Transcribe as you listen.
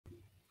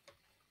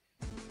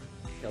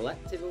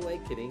Collective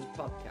Awakening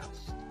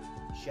podcast,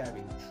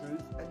 sharing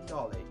truth and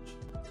knowledge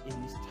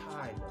in this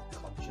time of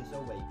conscious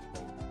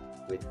awakening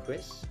with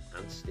Chris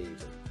and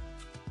Stephen.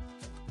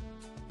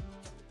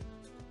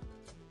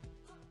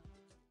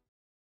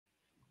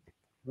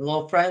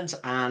 Hello friends,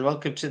 and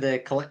welcome to the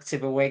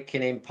Collective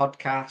Awakening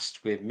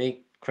podcast with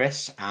me,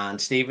 Chris, and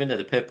Stephen of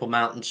the Purple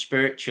Mountain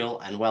Spiritual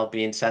and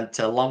Wellbeing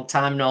Centre. Long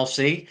time no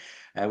see.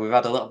 We've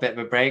had a little bit of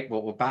a break,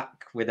 but we're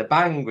back with a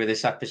bang with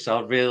this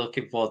episode. Really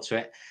looking forward to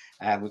it.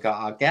 We've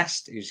got our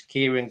guest, who's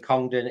Kieran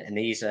Congdon, and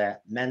he's a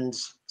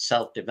men's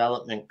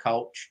self-development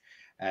coach.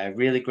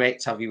 Really great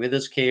to have you with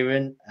us,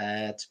 Kieran,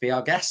 to be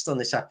our guest on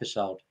this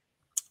episode.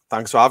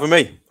 Thanks for having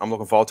me. I'm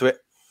looking forward to it.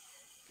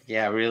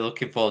 Yeah, really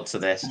looking forward to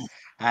this.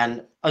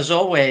 And as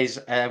always,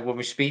 when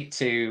we speak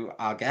to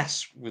our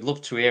guests, we'd love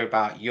to hear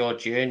about your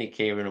journey,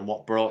 Kieran, and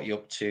what brought you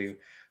up to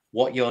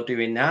what you're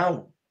doing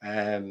now.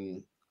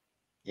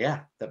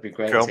 Yeah, that'd be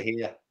great to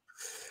hear.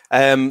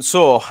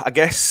 So I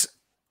guess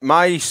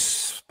my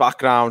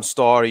background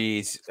story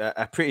is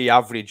a pretty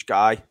average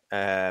guy.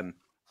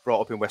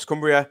 Brought up in West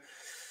Cumbria.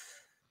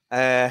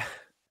 I'm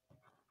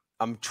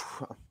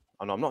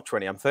not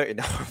 20. I'm 30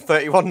 now. I'm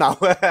 31 now.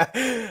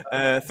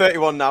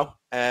 31 now.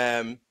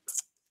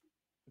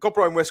 Got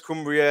brought in West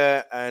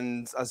Cumbria,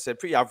 and as I said,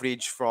 pretty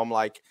average from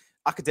like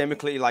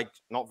academically, like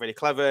not very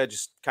clever,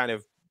 just kind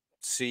of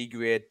C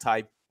grade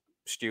type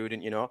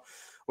student, you know.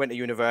 Went to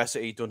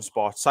university, done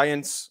sports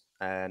science,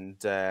 and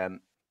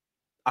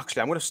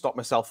actually, I'm going to stop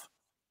myself.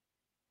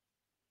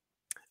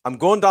 I'm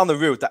going down the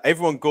route that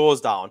everyone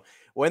goes down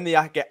when they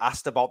get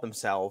asked about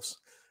themselves.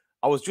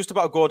 I was just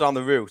about to go down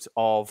the route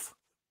of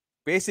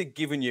basically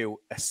giving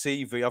you a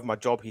CV of my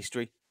job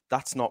history.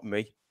 That's not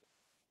me.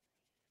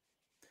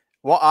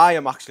 What I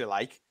am actually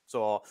like.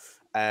 So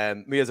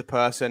me as a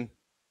person,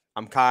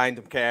 I'm kind,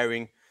 I'm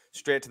caring,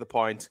 straight to the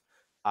point.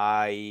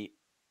 I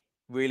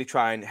really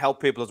try and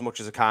help people as much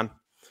as I can.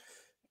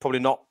 Probably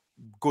not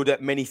good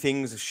at many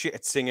things, shit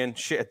at singing,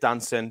 shit at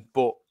dancing,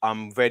 but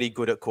I'm very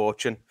good at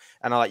coaching.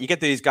 And you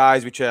get these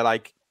guys which are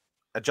like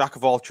a jack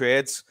of all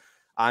trades.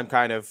 I'm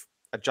kind of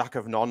a jack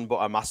of none, but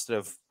a master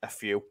of a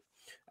few.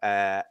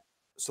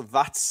 So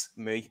that's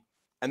me.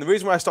 And the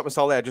reason why I stopped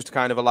myself there, just to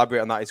kind of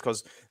elaborate on that, is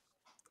because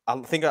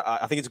I think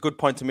it's a good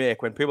point to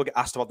make. When people get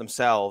asked about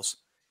themselves,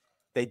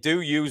 they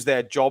do use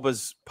their job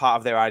as part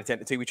of their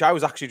identity, which I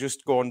was actually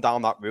just going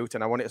down that route,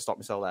 and I wanted to stop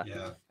myself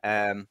there.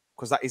 Yeah.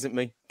 Because that isn't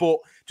me. But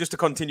just to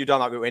continue down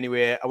that route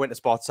anyway, I went to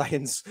sports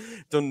science,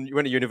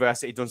 went to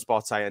university, done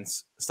sports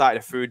science, started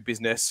a food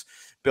business,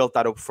 built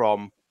that up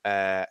from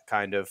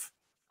cooking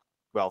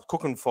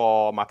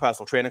for my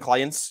personal training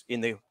clients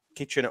in the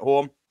kitchen at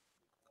home.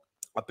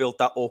 I built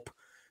that up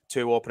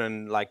to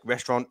opening like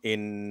restaurant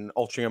in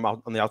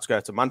Altrincham on the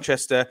outskirts of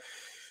Manchester.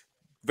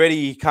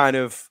 Very kind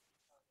of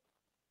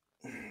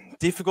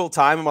difficult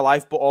time in my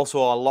life, but also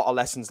a lot of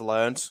lessons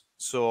learned.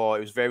 So it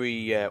was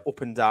very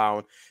up and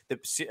down.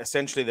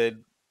 Essentially,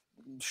 the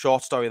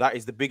short story of that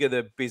is the bigger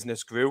the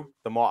business grew,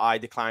 the more I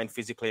declined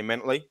physically and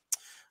mentally.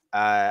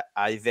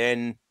 I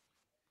then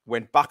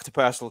went back to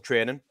personal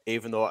training,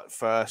 even though at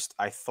first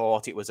I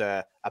thought it was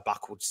a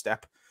backward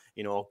step.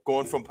 You know,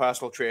 going from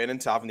personal training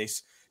to having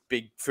this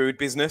big food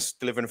business,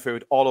 delivering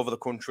food all over the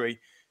country,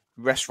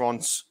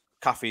 restaurants,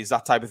 cafes,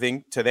 that type of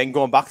thing, to then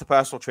going back to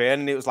personal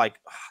training. It was like,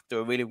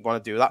 do I really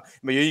want to do that?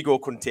 My ego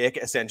couldn't take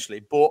it,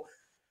 essentially. But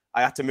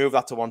I had to move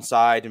that to one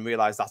side and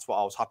realize that's what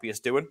I was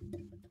happiest doing.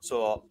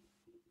 So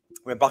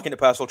went back into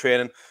personal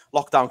training,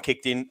 lockdown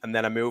kicked in, and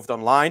then I moved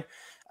online.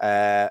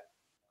 I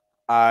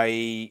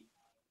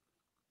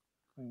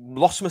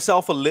lost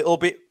myself a little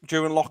bit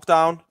during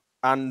lockdown.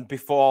 And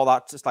before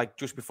that,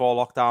 just before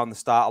lockdown, the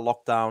start of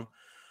lockdown.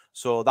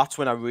 So that's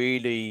when I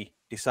really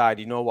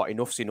decided, you know what,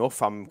 enough's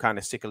enough. I'm kind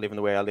of sick of living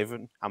the way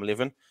I'm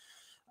living.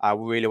 I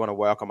really want to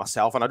work on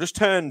myself. And I just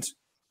turned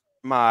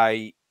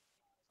my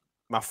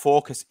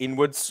focus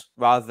inwards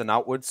rather than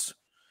outwards.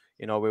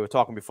 You know, we were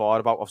talking before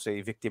about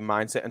obviously victim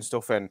mindset and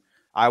stuff. And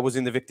I was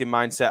in the victim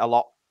mindset a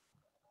lot.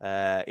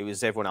 It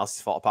was everyone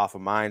else's fault apart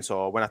from mine.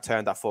 So when I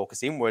turned that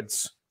focus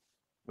inwards,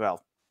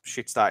 well,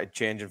 shit started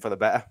changing for the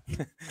better.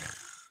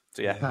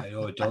 So yeah,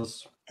 it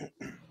does.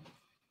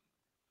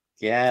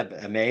 Yeah,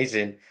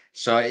 amazing.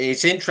 So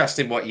it's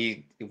interesting what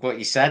you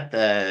said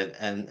there,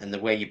 and the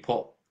way you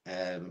put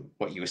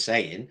what you were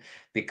saying,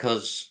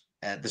 because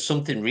there's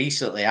something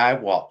recently I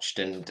watched,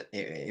 and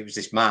it was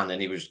this man,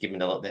 and he was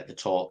giving a little bit of a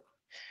talk,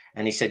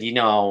 and he said, you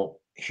know,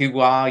 who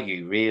are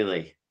you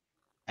really?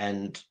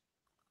 And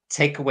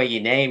take away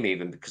your name,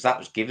 even, because that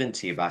was given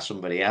to you by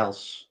somebody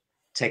else.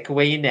 Take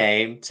away your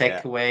name,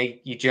 take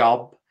away your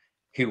job.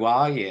 Who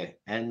are you?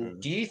 And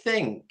do you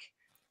think,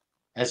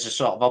 as a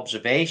sort of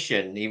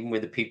observation, even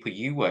with the people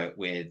you work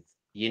with,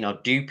 you know,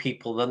 do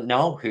people that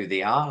know who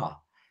they are?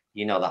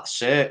 You know, that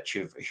search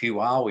of who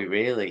are we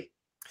really?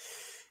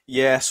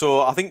 Yeah,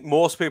 so I think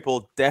most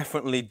people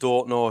definitely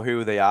don't know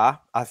who they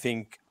are. I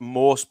think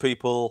most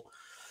people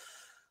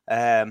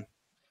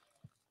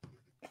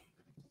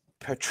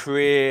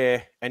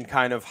portray and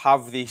kind of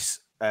have this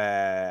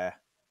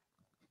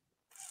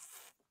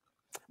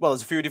Well,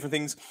 there's a few different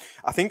things.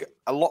 I think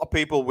a lot of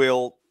people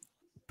will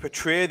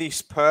portray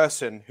this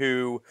person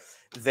who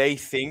they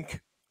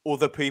think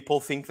other people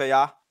think they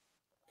are.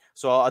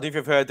 So I don't know if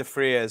you've heard the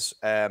phrase,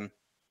 I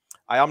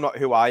am not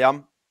who I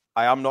am.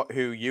 I am not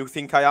who you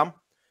think I am.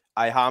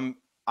 I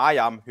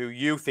am who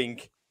you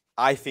think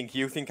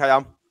you think I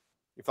am.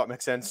 If that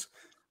makes sense.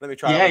 Let me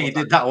try it Yeah, one more you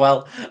time. did that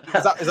well.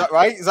 Is that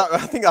right? I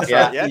think that's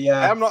Yeah. right. Yeah. Yeah.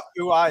 I am not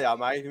who I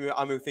am.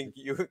 I'm who think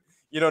you.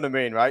 You know what I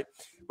mean, right?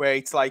 Where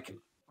it's like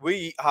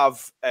we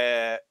have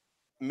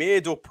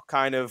made up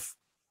kind of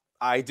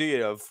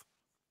idea of.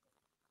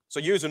 So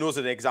using us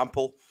as an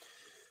example,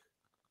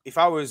 if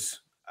I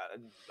was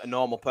a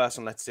normal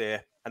person, let's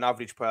say an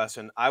average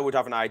person, I would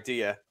have an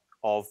idea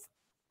of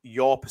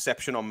your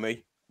perception on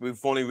me.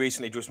 We've only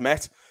recently just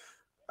met.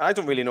 I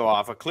don't really know. I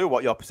have a clue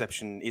what your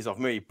perception is of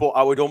me, but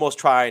I would almost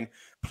try and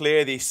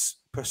play this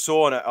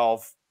persona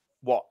of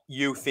what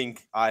you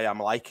think I am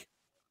like.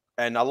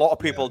 And a lot of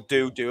people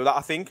do that,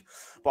 I think.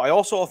 But I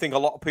also think a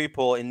lot of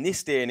people in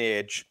this day and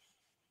age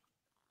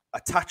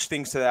attach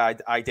things to their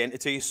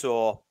identity.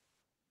 So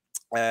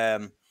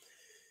the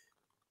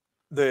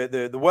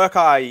work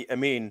I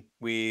mean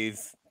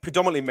with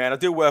predominantly men, I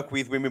do work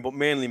with women, but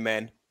mainly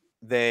men,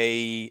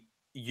 they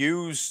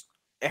use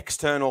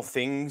external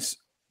things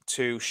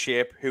to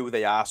shape who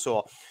they are.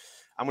 So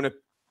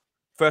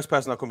first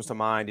person that comes to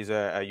mind is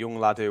a young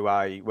lad who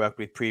I worked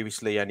with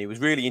previously, and he was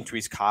really into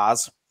his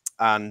cars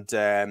and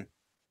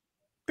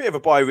bit of a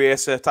boy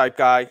racer type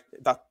guy,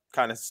 that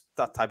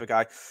type of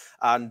guy.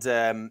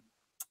 And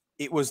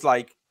it was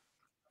like,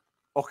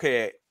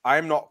 okay,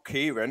 I'm not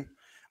Kieran.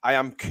 I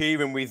am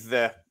Kieran with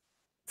the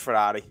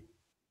Ferrari.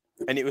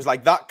 And it was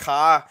like that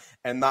car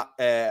and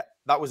that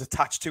was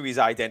attached to his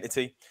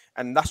identity.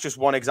 And that's just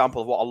one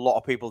example of what a lot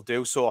of people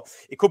do. So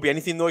it could be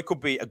anything, though. It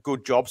could be a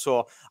good job.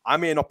 So I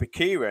may not be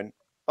Kieran.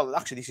 Well,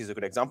 actually, this is a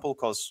good example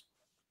because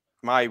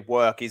my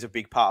work is a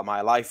big part of my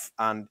life.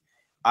 And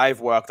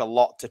I've worked a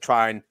lot to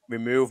try and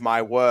remove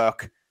my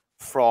work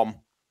from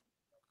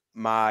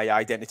my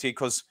identity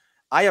because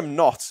I am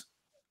not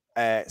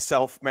a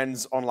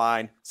men's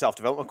online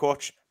self-development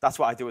coach. That's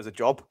what I do as a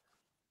job.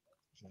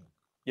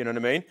 You know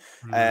what I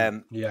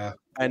mean? Yeah.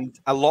 And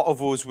a lot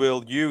of us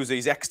will use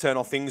these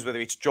external things, whether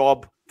it's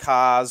job,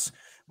 cars,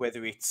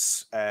 whether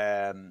it's,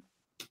 I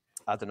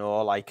don't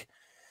know, like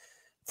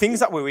things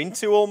that we're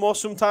into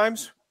almost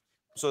sometimes.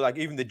 So like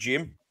even the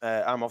gym,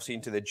 I'm obviously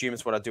into the gym.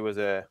 It's what I do as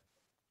a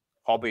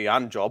hobby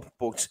and job,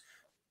 but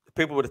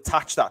people would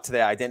attach that to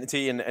their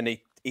identity and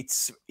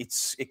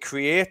it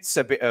creates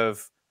a bit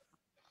of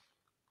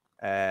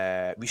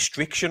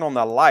restriction on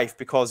their life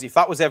because if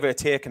that was ever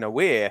taken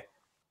away,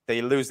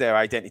 they lose their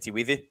identity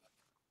with it.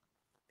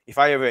 If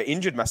I ever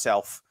injured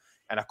myself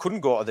and I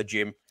couldn't go to the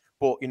gym,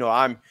 but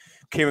I'm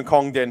Kieran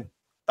Congdon,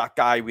 that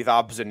guy with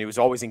abs and he was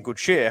always in good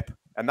shape,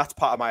 and that's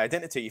part of my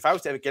identity. If I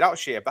was to ever get out of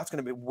shape, that's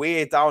going to be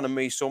way down on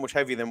me, so much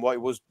heavier than what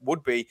it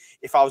would be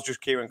if I was just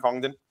Kieran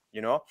Congdon,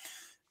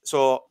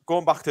 So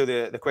going back to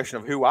the question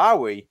of who are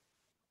we,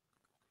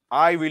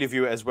 I really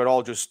view it as we're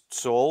all just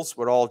souls.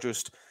 We're all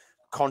just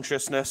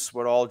consciousness.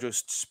 We're all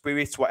just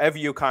spirits, whatever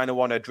you kind of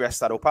want to dress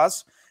that up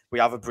as. We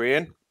have a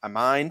brain, a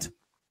mind,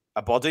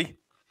 a body,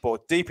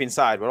 but deep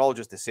inside, we're all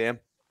just the same,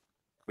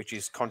 which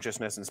is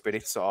consciousness and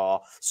spirits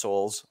or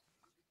souls.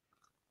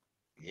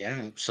 Yeah,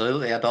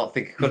 absolutely. I don't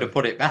think I could have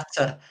put it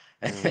better.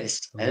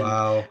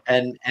 Wow.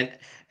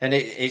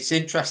 It's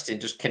interesting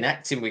just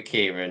connecting with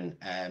Kieran.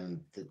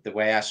 The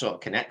way I sort of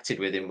connected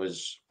with him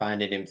was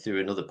finding him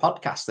through another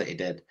podcast that he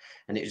did,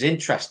 and it was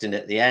interesting.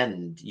 At the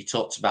end, you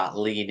talked about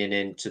leaning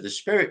into the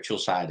spiritual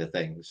side of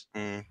things,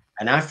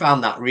 and I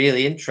found that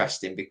really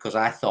interesting because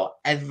I thought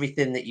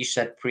everything that you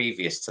said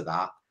previous to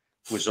that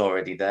was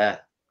already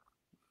there.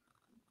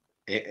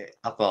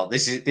 I thought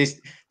this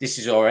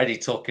is already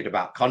talking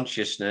about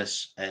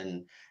consciousness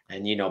and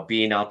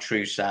being our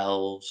true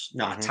selves,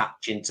 not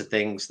attaching to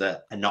things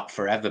that are not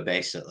forever,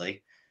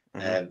 basically,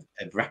 of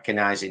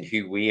recognizing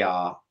who we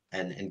are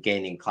and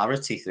gaining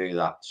clarity through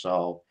that.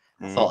 So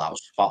I thought that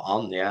was spot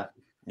on.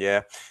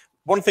 Yeah.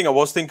 One thing I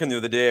was thinking the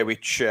other day,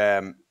 which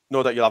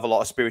know that you'll have a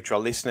lot of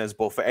spiritual listeners,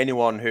 but for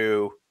anyone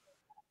who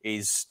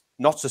is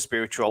not so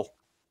spiritual,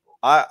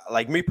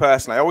 like me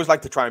personally, I always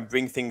like to try and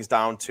bring things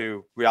down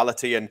to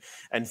reality and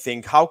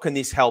think, how can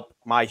this help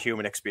my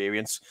human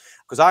experience?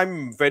 Because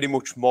I'm very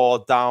much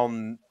more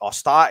down or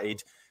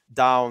started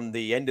down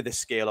the end of the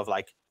scale of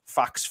like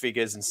facts,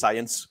 figures, and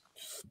science.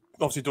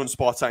 Obviously done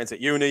sports science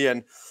at uni,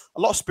 and a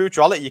lot of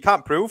spirituality you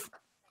can't prove.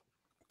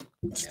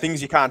 It's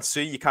things you can't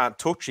see, you can't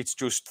touch. It's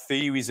just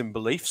theories and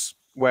beliefs.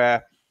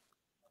 Where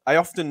I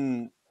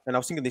often, and I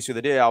was thinking this the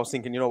other day, I was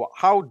thinking,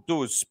 how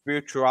does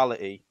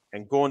spirituality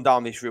and going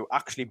down this route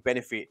actually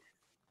benefit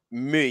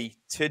me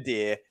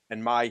today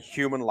and my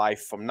human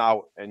life from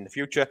now and the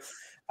future?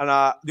 And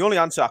the only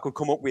answer I could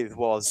come up with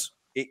was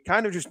it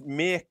kind of just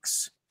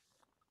makes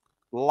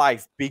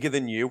life bigger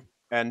than you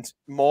and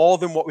more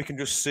than what we can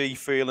just see,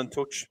 feel, and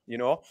touch.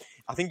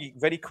 I think it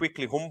very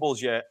quickly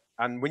humbles you.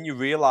 And when you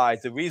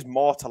realize there is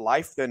more to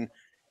life than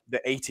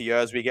the 80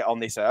 years we get on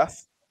this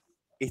earth,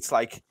 it's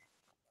like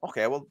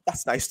okay, well,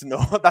 that's nice to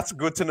know. That's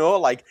good to know.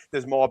 Like,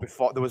 there's more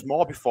before, there was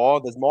more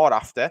before, there's more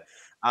after,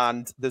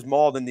 and there's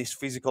more than this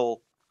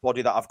physical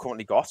body that I've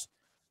currently got.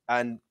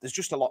 And there's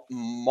just a lot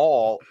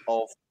more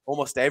of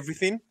almost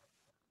everything,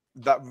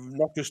 that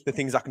not just the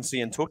things I can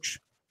see and touch.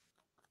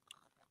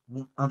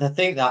 And I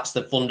think that's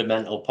the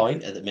fundamental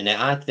point at the minute.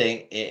 I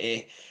think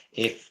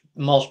if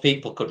most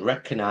people could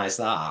recognise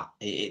that,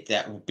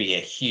 that would be a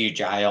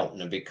huge eye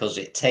opener, because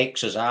it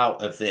takes us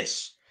out of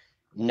this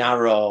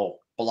narrow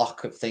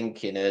block of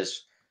thinking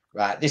as,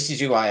 right, this is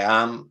who I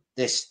am.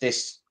 This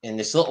in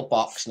this little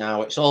box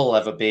now. It's all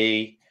I'll ever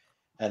be,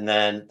 and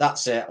then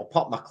that's it. I'll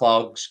pop my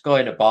clogs, go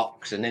in a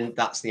box, and then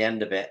that's the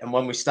end of it. And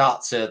when we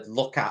start to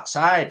look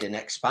outside and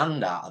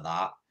expand out of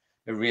that,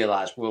 and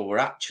realise, well,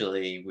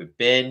 we've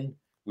been,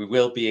 we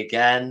will be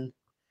again.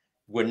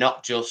 We're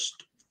not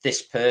just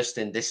this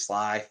person in this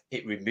life.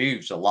 It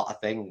removes a lot of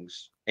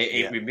things.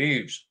 It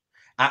removes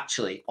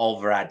actually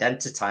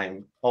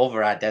over-identifying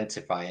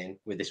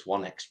with this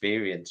one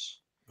experience,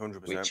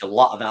 100%. which a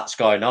lot of that's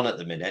going on at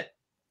the minute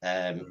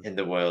in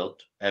the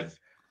world, of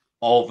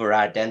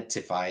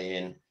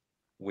over-identifying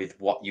with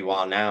what you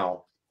are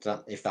now,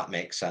 if that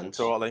makes sense.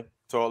 Totally.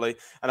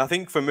 And I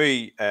think for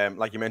me,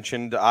 like you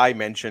mentioned, I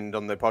mentioned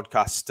on the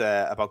podcast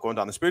about going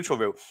down the spiritual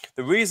route.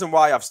 The reason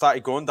why I've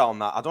started going down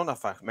that, I don't know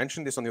if I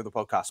mentioned this on the other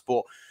podcast,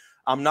 but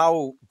I'm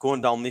now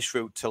going down this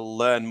route to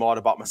learn more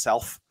about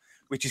myself,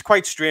 which is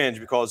quite strange,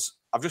 because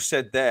I've just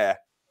said there,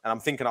 and I'm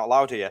thinking out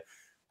loud here,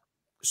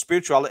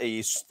 spirituality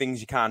is things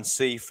you can't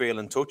see, feel,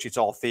 and touch. It's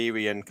all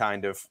theory and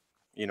kind of,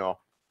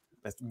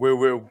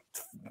 woo-woo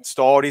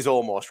stories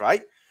almost,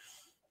 right?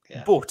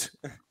 Yeah. But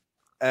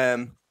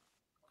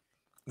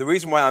the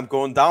reason why I'm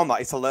going down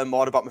that is to learn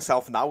more about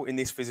myself now in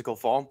this physical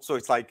form. So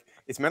it's like,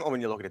 it's mental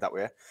when you look at it that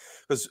way.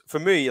 Because for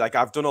me, like,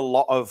 I've done a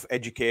lot of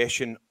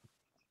education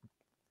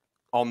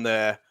on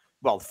the,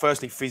 well,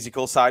 firstly,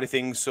 physical side of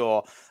things.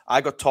 So I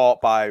got taught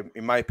by,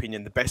 in my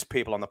opinion, the best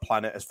people on the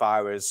planet as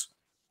far as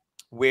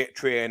weight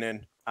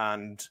training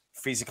and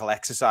physical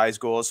exercise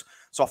goes.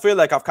 So I feel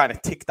like I've kind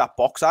of ticked that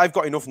box. I've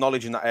got enough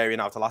knowledge in that area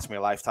now to last me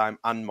a lifetime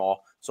and more.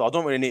 So I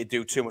don't really need to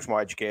do too much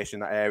more education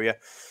in that area.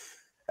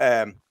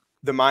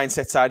 The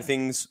mindset side of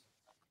things,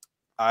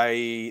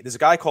 there's a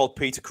guy called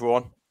Peter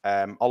Crone.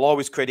 I'll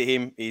always credit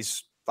him.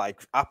 He's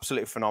like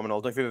absolutely phenomenal.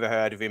 I don't know if you've ever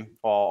heard of him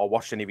or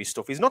watched any of his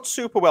stuff. He's not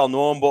super well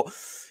known, but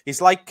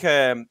he's like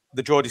the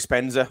Joe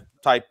Dispenza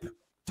type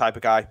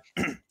of guy.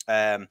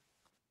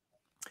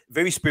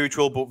 Very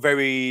spiritual, but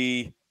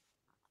very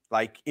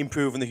like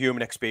improving the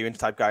human experience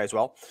type guy as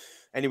well.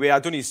 Anyway,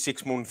 I've done his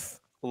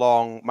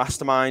 6-month-long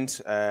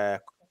mastermind a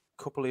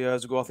couple of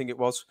years ago, I think it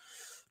was.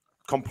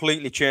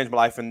 Completely changed my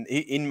life, and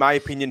in my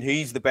opinion,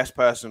 he's the best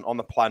person on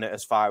the planet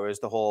as far as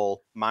the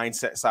whole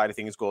mindset side of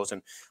things goes,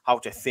 and how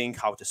to think,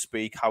 how to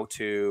speak, how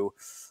to,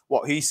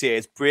 what he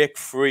says, break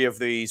free of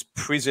these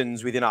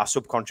prisons within our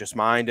subconscious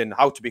mind, and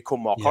how to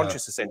become more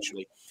conscious,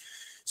 essentially.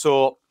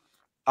 So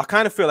I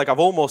kind of feel like I've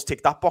almost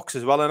ticked that box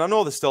as well, and I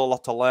know there's still a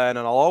lot to learn,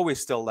 and I'll always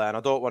still learn. I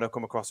don't want to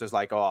come across as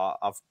like, oh,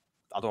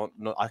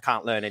 I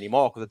can't learn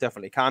anymore, because I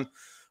definitely can.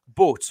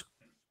 But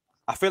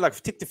I feel like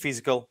I've ticked the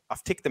physical,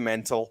 I've ticked the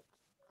mental.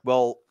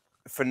 Well,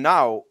 for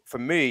now, for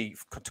me,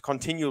 to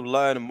continue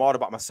learning more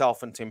about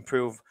myself and to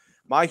improve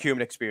my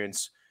human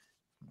experience,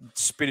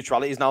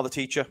 spirituality is now the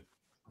teacher.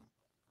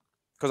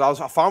 Because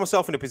I found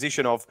myself in a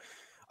position of,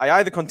 I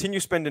either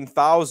continue spending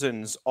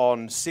thousands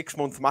on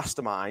 6-month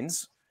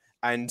masterminds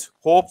and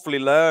hopefully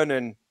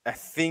learning a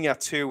thing or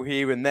two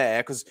here and there.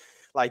 Because,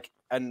 like,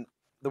 and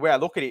the way I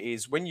look at it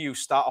is, when you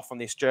start off on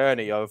this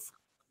journey of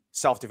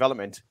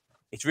self-development,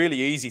 it's really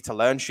easy to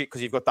learn shit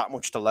because you've got that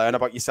much to learn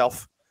about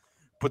yourself.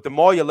 But the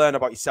more you learn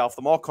about yourself,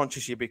 the more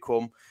conscious you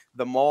become,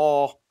 the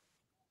more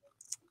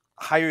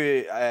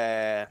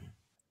higher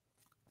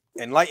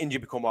enlightened you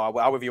become, or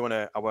however you want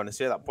to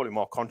say that. Probably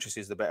more conscious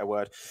is the better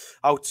word.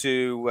 How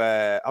to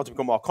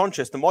become more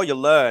conscious. The more you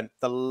learn,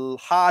 the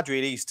harder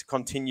it is to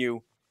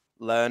continue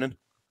learning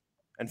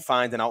and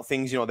finding out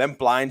things. Them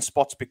blind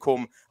spots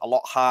become a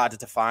lot harder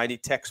to find.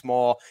 It takes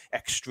more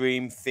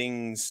extreme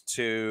things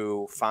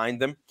to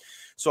find them.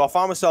 So I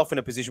found myself in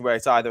a position where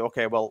it's either,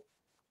 okay, well,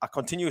 I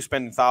continue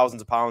spending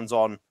thousands of pounds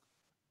on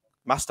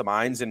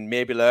masterminds and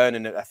maybe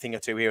learning a thing or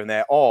two here and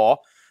there, or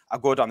I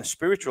go down the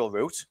spiritual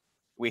route,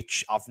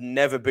 which I've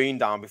never been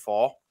down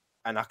before,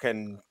 and I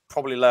can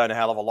probably learn a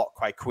hell of a lot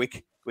quite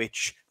quick,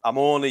 which I'm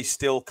only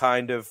still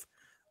kind of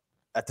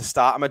at the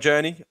start of my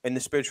journey in the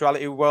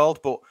spirituality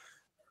world, but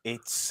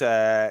it's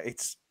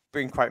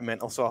been quite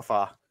mental so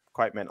far,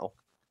 quite mental.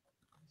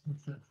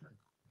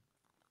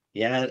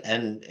 Yeah,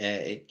 and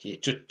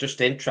it's just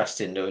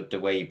interesting the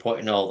way you're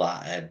putting all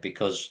that,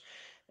 because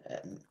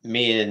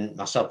me and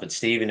myself and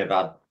Stephen have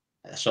had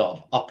a sort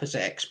of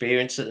opposite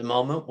experience at the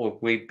moment, where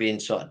we've been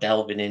sort of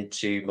delving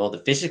into more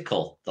the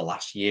physical the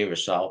last year or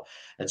so.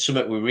 And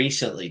something we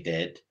recently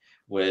did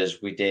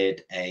was we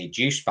did a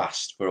juice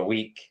fast for a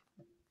week,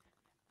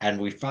 and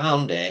we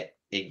found it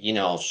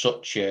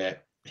such a,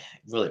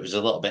 well, it was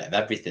a little bit of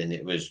everything.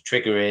 It was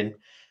triggering.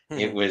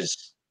 It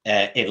was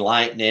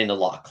enlightening, a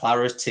lot of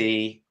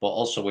clarity, but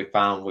also we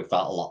felt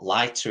a lot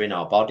lighter in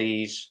our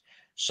bodies.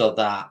 So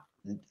that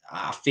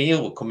I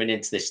feel we're coming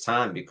into this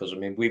time because I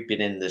mean we've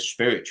been in the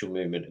spiritual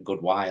movement a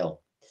good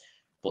while,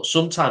 but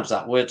sometimes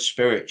that word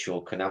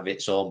spiritual can have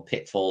its own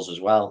pitfalls as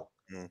well.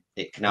 Mm.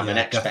 It can have an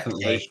Yeah,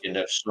 definitely. expectation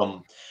of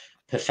some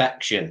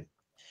perfection.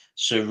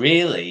 So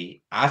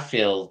really, I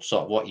feel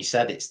sort of what you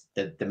said, it's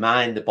the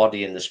mind, the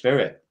body, and the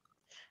spirit.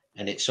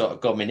 And it's sort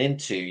of coming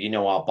into, you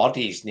know, our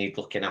bodies need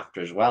looking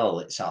after as well.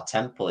 It's our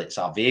temple, it's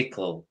our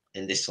vehicle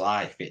in this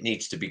life. It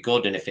needs to be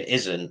good. And if it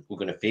isn't, we're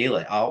going to feel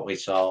it, aren't we?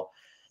 So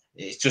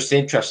it's just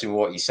interesting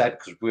what you said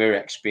because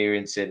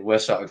we're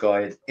sort of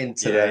going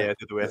into Yeah, yeah,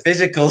 the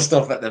physical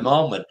stuff at the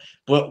moment.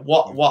 But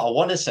what I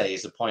want to say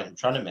is the point I'm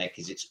trying to make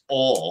is it's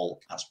all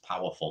as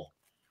powerful.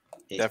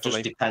 It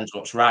definitely. just depends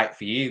what's right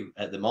for you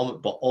at the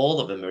moment. But all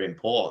of them are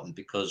important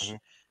because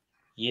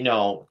you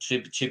know,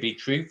 to be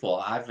truthful,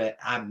 I've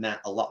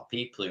met a lot of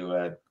people who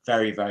are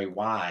very, very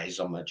wise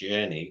on my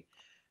journey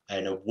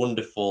and are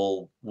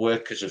wonderful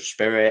workers of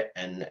spirit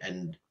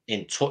and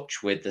in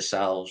touch with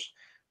themselves,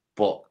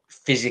 but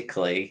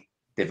physically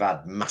they've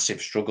had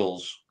massive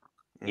struggles,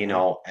 you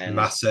know,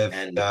 Massive.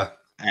 and Yeah.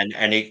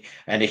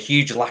 and a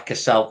huge lack of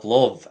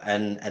self-love.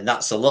 And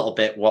that's a little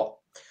bit what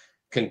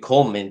can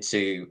come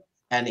into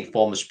any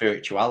form of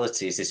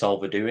spirituality is this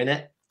overdoing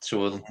it.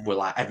 So we're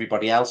like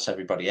everybody else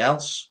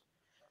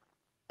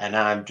and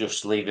I'm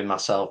just leaving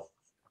myself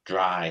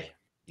dry.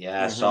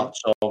 Yeah, so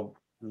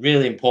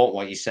really important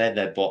what you said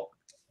there. But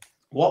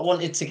what I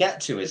wanted to get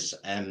to is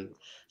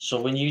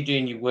so when you're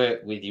doing your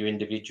work with your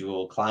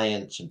individual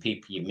clients and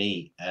people you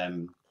meet,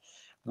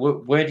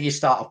 where do you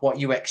start off? What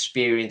you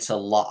experience a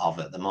lot of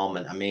at the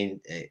moment? I mean,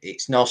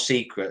 it's no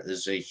secret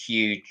there's a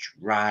huge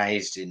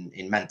rise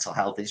in mental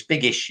health. It's a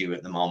big issue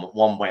at the moment,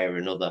 one way or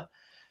another.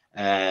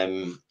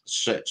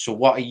 So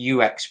what are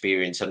you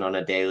experiencing on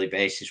a daily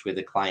basis with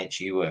the clients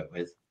you work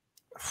with?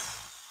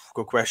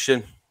 Good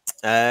question.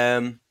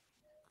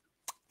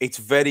 It's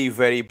very,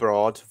 very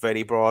broad,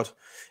 very broad.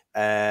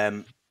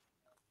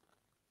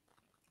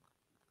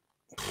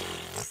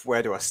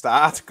 Where do I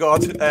start?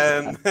 God,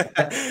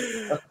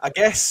 I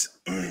guess.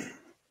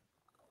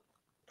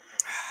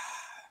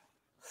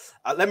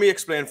 Let me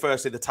explain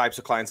firstly the types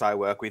of clients I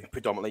work with.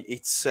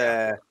 Predominantly,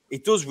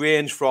 it does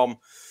range from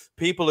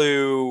people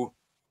who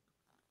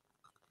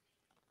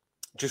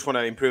just want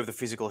to improve the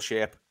physical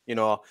shape. You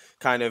know,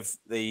 kind of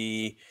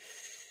the.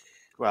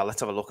 Well,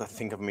 let's have a look. I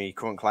think of me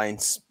current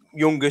clients.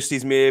 Youngest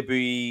is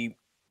maybe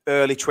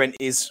early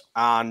 20s,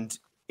 and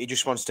he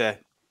just wants to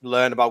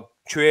learn about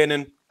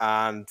training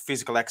and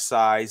physical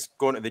exercise,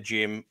 going to the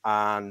gym,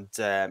 and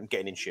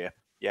getting in shape.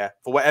 Yeah,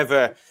 for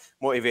whatever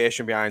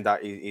motivation behind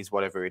that is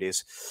whatever it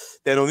is.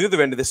 Then on the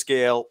other end of the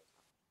scale,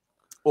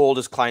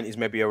 oldest client is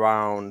maybe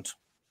around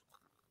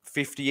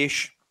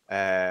 50-ish.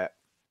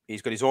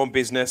 He's got his own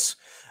business,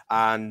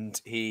 and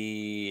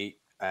he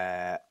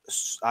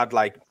had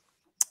like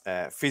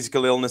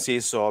physical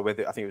illnesses, so with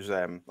I think it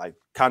was like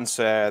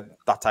cancer,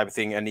 that type of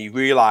thing, and he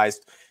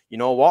realized, you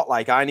know what,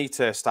 like I need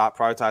to start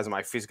prioritizing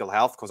my physical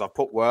health because I've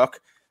put work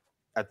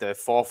at the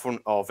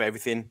forefront of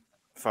everything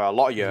for a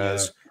lot of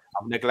years.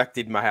 I've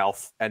neglected my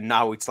health, and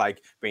now it's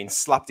like being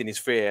slapped in his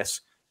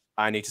face.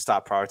 I need to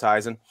start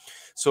prioritizing.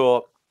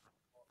 So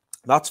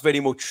that's very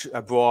much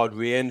a broad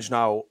range.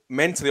 Now,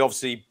 mentally,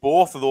 obviously,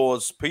 both of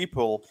those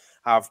people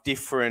have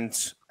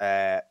different,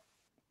 what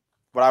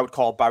I would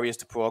call barriers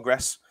to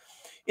progress.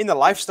 In the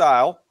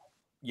lifestyle,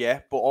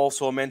 yeah, but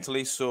also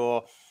mentally.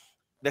 So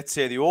let's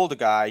say the older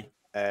guy,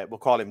 we'll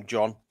call him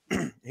John.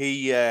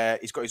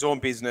 He's got his own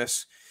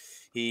business.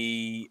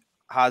 He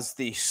has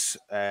this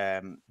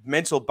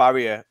mental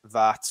barrier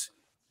of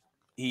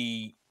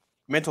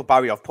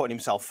putting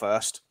himself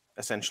first,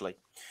 essentially.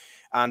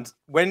 And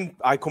when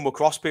I come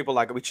across people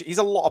like, which is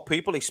a lot of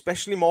people,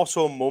 especially more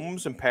so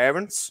mums and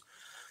parents,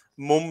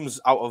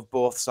 mums out of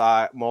both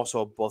sides, more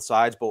so both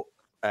sides, but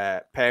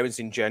parents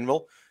in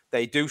general,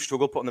 they do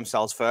struggle putting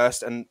themselves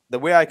first. And the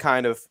way I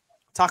kind of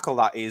tackle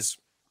that is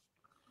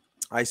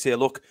I say,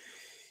 look,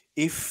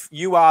 if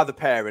you are the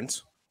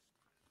parent,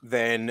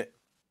 then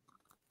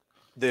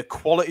the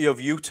quality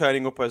of you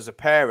turning up as a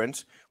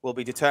parent will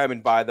be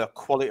determined by the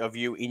quality of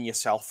you in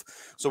yourself.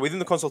 So within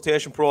the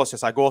consultation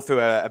process, I go through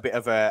a bit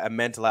of a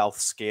mental health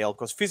scale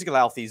because physical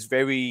health is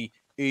very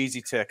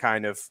easy to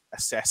kind of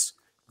assess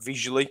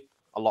visually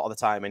a lot of the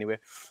time anyway.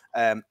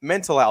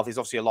 Mental health is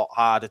obviously a lot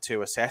harder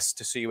to assess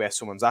to see where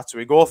someone's at. So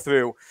we go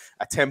through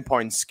a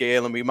 10-point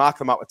scale and we mark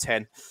them out of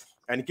 10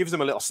 and it gives them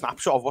a little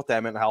snapshot of what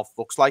their mental health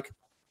looks like.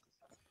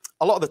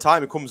 A lot of the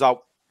time it comes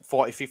out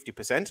 40,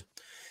 50%.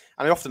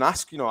 And I often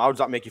ask, you know, how does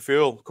that make you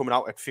feel coming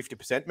out at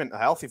 50% mental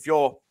health? If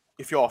your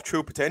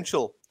true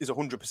potential is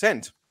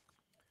 100%,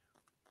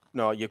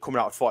 no, you're coming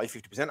out at 40,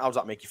 50%. How does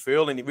that make you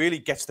feel? And it really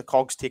gets the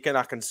cogs ticking.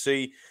 I can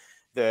see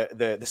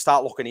the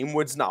start looking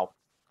inwards now.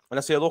 And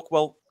I say, look,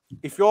 well,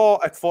 if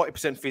you're at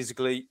 40%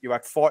 physically, you're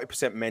at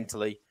 40%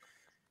 mentally.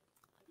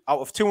 Out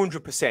of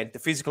 200%, the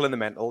physical and the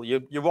mental,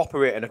 you're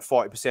operating at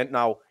 40%.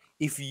 Now,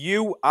 if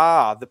you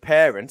are the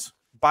parent,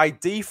 by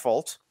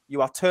default,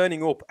 you are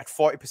turning up at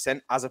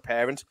 40% as a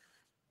parent.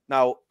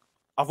 Now,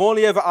 I've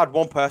only ever had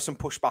one person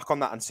push back on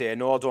that and say,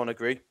 no, I don't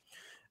agree.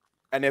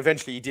 And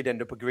eventually he did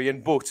end up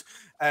agreeing. But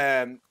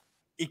I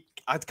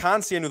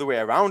can't see another way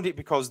around it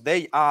because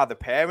they are the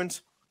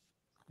parent.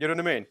 You know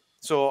what I mean?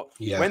 So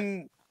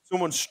when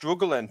someone's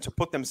struggling to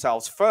put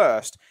themselves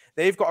first,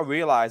 they've got to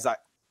realize that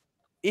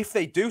if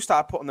they do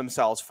start putting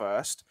themselves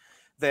first,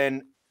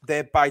 then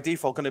they're by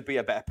default going to be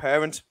a better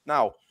parent.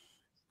 Now,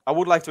 I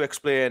would like to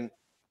explain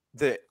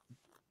that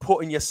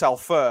putting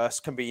yourself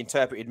first can be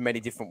interpreted in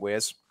many different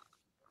ways.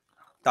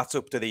 That's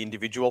up to the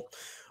individual.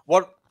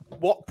 What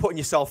putting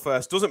yourself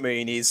first doesn't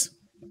mean is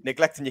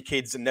neglecting your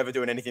kids and never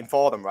doing anything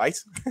for them, right?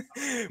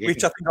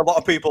 Which I think a lot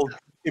of people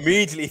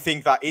immediately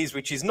think that is,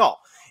 which is not.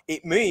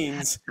 It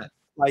means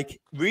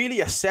like really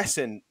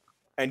assessing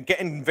and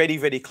getting very,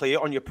 very clear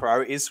on your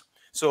priorities.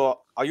 So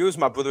I'll use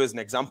my brother as an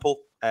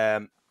example.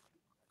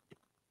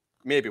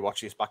 Maybe watch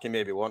this back, and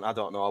maybe he won't. I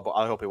don't know, but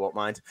I hope he won't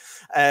mind.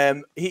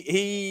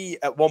 He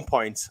at one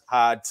point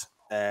had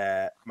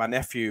my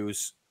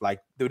nephews, like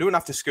they were doing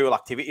after school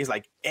activities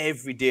like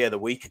every day of the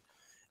week,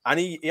 and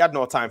he had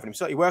no time for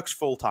himself. He works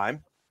full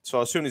time,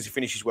 so as soon as he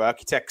finishes work,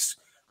 he takes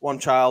one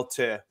child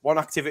to one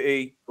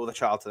activity, the other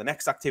child to the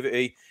next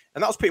activity,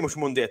 and that was pretty much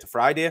Monday to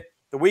Friday.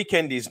 The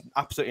weekend he's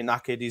absolutely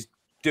knackered. He's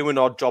doing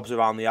odd jobs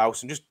around the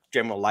house and just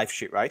general life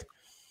shit, right?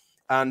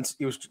 And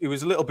he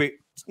was a little bit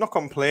not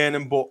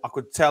complaining, but I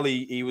could tell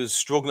he was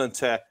struggling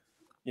to,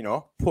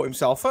 put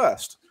himself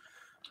first.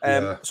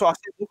 So I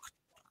said, look,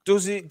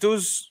 does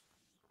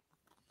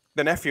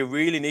the nephew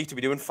really need to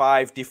be doing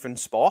 5 different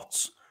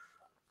sports?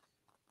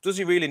 Does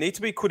he really need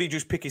to be? Could he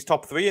just pick his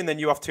top 3 and then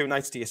you have 2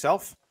 nights to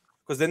yourself?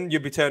 Because then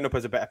you'd be turning up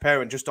as a better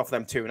parent just off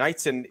them 2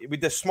 nights. And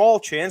with the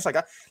small change like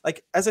that,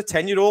 like as a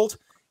 10-year-old,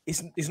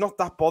 he's not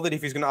that bothered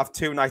if he's going to have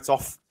 2 nights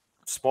off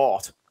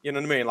sport. You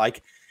know what I mean?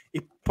 Like, he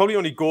probably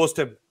only goes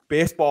to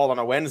baseball on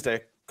a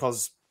Wednesday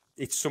because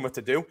it's something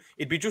to do.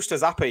 He'd be just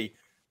as happy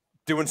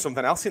doing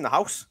something else in the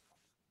house.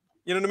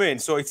 You know what I mean?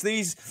 So it's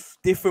these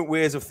different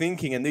ways of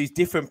thinking and these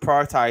different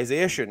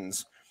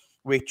prioritizations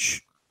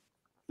which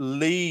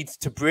lead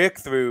to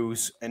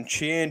breakthroughs and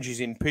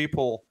changes in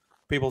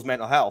people's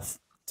mental health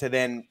to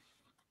then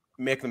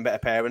make them better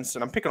parents.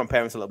 And I'm picking on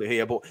parents a little bit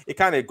here, but it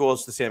kind of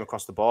goes the same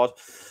across the board.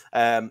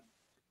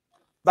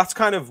 That's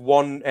kind of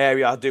one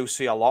area I do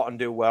see a lot and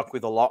do work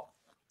with a lot.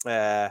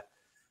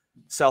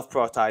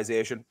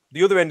 Self-prioritization.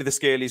 The other end of the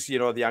scale is,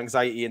 the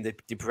anxiety and the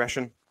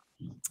depression.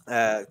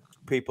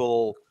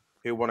 People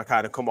who want to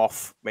kind of come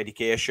off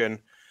medication.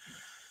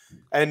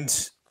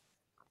 And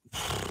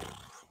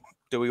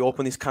do we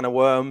open this can of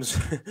worms?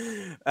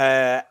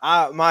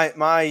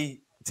 My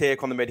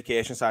take on the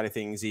medication side of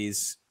things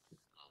is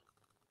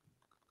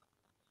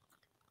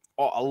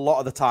a lot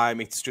of the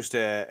time it's just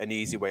an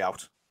easy way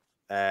out.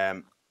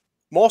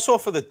 More so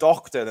for the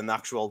doctor than the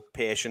actual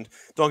patient.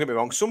 Don't get me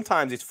wrong.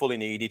 Sometimes it's fully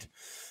needed.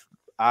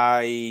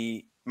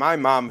 My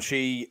mum,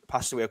 she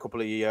passed away a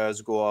couple of years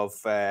ago of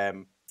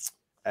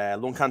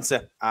lung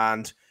cancer.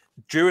 And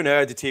during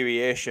her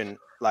deterioration,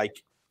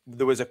 like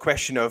there was a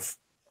question of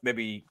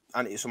maybe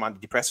some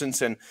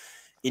antidepressants. And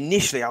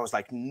initially I was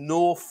like,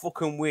 no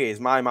fucking way is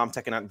my mum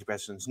taking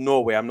antidepressants.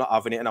 No way, I'm not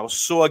having it. And I was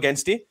so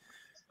against it.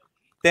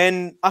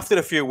 Then after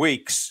a few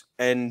weeks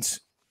and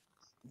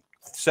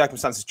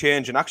circumstances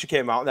changed and actually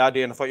came out with the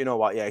idea and I thought, you know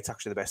what, yeah, it's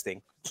actually the best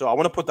thing. So I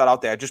want to put that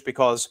out there just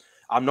because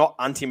I'm not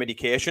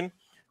anti-medication,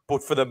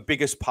 but for the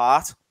biggest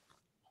part,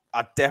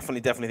 I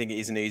definitely think it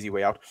is an easy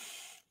way out.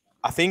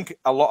 I think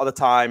a lot of the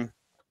time,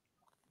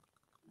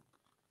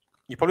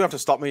 you probably have to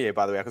stop me here,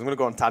 by the way, because I'm going to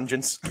go on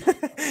tangents.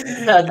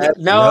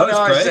 No,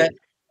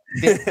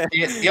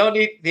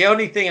 the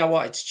only thing I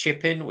wanted to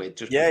chip in with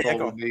just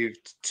before we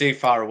moved too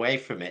far away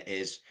from it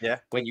is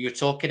when you were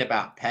talking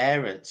about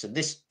parents, and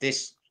this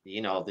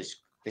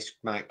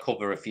might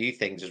cover a few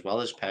things as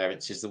well as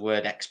parents, is the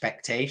word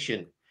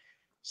expectation.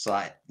 It's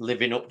like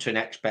living up to an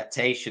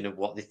expectation of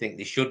what they think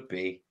they should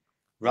be,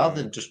 rather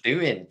than just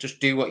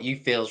do what you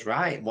feel's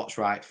right and what's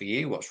right for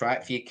you, what's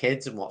right for your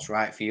kids and what's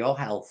right for your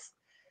health.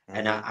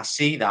 And I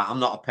see that. I'm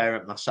not a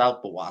parent myself,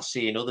 but what I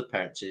see in other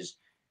parents is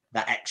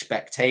that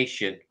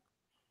expectation.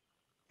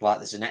 Like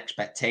there's an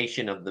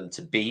expectation of them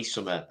to be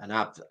something. And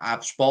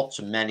I've spoke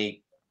to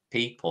many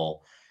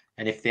people,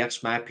 and if they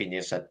asked my opinion,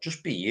 I said,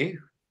 just be you.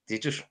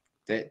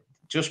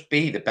 Just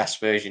be the best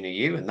version of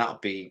you, and that'll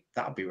be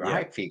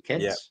right for your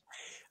kids. Yeah.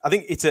 I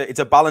think it's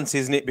a balance,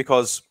 isn't it?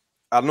 Because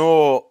I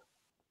know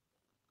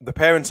the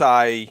parents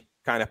I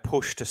kind of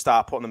push to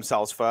start putting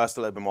themselves first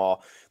a little bit more,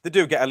 they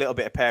do get a little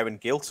bit of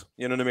parent guilt.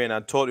 You know what I mean?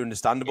 And totally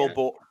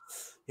understandable.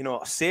 Yeah.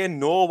 But, saying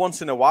no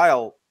once in a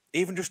while,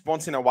 even just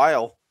once in a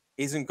while,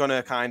 isn't going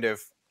to kind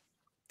of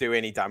do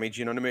any damage.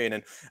 You know what I mean?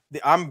 And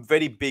I'm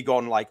very big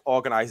on like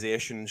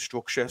organization and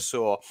structure.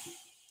 So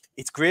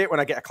it's great when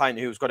I get a client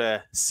who's got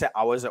a set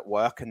hours at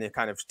work and they're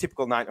kind of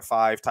typical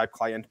 9-to-5 type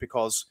client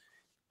because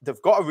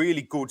they've got a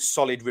really good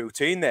solid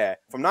routine there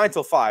from 9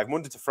 till 5,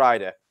 Monday to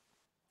Friday.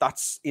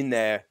 That's in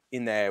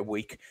their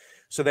week.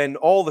 So then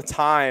all the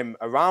time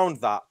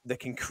around that, they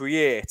can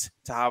create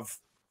to have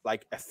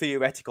like a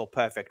theoretical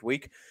perfect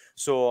week.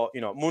 So,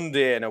 you know,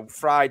 Monday and a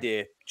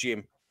Friday,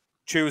 gym,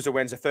 Tuesday,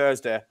 Wednesday,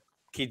 Thursday,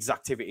 kids'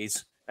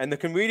 activities. And they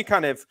can really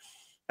kind of,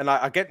 and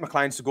I get my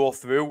clients to go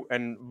through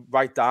and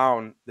write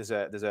down, there's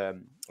a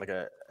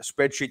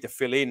spreadsheet to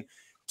fill in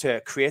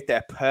to create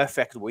their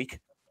perfect week.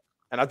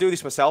 And I do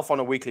this myself on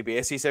a weekly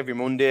basis. Every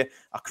Monday,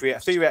 I create a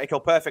theoretical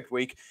perfect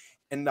week.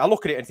 And I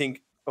look at it and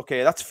think,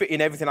 okay, that's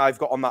fitting everything I've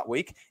got on that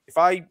week. If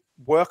I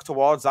work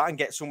towards that and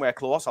get somewhere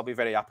close, I'll be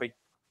very happy.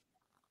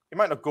 It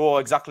might not go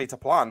exactly to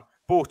plan,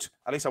 but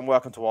at least I'm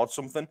working towards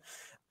something.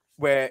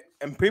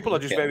 And people are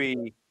just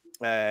very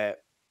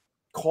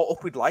caught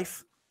up with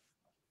life.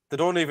 They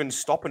don't even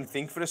stop and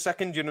think for a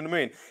second. You know what I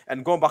mean?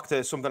 And going back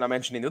to something I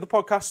mentioned in the other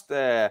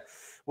podcast,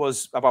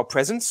 was about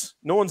presence.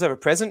 No one's ever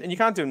present, and you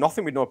can't do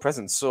nothing with no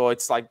presence. So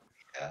it's like,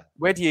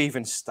 where do you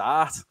even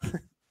start?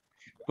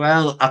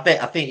 Well, I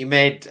think you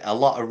made a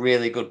lot of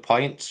really good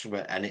points,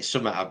 and it's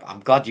something I'm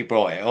glad you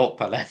brought it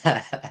up.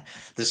 And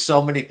there's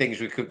so many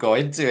things we could go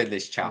into in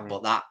this chat,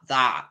 but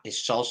that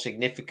is so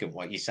significant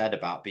what you said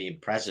about being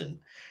present,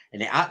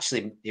 and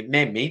it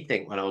made me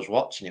think when I was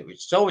watching it,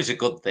 which is always a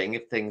good thing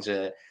if things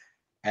are.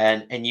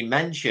 And you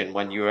mentioned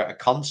when you were at a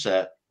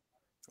concert.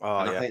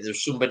 I think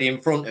there's somebody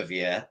in front of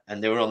you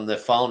and they were on their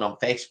phone on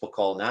Facebook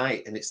all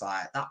night. And it's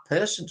like that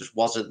person just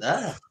wasn't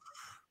there.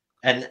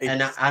 And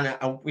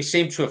we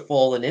seem to have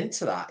fallen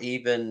into that.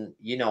 Even,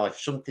 you know, if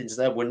something's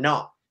there, we're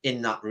not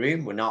in that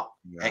room. We're not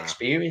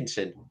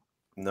experiencing.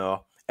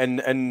 No.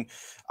 And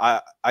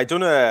I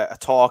done a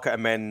talk at a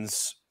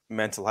men's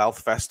mental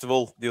health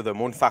festival the other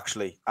month,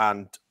 actually.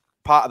 And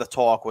part of the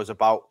talk was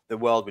about the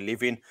world we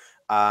live in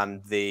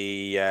and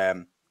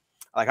the,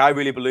 like, I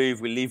really believe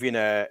we live in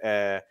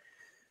a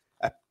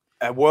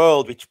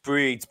world which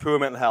breeds poor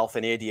mental health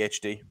and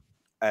ADHD,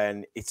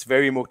 and it's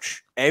very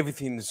much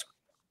everything's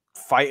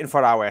fighting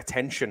for our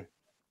attention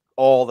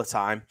all the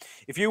time.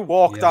 If you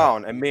walk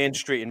down a main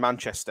street in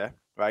Manchester,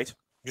 right?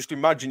 Just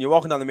imagine you're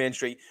walking down the main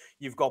street.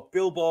 You've got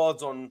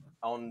billboards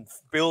on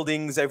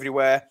buildings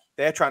everywhere.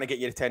 They're trying to get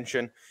your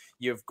attention.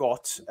 You've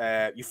got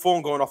your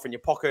phone going off in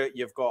your pocket.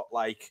 You've got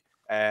like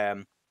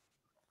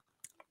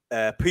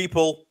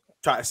people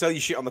trying to sell you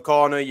shit on the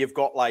corner. You've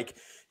got like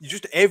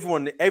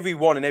everyone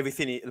and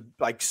everything,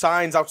 like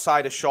signs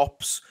outside of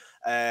shops,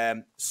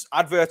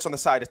 adverts on the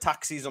side of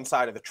taxis, on the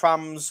side of the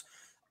trams,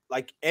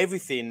 like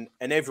everything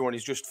and everyone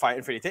is just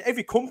fighting for your attention.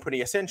 Every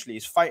company essentially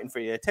is fighting for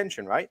your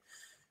attention, right?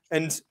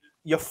 And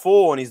your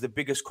phone is the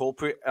biggest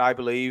culprit, I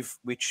believe,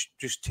 which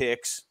just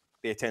takes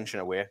the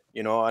attention away,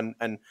 you know.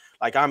 And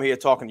like I'm here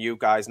talking to you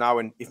guys now,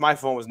 and if my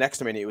phone was next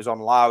to me and it was on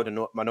loud and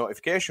my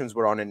notifications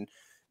were on and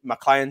my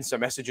clients are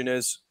messaging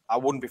us, I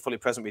wouldn't be fully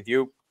present with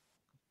you.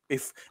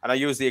 And I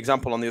use the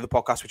example on the other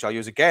podcast, which I'll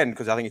use again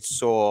because I think it's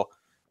so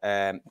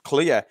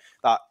clear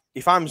that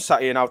if I'm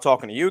sat here now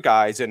talking to you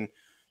guys and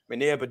my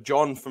neighbor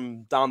John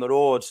from down the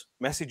road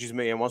messages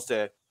me and wants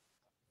to,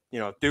 you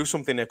know, do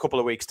something in a couple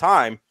of weeks'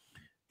 time,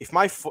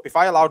 if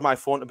I allowed my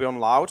phone to be on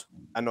loud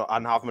and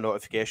have my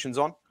notifications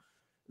on,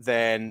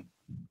 then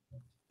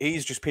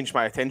he's just pinched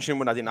my attention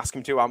when I didn't ask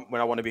him to, when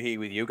I want to be here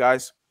with you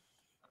guys.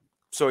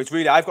 So it's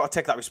really, I've got to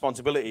take that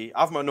responsibility,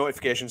 have my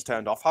notifications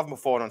turned off, have my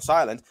phone on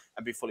silent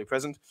and be fully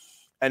present.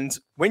 And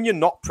when you're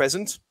not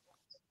present,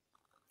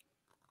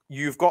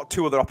 you've got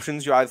two other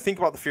options. You either think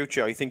about the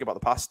future or you think about the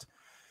past,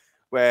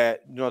 where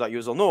you know that you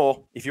will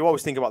know, if you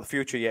always think about the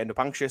future, you end up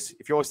anxious.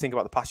 If you always think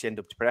about the past, you end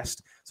up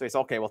depressed. So it's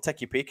okay, well,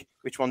 take your pick.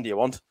 Which one do you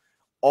want?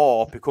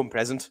 Or become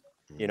present,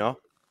 you know?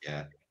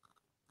 Yeah.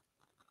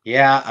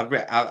 Yeah,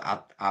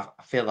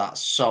 I feel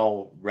that's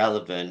so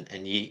relevant,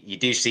 and you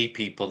do see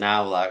people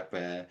now. Like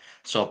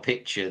saw a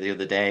picture the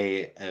other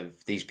day of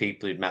these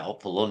people who'd met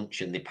up for lunch,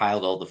 and they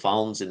piled all the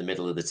phones in the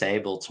middle of the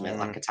table to make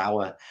like a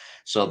tower,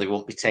 so they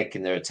won't be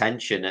taking their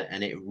attention.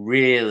 And it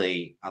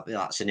really, I think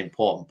that's an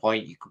important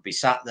point. You could be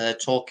sat there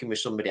talking with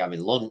somebody having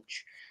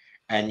lunch,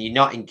 and you're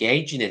not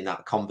engaging in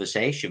that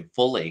conversation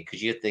fully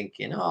because you're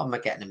thinking, "Oh, am I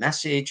getting a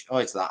message? Oh,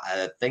 is that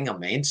a thing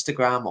on my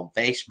Instagram, on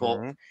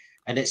Facebook?"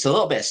 And it's a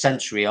little bit of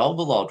sensory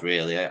overload,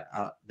 really,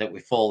 that we're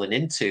falling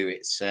into.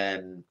 It's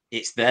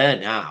there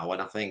now,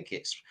 and I think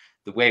it's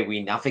the way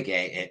we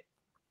navigate it.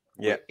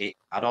 Yeah,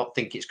 I don't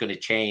think it's going to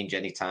change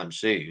anytime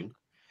soon.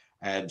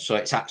 So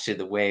it's actually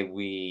the way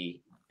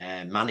we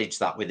manage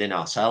that within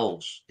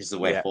ourselves is the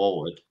way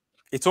forward.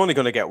 It's only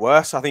going to get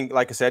worse. I think,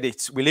 like I said,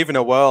 we live in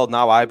a world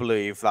now, I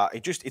believe, that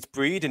it's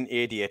breeding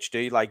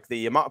ADHD. Like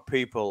the amount of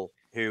people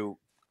who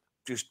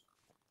just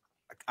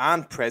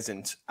aren't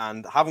present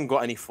and haven't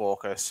got any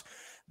focus.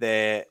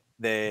 They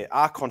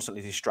are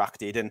constantly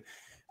distracted. And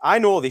I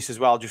know this as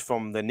well, just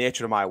from the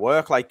nature of my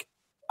work. Like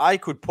I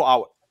could put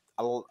out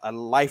a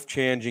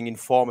life-changing,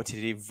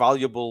 informative,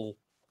 valuable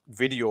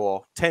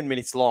video, 10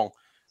 minutes long,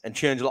 and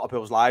change a lot of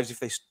people's lives if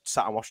they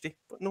sat and watched it,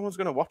 but no one's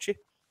going to watch it.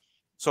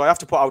 So I have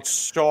to put out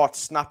short,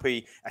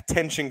 snappy,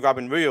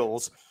 attention-grabbing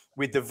reels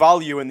with the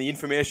value and the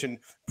information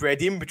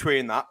bred in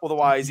between that.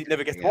 Otherwise, it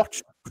never gets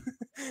watched.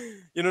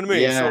 You know what I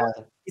mean? Yeah.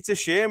 So it's a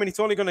shame, and it's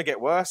only going to get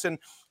worse. And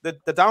the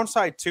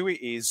downside to it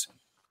is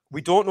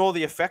we don't know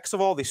the effects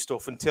of all this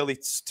stuff until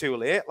it's too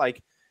late.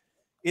 Like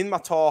in my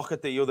talk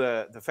at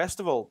the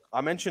festival,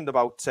 I mentioned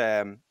about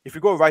if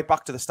we go right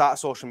back to the start of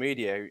social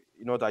media,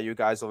 you know that you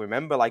guys will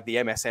remember like the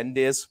MSN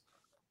days.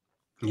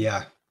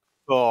 Yeah.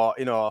 So,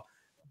 you know,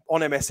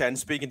 on MSN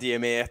speaking to your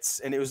mates,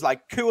 and it was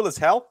like cool as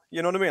hell.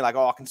 You know what I mean? Like,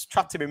 oh, I can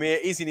chat to my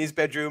mate. He's in his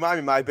bedroom. I'm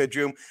in my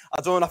bedroom.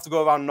 I don't have to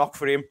go around and knock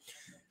for him.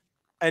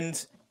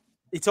 And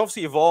it's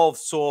obviously evolved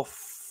so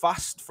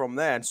fast from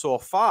there and so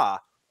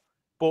far,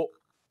 but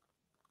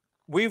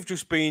we've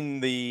just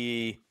been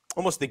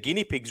almost the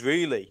guinea pigs,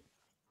 really,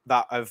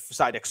 that have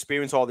started to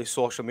experience all this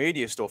social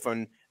media stuff.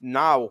 And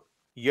now,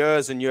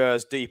 years and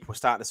years deep, we're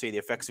starting to see the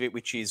effects of it,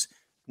 which is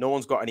no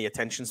one's got any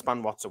attention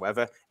span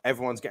whatsoever.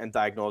 Everyone's getting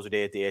diagnosed with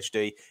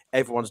ADHD.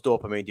 Everyone's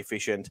dopamine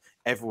deficient.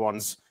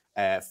 Everyone's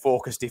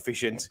focus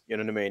deficient. You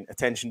know what I mean?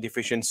 Attention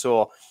deficient.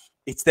 So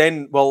it's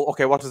then, well,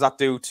 okay, what does that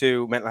do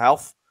to mental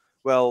health?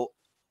 Well,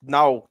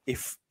 now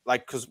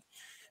because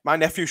my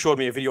nephew showed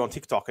me a video on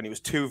TikTok and it was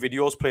 2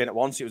 videos playing at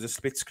once. It was a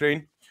split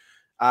screen.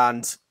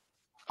 And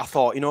I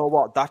thought, you know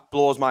what? That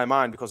blows my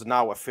mind because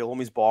now a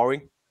film is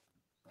boring.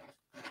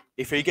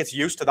 If he gets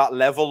used to that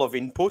level of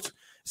input,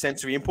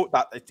 sensory input,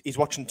 that he's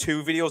watching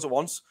 2 videos at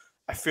once,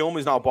 a film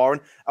is now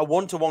boring. A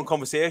one-to-one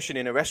conversation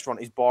in a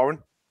restaurant is boring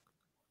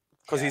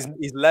because his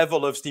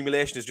level of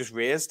stimulation is just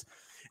raised.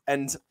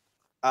 And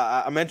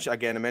I mentioned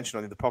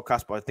on the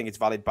podcast, but I think it's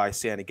valid by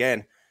saying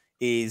again,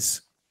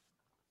 is,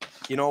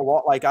 you know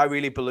what? Like, I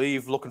really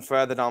believe looking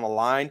further down the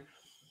line,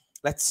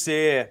 let's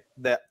say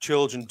that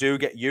children do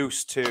get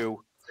used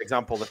to, for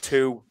example, the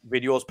 2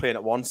 videos playing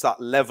at once, that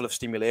level of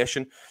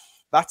stimulation.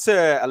 That's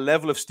a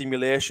level of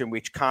stimulation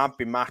which can't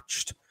be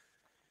matched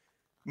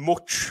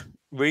much,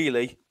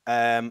 really,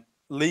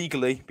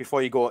 legally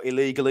before you go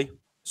illegally.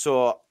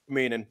 So,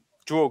 meaning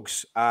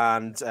drugs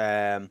and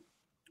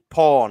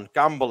porn,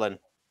 gambling.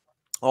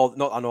 Oh,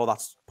 no, I know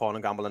that's porn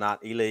and gambling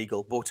aren't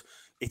illegal, but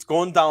it's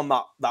going down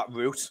that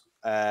route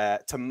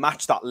to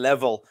match that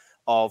level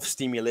of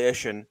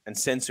stimulation and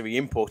sensory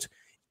input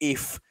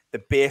if the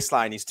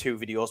baseline is 2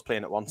 videos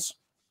playing at once.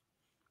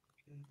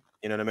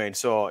 You know what I mean?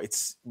 So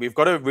we've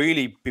got to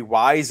really be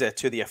wiser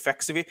to the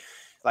effects of it.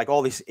 Like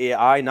all this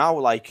AI now,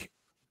 like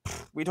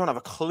we don't have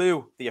a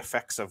clue the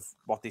effects of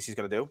what this is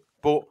going to do.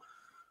 But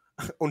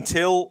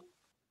until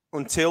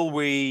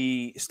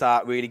we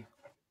start really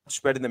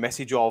spreading the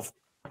message of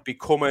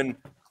becoming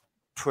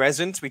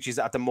present, which is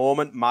at the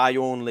moment my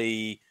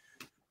only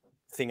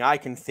thing I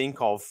can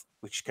think of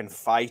which can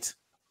fight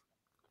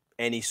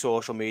any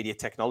social media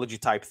technology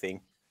type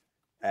thing.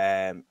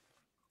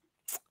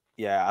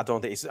 Yeah, I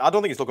don't think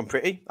it's looking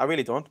pretty. I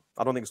really don't.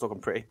 I don't think it's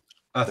looking pretty.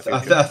 I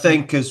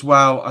think as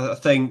well. I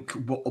think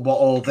what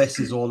all this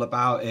is all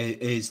about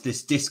is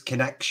this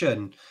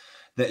disconnection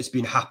that has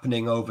been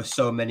happening over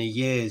so many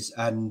years,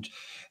 and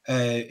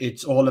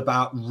it's all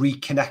about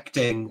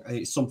reconnecting.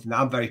 It's something that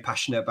I'm very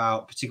passionate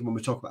about, particularly when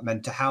we talk about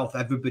mental health.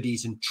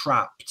 Everybody's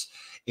entrapped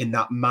in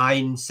that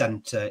mind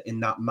center, in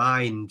that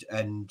mind,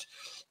 and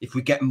if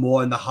we get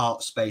more in the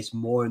heart space,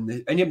 more in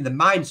the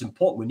mind's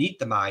important. We need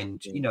the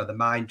mind. You know, the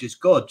mind is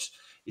good.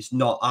 It's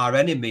not our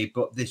enemy,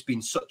 but there's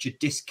been such a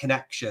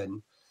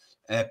disconnection.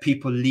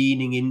 People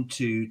leaning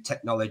into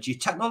technology.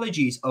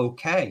 Technology is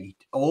okay.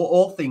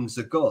 All things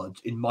are good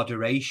in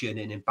moderation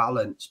and in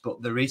balance,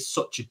 but there is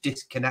such a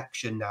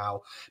disconnection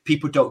now.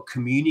 People don't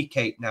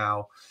communicate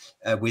now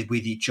with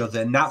each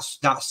other, and that's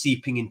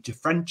seeping into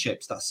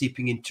friendships. That's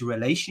seeping into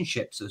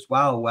relationships as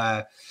well,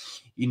 where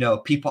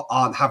people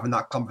aren't having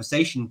that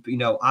conversation.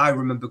 I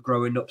remember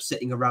growing up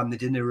sitting around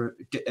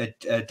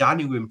the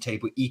dining room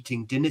table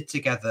eating dinner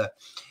together.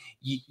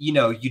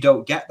 You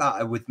don't get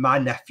that with my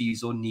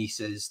nephews or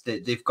nieces.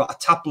 They've got a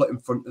tablet in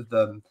front of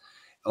them,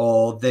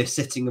 or they're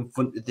sitting in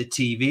front of the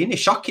TV. And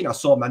it's shocking. I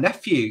saw my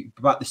nephew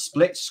about the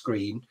split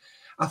screen.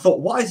 I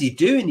thought, what is he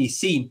doing? He's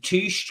seeing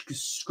 2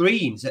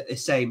 screens at the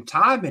same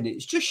time, and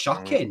it's just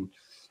shocking.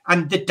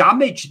 And the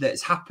damage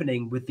that's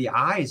happening with the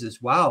eyes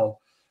as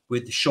well,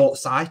 with the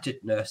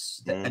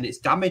short-sightedness, and it's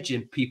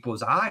damaging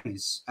people's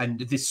eyes. And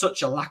there's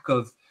such a lack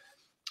of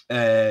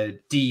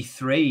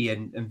D3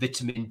 and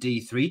vitamin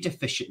D3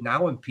 deficient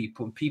now in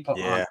people, and people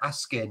aren't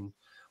asking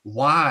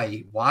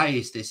why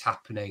is this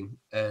happening.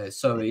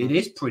 So it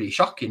is pretty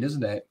shocking,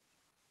 isn't it?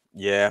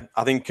 Yeah,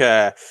 I think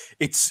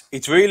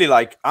it's really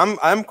like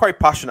I'm quite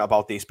passionate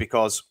about this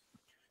because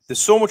there's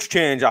so much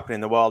change happening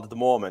in the world at the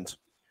moment.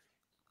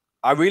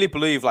 I really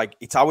believe like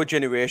it's our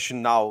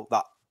generation now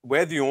that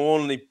we're the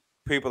only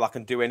people that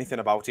can do anything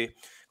about it,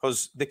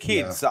 because the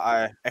kids that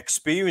are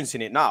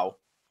experiencing it now,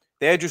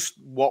 they're just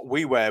what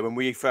we were when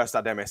we first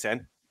had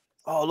MSN.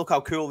 Oh, look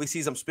how cool this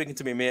is! I'm speaking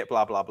to my mate.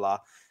 Blah blah blah.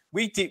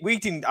 We did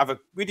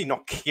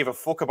not give a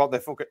fuck about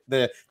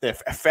the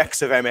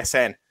effects of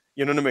MSN.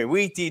 You know what I mean?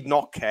 We did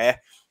not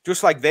care.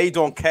 Just like they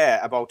don't care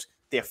about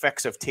the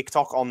effects of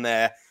TikTok on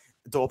their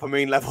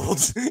dopamine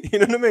levels. You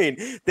know what I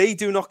mean? They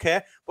do not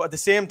care. But at the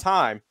same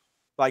time,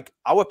 like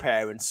our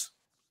parents,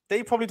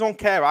 they probably don't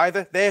care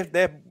either.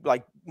 They're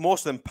like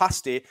most of them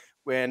past it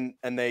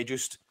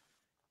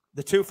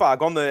they're too far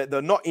gone.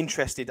 They're not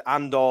interested,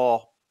 and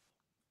or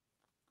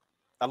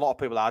a lot of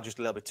people are just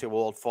a little bit too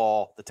old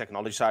for the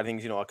technology side of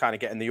things, you know, are kind of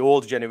getting the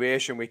old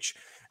generation, which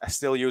are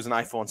still using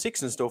iPhone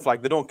 6 and stuff.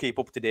 Like, they don't keep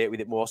up to date with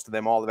it, most of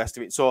them, all the rest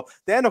of it. So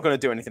they're not going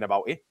to do anything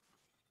about it.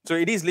 So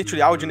it is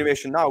literally our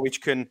generation now,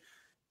 which can,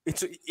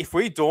 if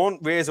we don't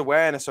raise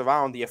awareness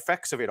around the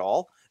effects of it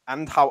all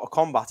and how to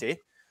combat it,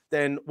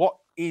 then what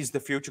is the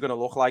future going to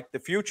look like? The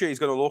future is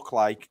going to look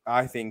like,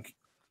 I think,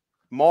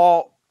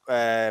 more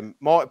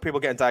people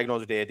getting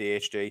diagnosed with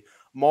ADHD,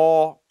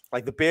 more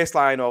like the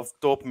baseline of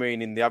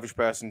dopamine in the average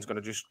person is going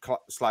to just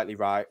slightly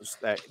rise,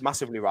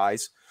 massively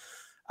rise.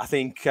 I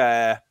think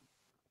the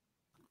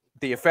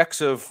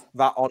effects of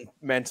that on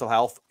mental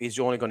health is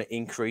only going to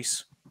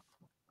increase.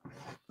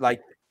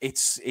 Like,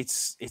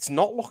 it's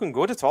not looking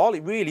good at all.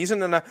 It really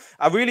isn't. And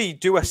I really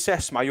do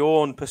assess my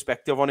own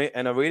perspective on it,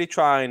 and I really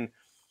try and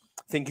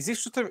think, is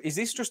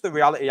this just the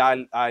reality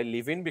I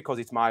live in because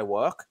it's my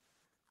work?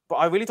 But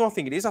I really don't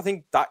think it is. I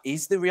think that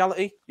is the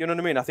reality. You know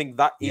what I mean? I think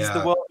that is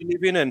the world we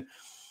live in. And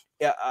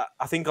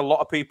I think a lot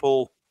of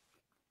people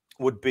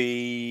would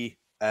be,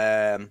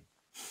 they'd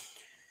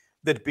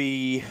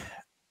be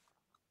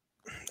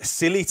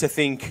silly to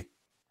think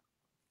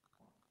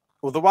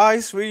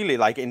otherwise, really,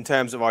 like in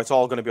terms of, oh, it's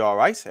all going to be all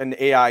right. And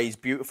AI is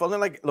beautiful.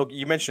 And like, look,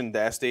 you mentioned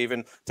there,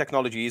 Stephen,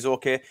 technology is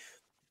okay.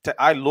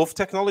 I love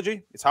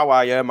technology. It's how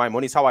I earn my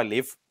money. It's how I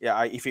live.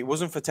 Yeah. If it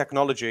wasn't for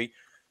technology,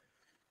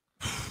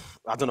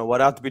 I don't know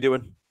what I'd be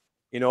doing.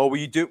 You know,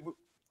 we're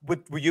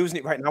using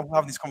it right now. We're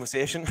having this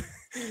conversation.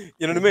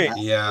 You know what I mean?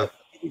 Yeah.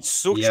 It's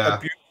such a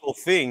beautiful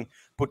thing,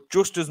 but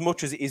just as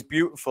much as it is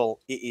beautiful,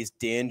 it is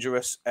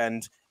dangerous.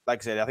 And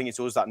like I said, I think it's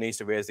us that needs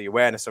to raise the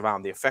awareness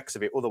around the effects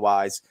of it.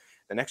 Otherwise,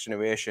 the next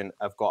generation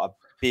have got a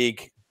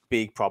big,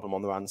 big problem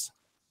on their hands.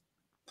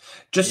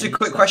 Just a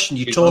quick question.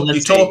 You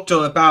talked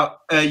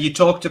about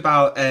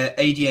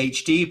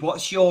ADHD.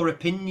 What's your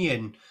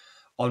opinion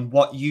on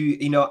what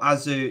you know,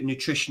 as a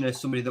nutritionist,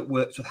 somebody that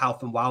works with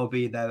health and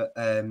well-being there,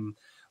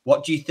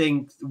 what do you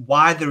think,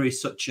 why there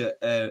is such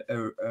a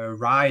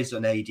rise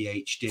on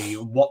ADHD,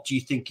 and what do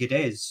you think it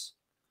is?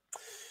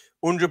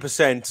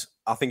 100%,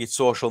 I think it's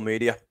social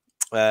media.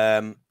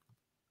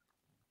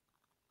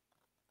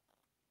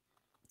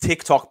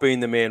 TikTok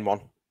being the main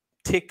one.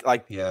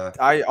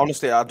 I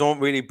honestly, I don't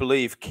really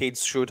believe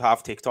kids should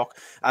have TikTok.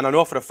 And I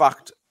know for a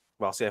fact,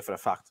 well, I say for a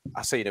fact,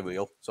 I see the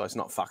reel, so it's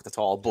not fact at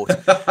all, but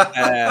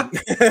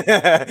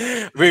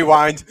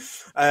rewind.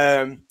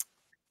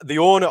 The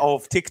owner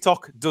of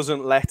TikTok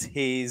doesn't let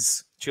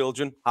his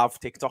children have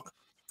TikTok.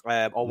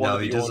 Or one of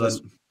the owners.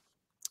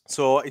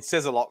 So it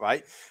says a lot,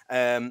 right?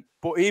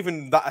 But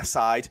even that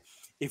aside,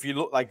 if you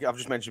look, like I've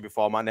just mentioned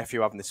before, my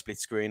nephew having the split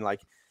screen,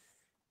 like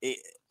it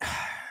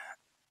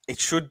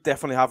should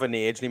definitely have an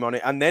age limit on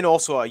it, and then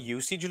also a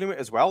usage limit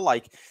as well.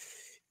 Like,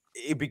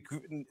 it'd be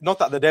not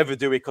that they'd ever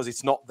do it because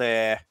it's not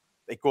it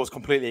goes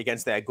completely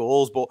against their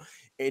goals, but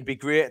it'd be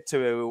great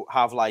to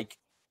have, like,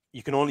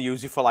 you can only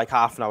use it for like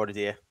half an hour a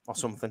day or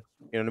something.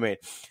 You know what I mean?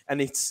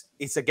 And it's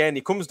again,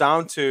 it comes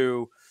down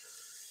to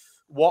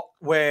what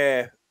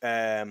we're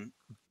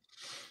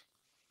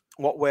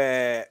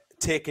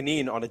taking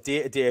in on a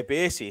day-to-day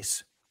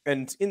basis.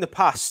 And in the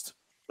past,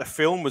 a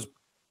film was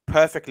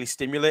perfectly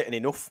stimulating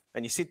enough,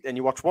 and you sit and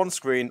you watch one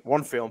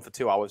film for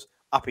 2 hours,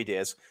 happy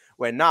days.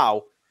 Where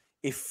now,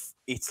 if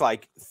it's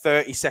like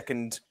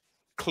 30-second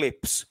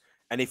clips,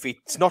 and if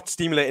it's not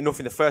stimulating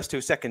enough in the first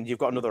 2 seconds, you've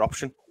got another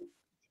option.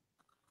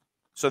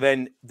 So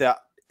then the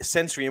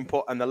sensory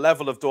input and the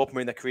level of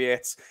dopamine that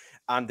creates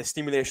and the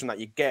stimulation that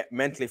you get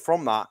mentally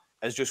from that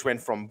has just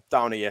went from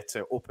down here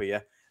to up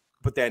here.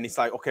 But then it's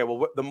like, okay,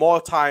 well, the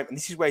more time, and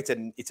this is where it's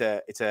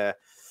a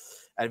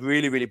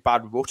really, really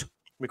bad rut,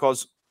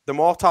 because the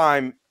more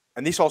time,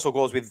 and this also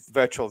goes with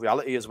virtual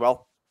reality as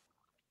well,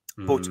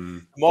 but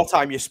the more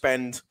time you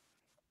spend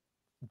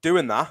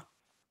doing that,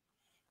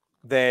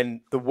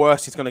 then the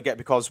worse it's going to get,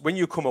 because when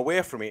you come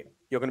away from it,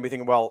 you're going to be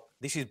thinking, well,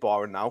 this is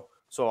boring now,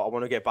 so I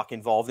want to get back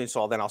involved in it,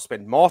 so then I'll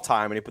spend more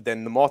time in it. But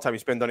then the more time you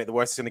spend on it, the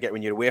worse it's going to get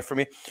when you're away from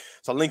it.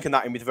 So linking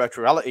that in with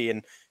virtual reality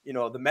and, you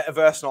know, the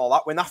metaverse and all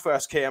that, when that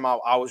first came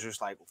out, I was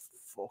just like,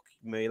 fuck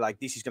me, like,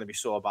 this is going to be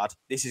so bad.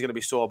 This is going to be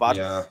so bad.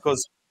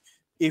 Because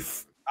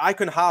if I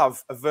can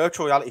have a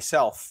virtual reality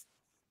self,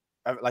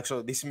 like,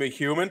 so this is me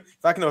human,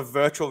 if I can have a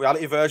virtual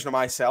reality version of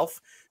myself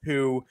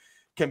who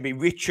can be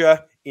richer,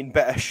 in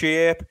better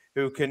shape,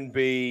 who can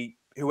be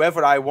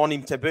whoever I want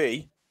him to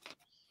be,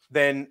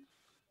 then,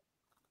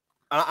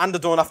 and I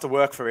don't have to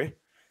work for it,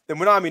 then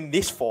when I'm in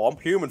this form,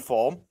 human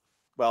form,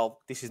 well,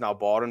 this is now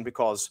boring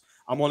because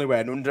I'm only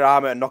wearing Under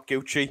Armour and not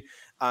Gucci,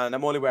 and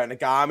I'm only wearing a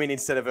Garmin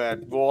instead of a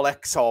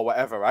Rolex or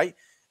whatever, right?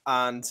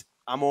 And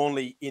I'm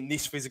only in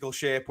this physical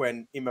shape,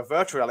 when in my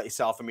virtual reality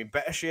self, I'm in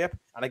better shape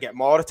and I get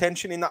more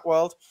attention in that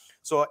world.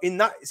 So in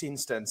that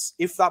instance,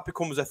 if that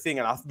becomes a thing,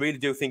 and I really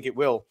do think it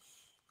will,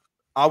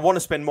 I want to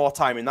spend more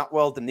time in that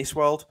world than this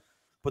world.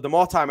 But the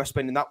more time I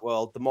spend in that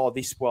world, the more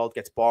this world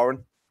gets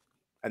boring.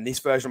 And this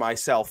version of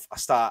myself, I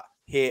start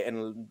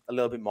hating a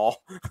little bit more.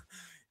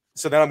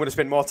 So then I'm going to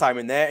spend more time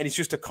in there. And it's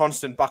just a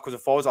constant backwards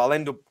and forwards. I'll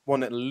end up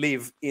wanting to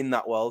live in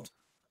that world.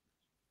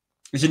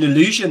 It's an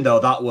illusion, though,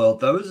 that world,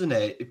 though, isn't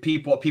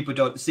it? What people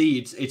don't see,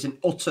 it's an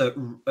utter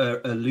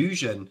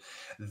illusion,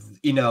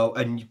 you know,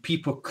 and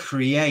people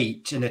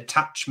create an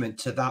attachment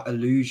to that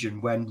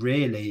illusion when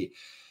really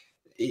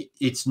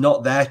it's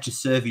not there to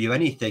serve you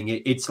anything.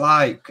 It's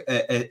like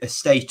a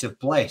state of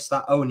bliss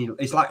that only,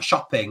 it's like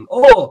shopping.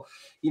 Oh,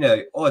 you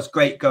know, oh, it's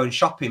great going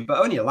shopping, but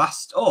only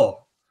lasts,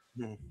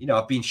 you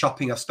know, I've been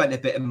shopping, I've spent a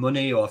bit of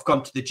money, or I've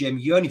gone to the gym.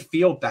 You only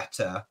feel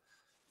better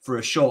for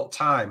a short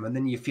time, and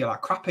then you feel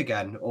like crap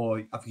again,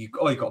 or you've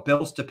got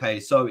bills to pay.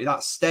 So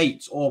that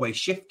state's always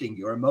shifting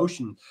your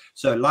emotion.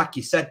 So like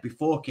you said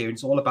before, Kieran,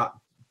 it's all about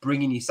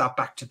bringing yourself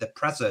back to the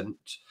present.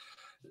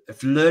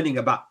 If learning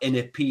about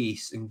inner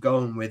peace and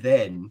going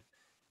within,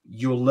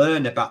 you'll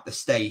learn about the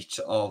state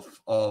of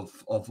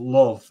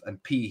love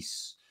and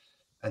peace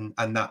and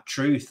that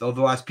truth.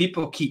 Otherwise,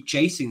 people keep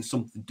chasing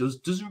something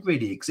doesn't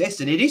really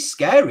exist, and it is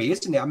scary,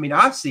 isn't it? I mean,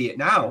 I see it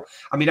now.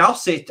 I mean,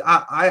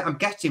 I'm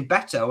getting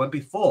better. When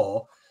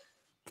before,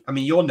 I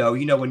mean, you know,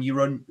 when you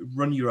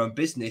run your own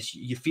business,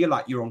 you feel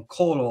like you're on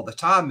call all the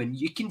time, and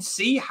you can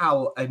see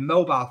how a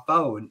mobile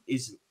phone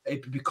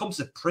it becomes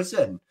a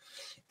prison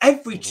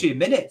every 2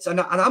 minutes, and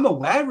I'm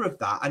aware of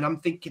that, and I'm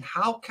thinking,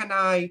 how can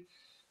I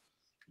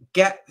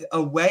get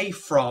away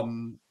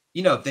from,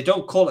 you know, they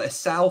don't call it a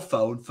cell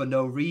phone for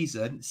no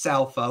reason,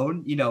 cell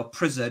phone, you know,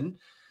 prison.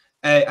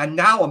 And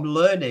now I'm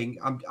learning,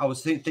 I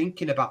was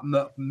thinking about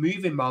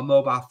moving my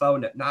mobile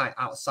phone at night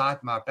outside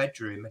my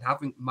bedroom and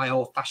having my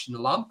old-fashioned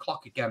alarm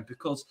clock again,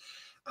 because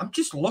I'm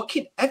just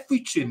looking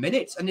every 2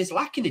 minutes, and it's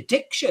like an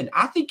addiction.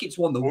 I think it's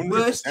one of the 100%.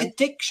 worst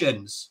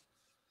addictions.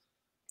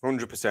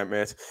 100%,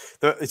 mate.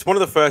 It's one of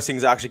the first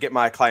things I actually get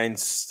my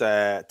clients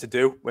to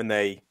do when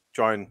they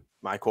join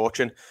my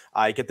coaching.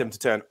 I get them to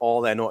turn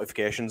all their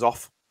notifications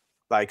off.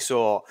 Like,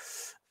 so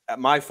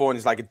my phone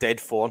is like a dead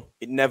phone.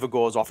 It never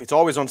goes off. It's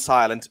always on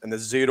silent, and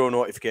there's 0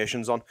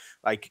 notifications on.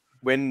 Like,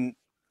 when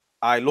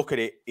I look at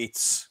it,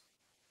 it's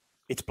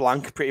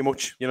blank pretty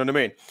much. You know what I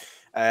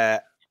mean?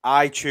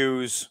 I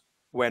choose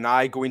when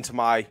I go into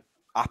my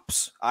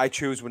apps. I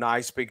choose when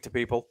I speak to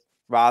people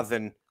rather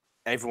than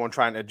everyone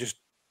trying to just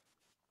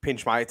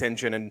pinch my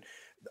attention and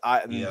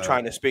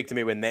trying to speak to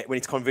me when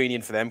it's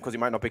convenient for them, because it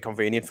might not be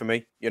convenient for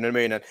me. You know what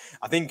I mean? And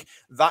I think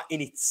that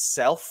in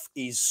itself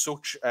is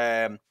such.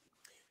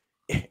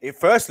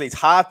 Firstly, it's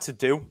hard to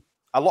do.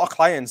 A lot of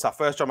clients that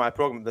first join my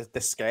program,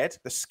 they're scared.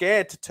 They're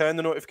scared to turn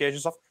the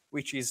notifications off,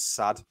 which is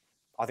sad.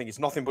 I think it's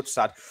nothing but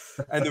sad.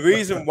 And the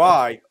reason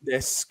why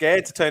they're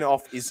scared to turn it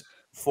off is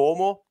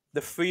FOMO,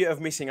 the fear of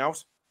missing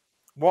out.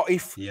 What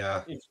if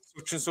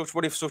such and such?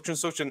 What if such and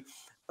such? And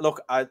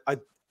look,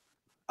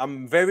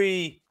 I'm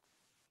very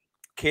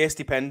case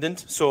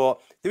dependent. So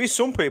there is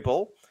some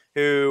people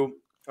who,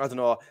 I don't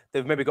know,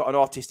 they've maybe got an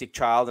autistic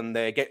child and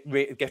they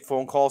get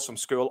phone calls from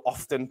school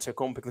often to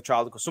come pick the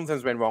child because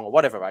something's went wrong or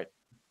whatever, right?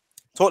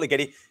 Totally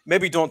get it.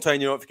 Maybe don't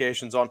turn your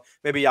notifications on.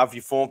 Maybe you have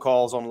your phone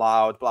calls on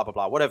loud, blah, blah,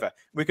 blah, whatever.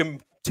 We can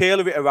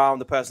tailor it around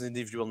the person's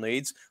individual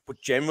needs,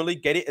 but generally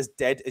get it as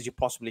dead as you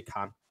possibly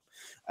can.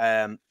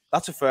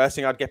 That's the first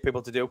thing I'd get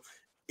people to do.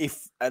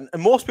 And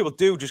most people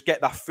do just get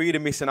that fear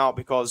of missing out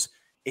because,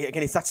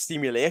 again, it's that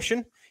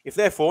stimulation. If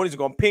their phone is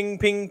going ping,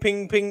 ping,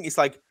 ping, ping, it's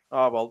like,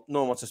 oh, well, no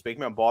one wants to speak to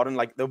me, I'm bored. And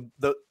like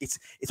it's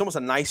almost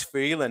a nice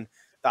feeling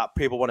that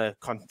people want to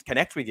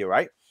connect with you,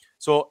 right?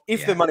 So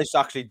if they manage to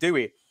actually do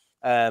it,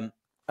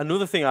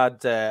 another thing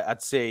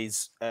I'd say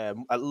is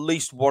at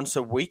least once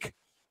a week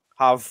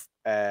have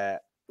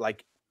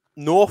like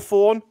no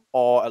phone,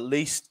 or at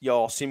least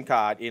your SIM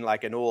card in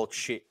like an old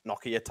shit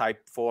Nokia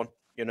type phone.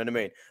 You know what I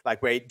mean?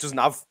 Like where it's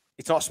not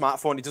a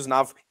smartphone, it doesn't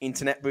have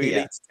internet really,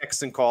 it's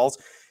texts and calls.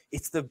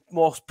 It's the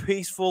most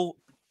peaceful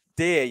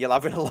day you'll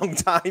have in a long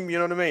time. You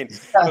know what I mean?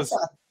 Because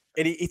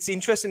it's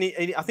interesting.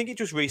 I think it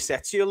just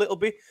resets you a little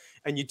bit,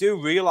 and you do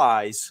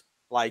realize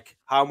like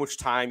how much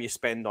time you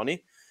spend on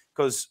it.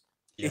 Because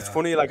it's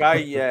funny. Like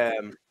I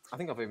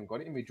think I've even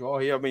got it in my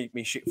drawer here, my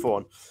shit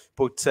phone.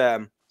 But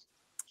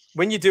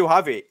when you do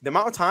have it, the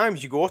amount of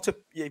times you go to,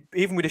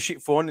 even with a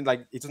shit phone and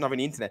like it doesn't have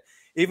any internet,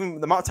 even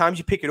the amount of times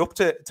you pick it up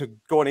to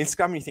go on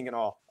Instagram, and you're thinking,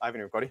 oh, I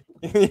haven't even got it.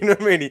 You know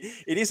what I mean?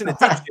 It is an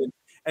addiction.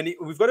 And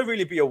we've got to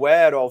really be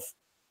aware of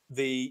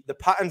the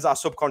patterns our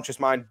subconscious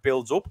mind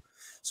builds up.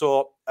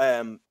 So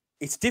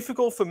it's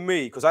difficult for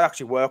me because I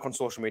actually work on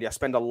social media. I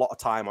spend a lot of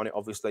time on it,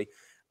 obviously.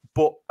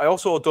 But I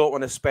also don't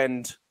want to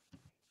spend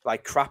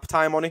like crap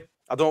time on it.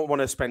 I don't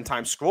want to spend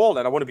time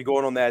scrolling. I want to be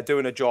going on there,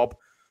 doing a job,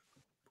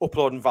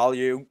 uploading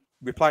value,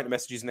 replying to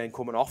messages and then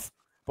coming off.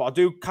 But I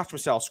do catch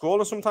myself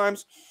scrolling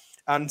sometimes.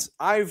 And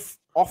I've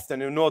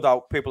often, and no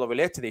doubt people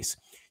relate to this,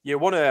 you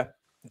want to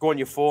go on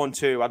your phone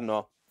to, I don't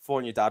know,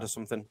 phone your dad or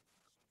something,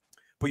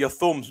 but your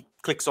thumb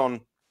clicks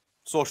on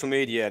social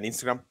media and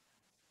Instagram,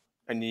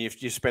 and you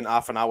spent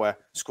half an hour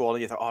scrolling.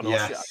 You thought, oh no,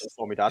 shit, I didn't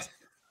phone my dad.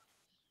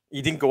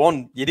 You didn't go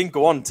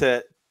on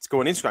to go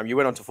on Instagram. You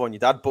went on to phone your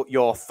dad, but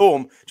your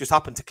thumb just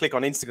happened to click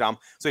on Instagram.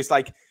 So it's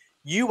like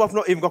you have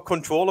not even got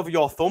control over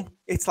your thumb.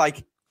 It's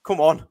like, come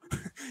on,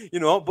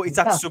 you know. But it's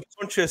that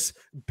subconscious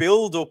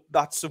build up,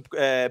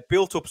 that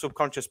built up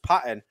subconscious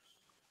pattern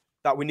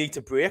that we need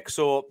to break.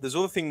 So there's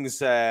other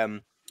things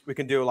we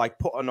can do, like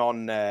putting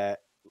on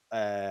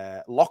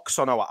locks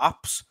on our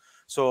apps.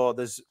 So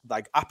there's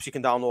like apps you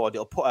can download.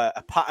 It'll put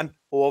a pattern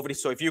over it.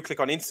 So if you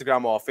click on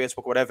Instagram or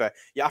Facebook or whatever,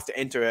 you have to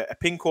enter a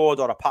PIN code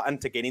or a pattern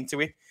to get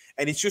into it.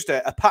 And it's just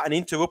a pattern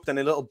interrupt and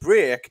a little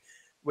break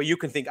where you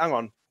can think, hang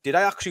on, did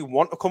I actually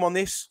want to come on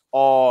this,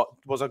 or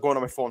was I going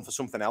on my phone for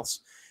something else?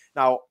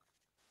 Now,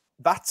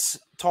 that's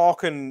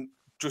talking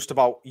just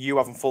about you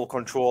having full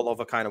control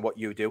over kind of what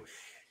you do.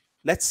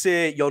 Let's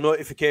say your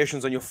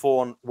notifications on your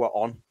phone were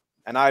on,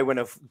 and I went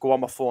to go on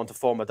my phone to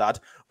phone my dad,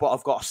 but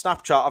I've got a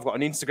Snapchat, I've got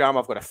an Instagram,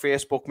 I've got a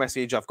Facebook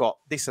message, I've got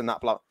this and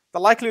that. Blah. The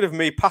likelihood of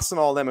me passing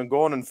all them and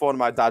going and phoning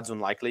my dad's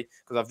unlikely,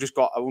 because I've just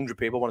got 100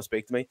 people want to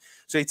speak to me.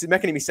 So it's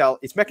making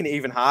it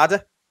even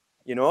harder,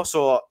 you know.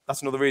 So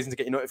that's another reason to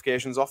get your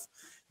notifications off.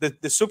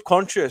 The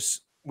subconscious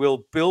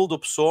will build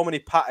up so many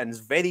patterns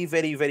very,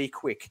 very, very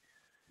quick.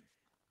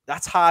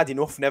 That's hard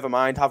enough. Never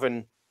mind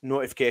having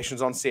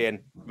notifications on saying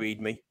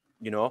 "read me."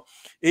 You know,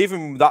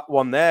 even that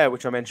one there,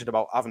 which I mentioned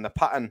about having the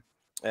pattern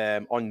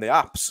on the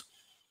apps.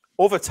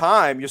 Over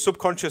time, your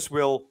subconscious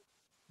will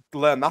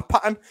learn that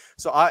pattern.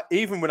 So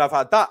even when I've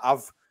had that,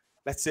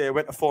 let's say I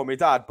went to phone my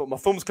dad, but my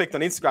thumb's clicked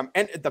on Instagram,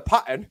 entered the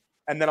pattern,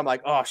 and then I'm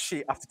like, oh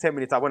shit! After 10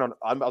 minutes, I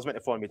was meant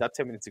to phone my dad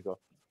 10 minutes ago.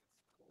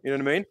 You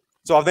know what I mean?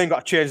 So I've then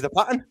got to change the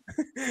pattern.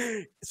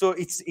 So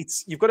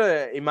it's you've got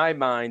to, in my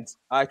mind,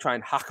 I try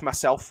and hack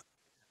myself.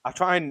 I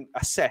try and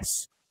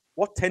assess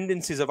what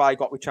tendencies have I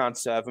got which aren't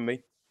serving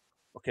me.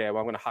 Okay, well,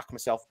 I'm going to hack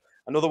myself.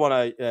 Another one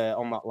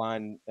on that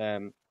line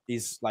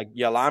is like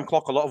your alarm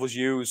clock. A lot of us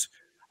use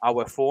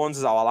our phones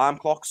as our alarm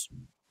clocks.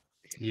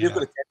 Yeah. You've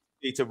got a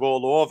tendency to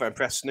roll over and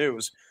press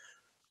snooze.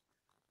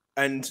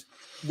 And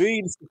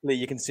realistically,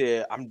 you can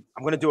say, I'm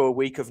going to do a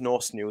week of no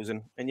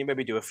snoozing, and you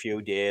maybe do a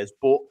few days,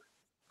 but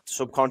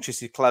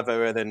subconscious is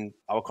cleverer than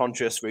our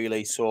conscious,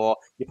 really. So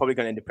you're probably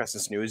going to end up pressing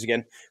snooze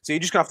again. So you're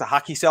just going to have to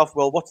hack yourself.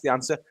 Well, what's the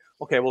answer?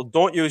 Okay, well,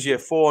 don't use your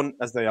phone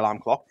as the alarm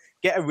clock.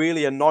 Get a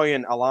really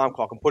annoying alarm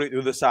clock and put it to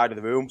the other side of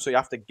the room. So you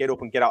have to get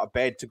up and get out of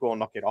bed to go and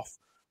knock it off.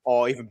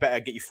 Or even better,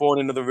 get your phone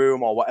into the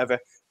room or whatever.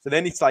 So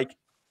then it's like,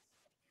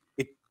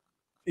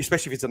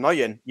 especially if it's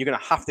annoying, you're going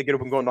to have to get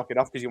up and go and knock it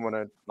off because you want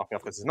to knock it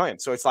off because it's annoying.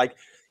 So it's like,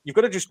 you've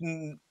got to just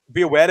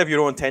be aware of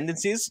your own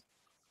tendencies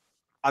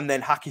and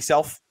then hack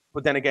yourself.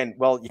 But then again,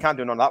 well, you can't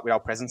do none of that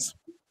without presence.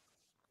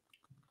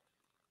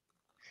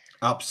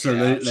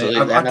 Absolutely.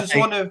 Yeah, absolutely. I just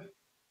want to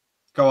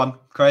go on,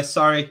 Chris.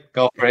 Sorry.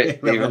 Go for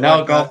it.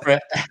 No, go for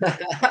it.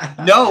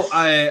 No,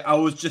 I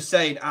was just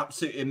saying,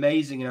 absolutely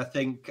amazing. And I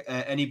think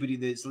anybody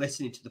that's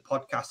listening to the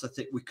podcast, I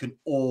think we can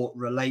all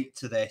relate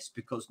to this,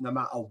 because no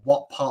matter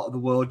what part of the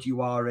world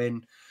you are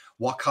in,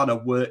 what kind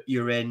of work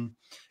you're in,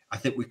 I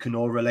think we can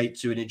all relate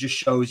to it. And it just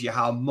shows you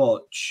how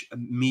much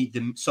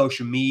the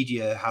social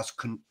media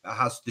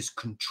has this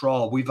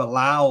control. We've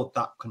allowed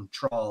that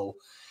control,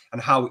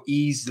 and how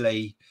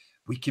easily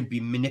we can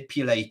be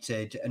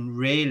manipulated. And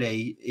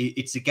really,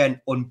 it's again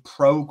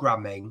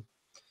unprogramming,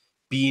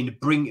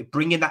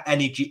 bringing that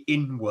energy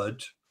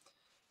inward,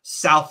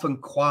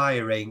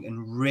 self-inquiring,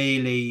 and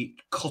really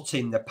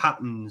cutting the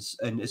patterns.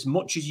 And as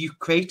much as you've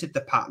created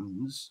the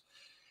patterns,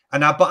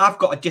 but I've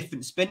got a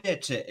different spin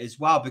at it as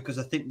well, because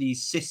I think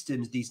these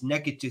systems, these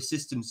negative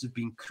systems, have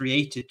been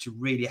created to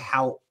really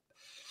help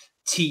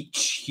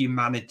teach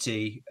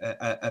humanity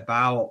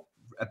about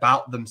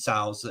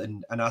themselves.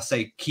 And I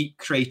say, keep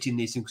creating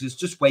these things, because it's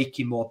just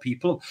waking more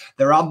people up.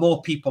 There are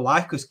more people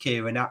like us,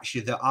 Kieran,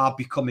 actually, that are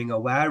becoming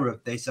aware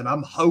of this. And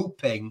I'm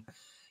hoping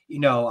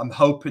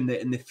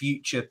that in the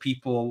future,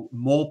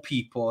 more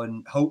people,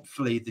 and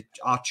hopefully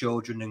our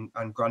children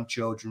and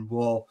grandchildren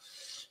will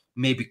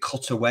maybe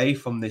cut away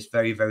from this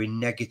very, very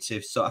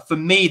negative. So for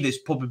me, there's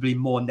probably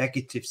more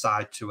negative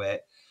side to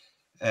it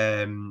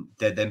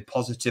than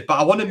positive. But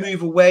I want to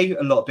move away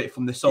a little bit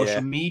from the social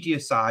media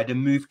side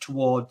and move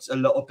towards a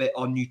little bit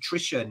on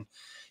nutrition.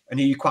 I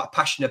know you're quite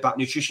passionate about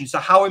nutrition. So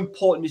how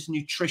important is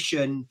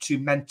nutrition to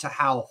mental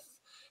health?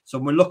 So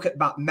when we look at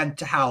that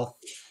mental health,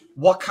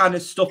 what kind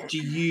of stuff do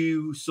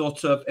you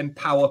sort of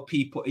empower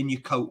people in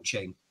your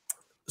coaching?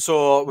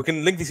 So we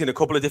can link this in a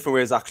couple of different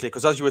ways, actually,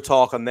 because as you were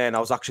talking then, I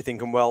was actually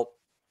thinking, well,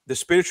 the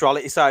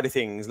spirituality side of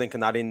things,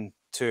 linking that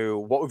into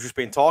what we've just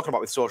been talking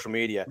about with social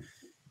media.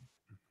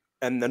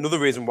 And another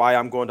reason why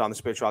I'm going down the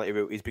spirituality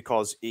route is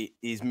because it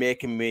is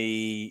making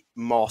me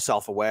more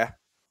self-aware.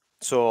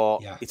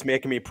 So it's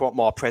making me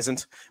more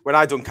present. When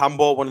I done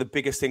Cambo, one of the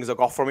biggest things I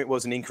got from it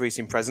was an increase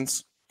in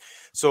presence.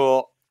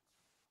 So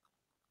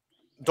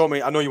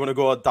I know you want to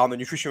go down the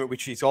nutrition route,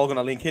 which is all going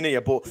to link in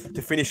here, but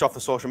to finish off the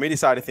social media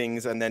side of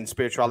things and then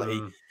spirituality,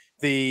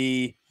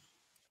 the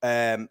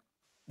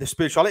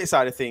spirituality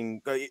side of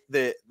things,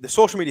 the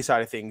social media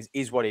side of things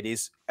is what it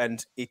is,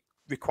 and it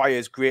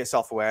requires great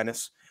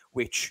self-awareness,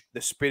 which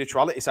the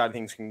spirituality side of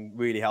things can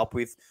really help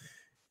with.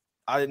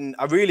 And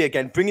I really,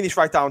 again, bringing this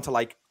right down to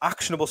like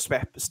actionable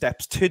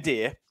steps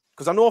today,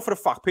 because I know for a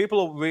fact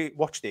people will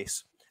watch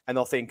this and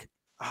they'll think,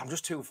 I'm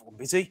just too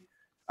busy.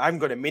 I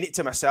haven't got a minute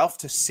to myself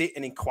to sit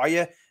and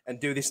inquire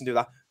and do this and do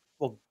that.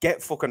 Well,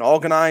 get fucking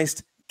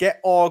organized, Get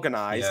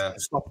organized Yeah.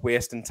 and stop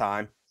wasting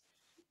time.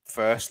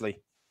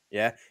 Firstly,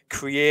 yeah,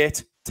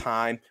 create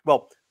time.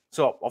 Well,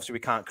 so obviously we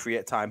can't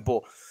create time,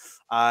 but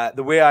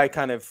the way I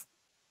kind of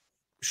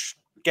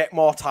get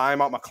more time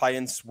out of my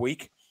clients'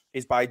 week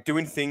is by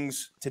doing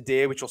things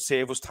today which will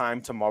save us time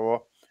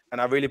tomorrow.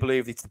 And I really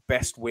believe it's the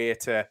best way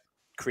to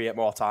create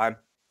more time.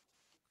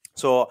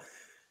 So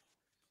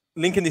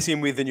linking this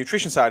in with the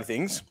nutrition side of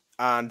things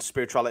and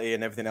spirituality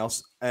and everything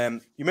else,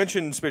 you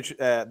mentioned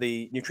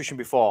the nutrition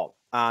before,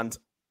 and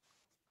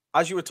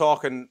as you were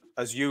talking,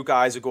 as you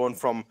guys are going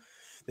from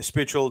the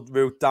spiritual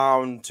route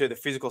down to the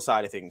physical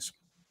side of things,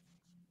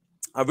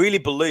 I really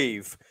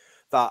believe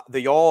that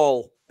they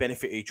all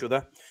benefit each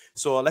other.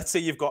 So let's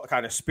say you've got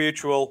kind of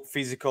spiritual,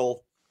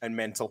 physical, and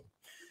mental.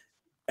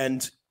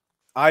 And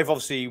I've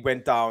obviously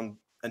went down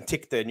and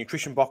ticked the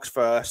nutrition box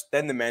first,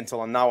 then the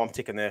mental, and now I'm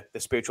ticking the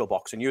spiritual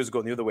box, and yours are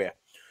going the other way.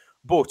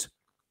 But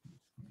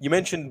you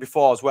mentioned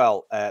before as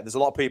well, there's a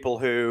lot of people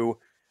who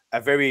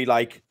are very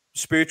like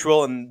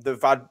spiritual and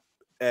they've had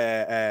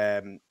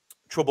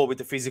trouble with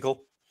the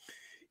physical.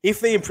 If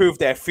they improve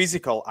their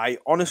physical, I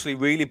honestly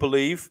really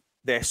believe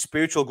their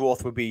spiritual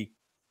growth would be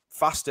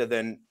faster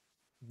than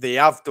they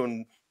have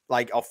done,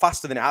 or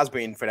faster than it has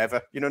been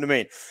forever. You know what I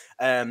mean?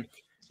 And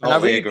I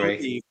really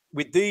agree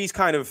with these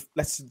kind of,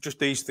 let's just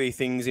these three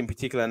things in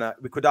particular, and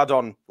we could add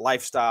on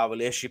lifestyle,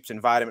 relationships,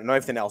 environment, and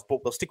everything else,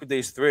 but we'll stick with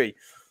these three.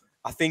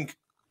 I think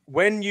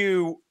when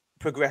you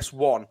progress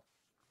one,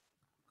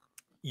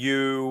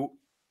 you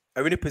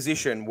are in a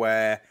position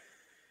where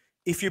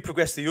if you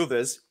progress the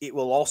others, it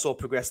will also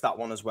progress that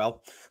one as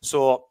well.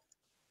 So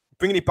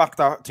bringing it back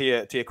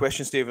to your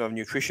question, Stephen, of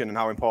nutrition and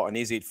how important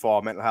is it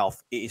for mental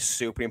health, it is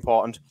super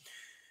important.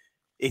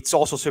 It's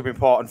also super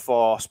important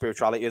for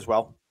spirituality as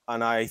well.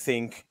 And I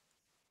think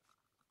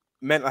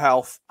mental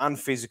health and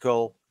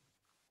physical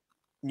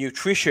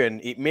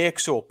nutrition, it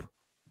makes up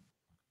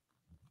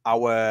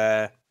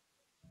our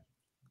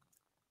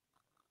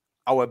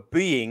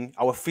being,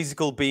 our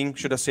physical being,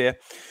 should I say.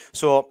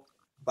 So,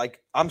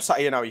 like, I'm sat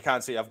here now, you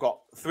can't see, I've got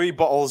 3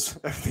 bottles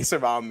of this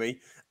around me.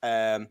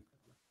 And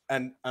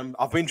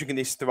I've been drinking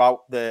this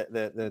throughout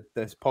the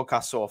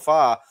podcast so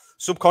far.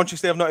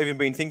 Subconsciously, I've not even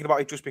been thinking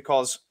about it just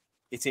because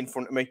it's in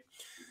front of me.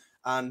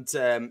 And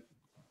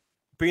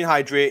being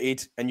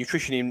hydrated and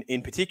nutrition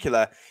in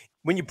particular,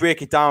 when you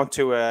break it down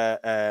to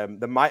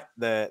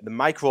the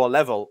micro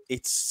level,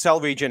 it's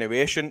cell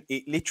regeneration.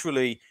 It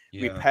literally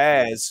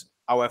repairs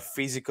our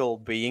physical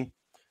being.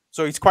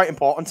 So it's quite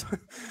important.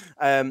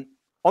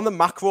 On the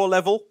macro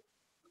level,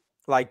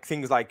 like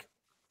things like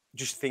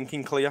just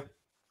thinking clear,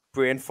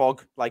 brain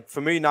fog. Like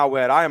for me now,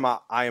 where I am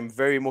at, I am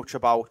very much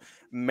about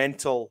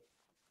mental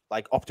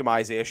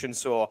optimization.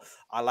 So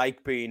I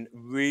like being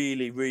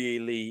really,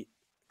 really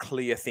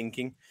clear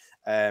thinking,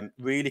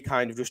 really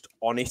kind of just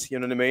on it. You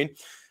know what I mean?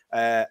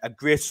 A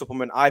great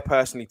supplement I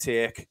personally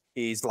take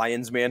is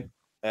lion's mane.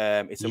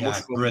 It's a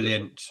mushroom.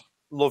 Brilliant.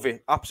 Love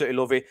it. Absolutely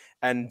love it.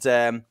 And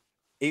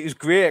it was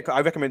great. I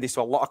recommend this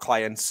to a lot of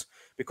clients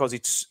because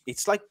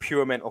it's like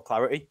pure mental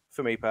clarity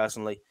for me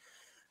personally.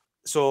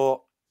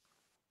 So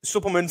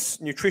supplements,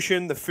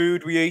 nutrition, the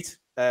food we eat,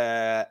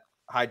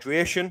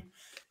 hydration.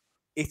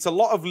 It's a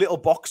lot of little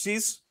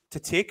boxes to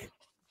tick,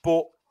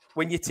 but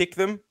when you tick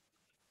them,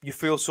 you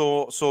feel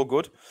so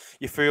good.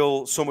 You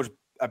feel so much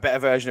a better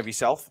version of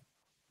yourself.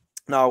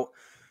 Now,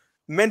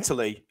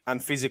 mentally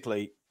and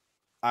physically,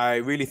 I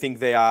really think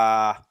they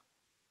are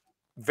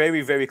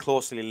very, very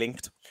closely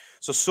linked.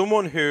 So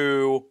someone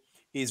who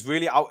is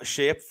really out of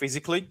shape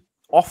physically,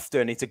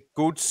 often it's a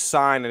good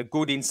sign and a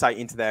good insight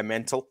into their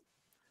mental.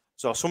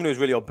 So someone who's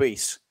really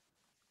obese,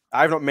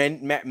 I've not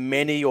met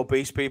many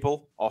obese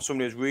people or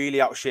someone who's really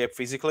out of shape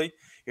physically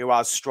who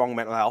has strong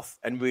mental health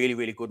and really,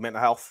 really good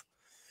mental health,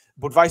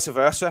 but vice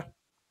versa.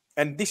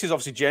 And this is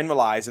obviously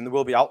generalized and there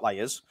will be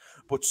outliers,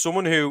 but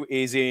someone who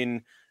is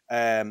in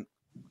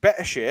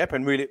better shape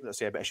and really, let's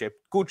say better shape,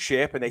 good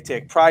shape, and they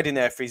take pride in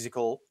their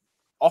physical,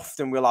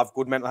 often will have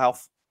good mental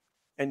health.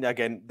 And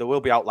again, there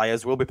will be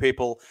outliers. There will be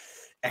people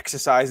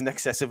exercising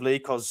excessively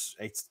because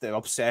they're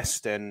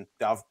obsessed and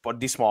they have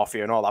body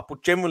dysmorphia and all that.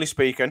 But generally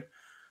speaking,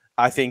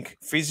 I think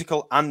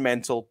physical and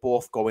mental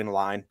both go in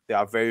line. They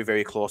are very,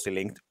 very closely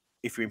linked.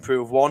 If you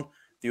improve one,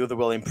 the other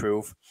will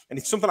improve. And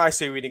it's something I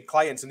see reading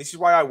clients. And this is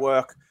why I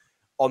work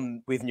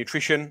with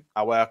nutrition.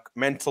 I work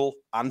mental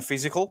and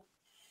physical.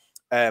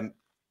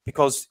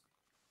 Because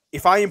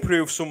if I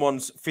improve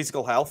someone's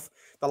physical health,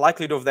 the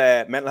likelihood of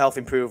their mental health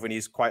improving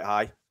is quite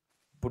high,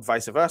 but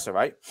vice versa,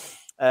 right?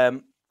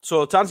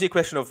 So to answer your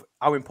question of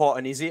how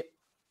important is it?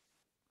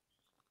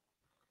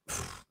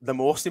 The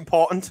most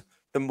important,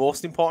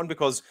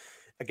 because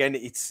again,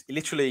 it's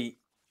literally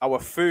our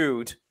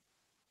food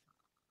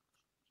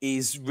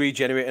is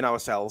regenerating our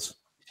cells.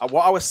 And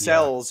what our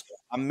cells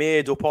are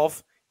made up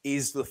of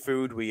is the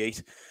food we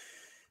eat.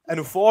 And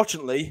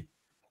unfortunately,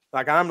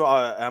 I'm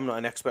not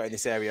an expert in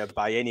this area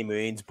by any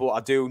means, but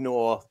I do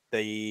know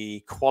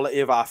the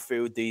quality of our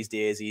food these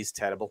days is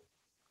terrible.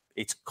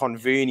 It's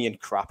convenient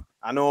crap.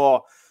 I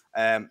know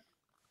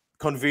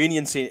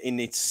convenience in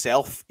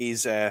itself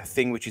is a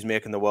thing which is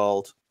making the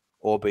world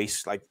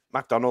obese. Like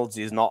McDonald's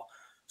is not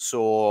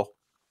so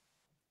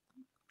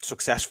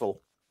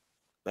successful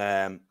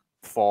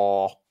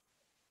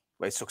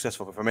it's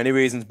successful for many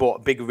reasons, but a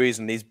big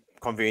reason is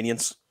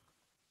convenience.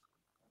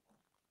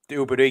 The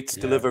Uber Eats,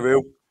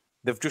 Deliveroo,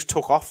 they've just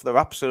took off. They're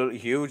absolutely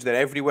huge. They're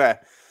everywhere,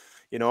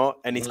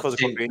 and it's because of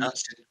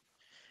convenience.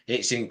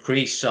 It's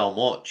increased so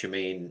much. I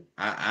mean,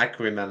 I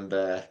can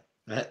remember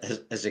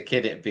as a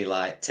kid, it'd be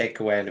like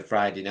takeaway on a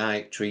Friday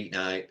night, treat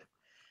night.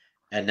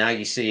 And now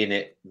you're seeing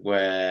it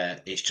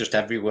where it's just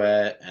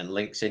everywhere and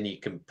links in. You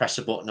can press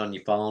a button on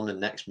your phone and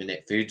next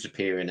minute food's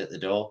appearing at the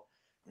door.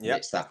 Yeah,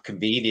 it's that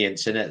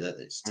convenience in it that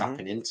it's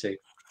tapping into.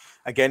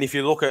 Again, if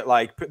you look at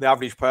like the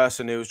average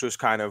person who's just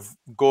kind of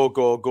go,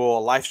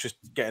 life's just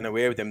getting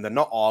away with them. They're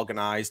not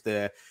organized.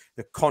 They're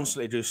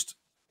constantly just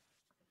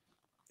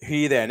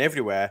here, there, and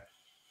everywhere.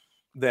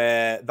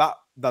 They're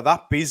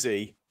that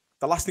busy.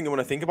 The last thing they want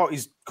to think about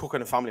is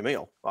cooking a family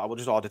meal. I will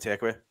just order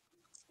takeaway.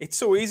 It's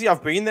so easy.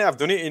 I've been there. I've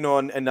done it,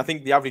 and I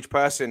think the average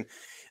person,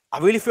 I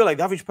really feel like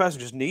the average person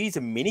just needs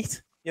a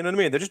minute. You know what I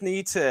mean? They just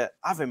need to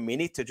have a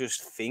minute to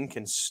just think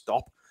and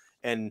stop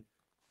and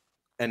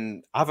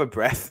have a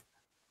breath.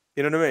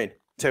 You know what I mean?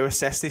 To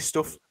assess this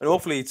stuff. And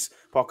hopefully it's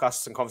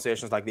podcasts and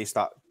conversations like this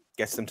that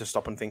gets them to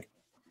stop and think.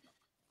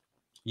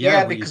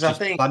 Yeah, because I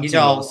think,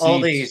 all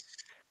these...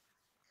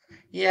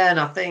 Yeah, and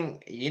I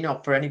think,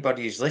 for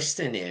anybody who's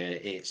listening here,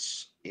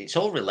 it's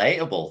all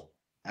relatable.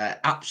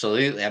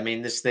 Absolutely. I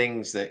mean, there's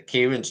things that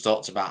Kieran's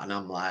talked about, and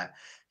I'm like,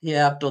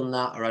 yeah, I've done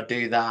that, or I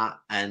do that.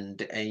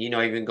 And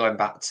even going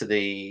back to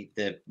the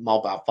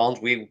mobile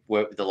phones, we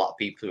work with a lot of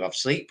people who have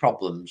sleep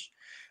problems,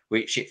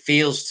 which it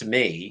feels to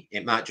me,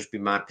 it might just be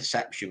my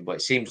perception, but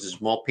it seems there's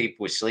more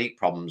people with sleep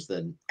problems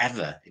than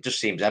ever. It just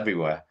seems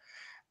everywhere.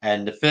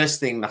 And the first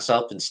thing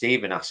myself and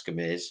Stephen ask them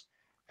is,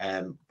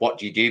 what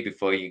do you do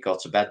before you go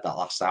to bed that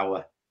last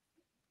hour?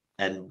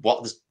 And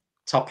what the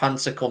top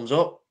answer comes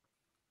up?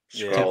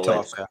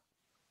 Scrolling. Yeah.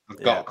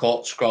 I've got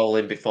caught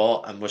scrolling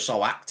before, and we're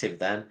so active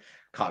then,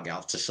 can't get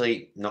off to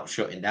sleep, not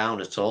shutting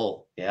down at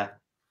all. Yeah.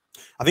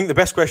 I think the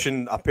best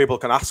question that people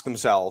can ask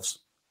themselves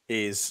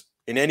is,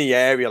 in any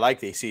area like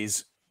this,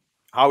 is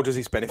how does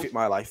this benefit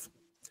my life?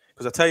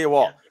 Because I tell you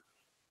what,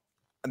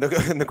 and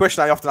the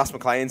question I often ask my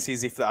clients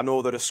is, if I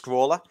know they're a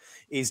scroller,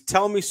 is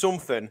tell me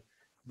something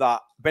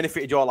that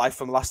benefited your life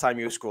from the last time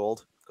you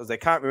scrolled, because they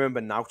can't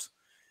remember now.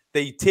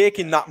 They take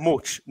in that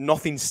much,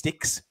 nothing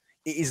sticks.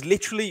 It is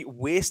literally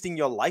wasting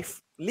your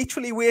life.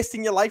 Literally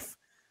wasting your life.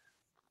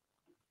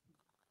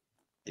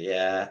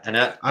 Yeah,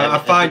 I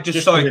find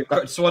just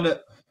want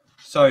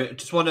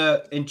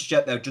to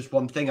interject there. Just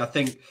one thing. I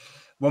think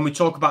when we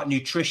talk about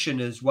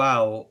nutrition as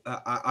well,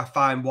 I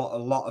find what a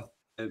lot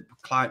of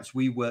clients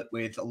we work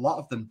with, a lot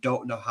of them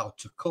don't know how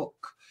to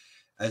cook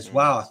as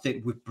well. I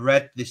think we've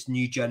bred this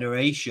new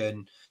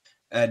generation,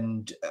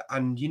 and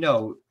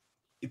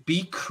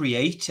be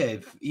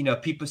creative.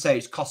 People say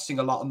it's costing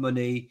a lot of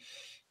money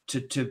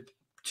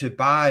to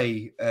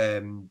buy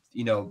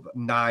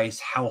nice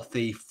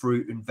healthy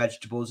fruit and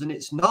vegetables, and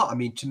it's not. I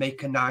mean, to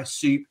make a nice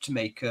soup, to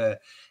make a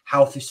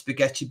healthy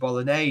spaghetti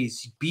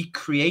bolognese, be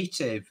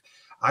creative.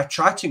 I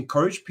try to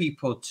encourage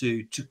people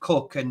to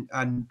cook,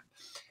 and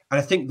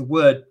I think the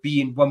word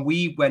being, when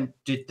we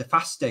did the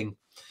fasting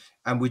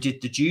and we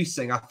did the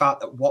juicing, I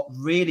felt that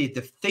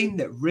the thing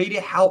that really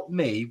helped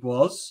me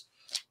was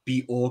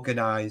be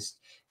organized.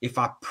 If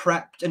I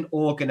prepped and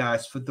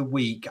organized for the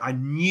week, I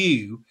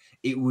knew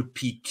it would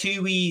be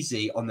too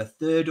easy on the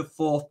third or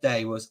fourth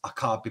day I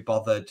can't be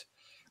bothered.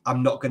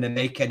 I'm not going to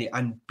make any.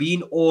 And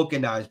being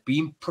organized,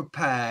 being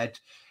prepared,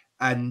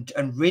 and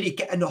really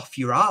getting off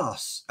your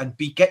ass and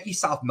get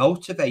yourself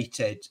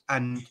motivated.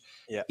 And,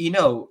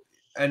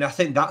 and I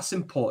think that's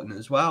important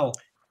as well.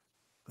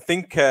 I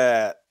think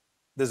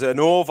there's an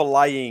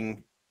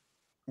overlying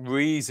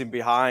reason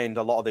behind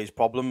a lot of these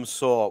problems.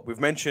 So we've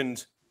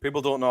mentioned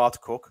people don't know how to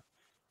cook.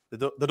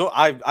 They don't.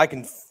 I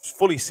can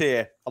fully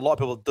say a lot of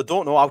people, they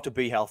don't know how to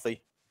be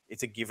healthy.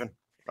 It's a given,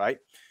 right?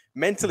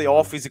 Mentally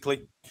or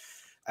physically.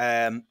 We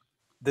don't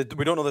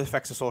know the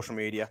effects of social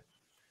media.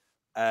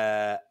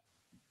 A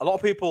lot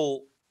of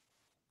people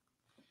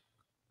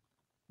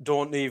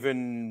don't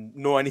even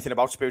know anything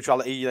about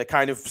spirituality. They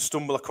kind of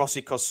stumble across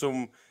it because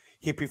some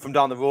hippie from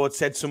down the road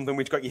said something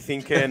which got you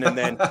thinking, and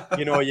then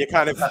you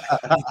kind of,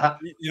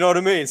 you know what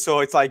I mean. So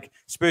it's like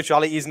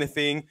spirituality isn't a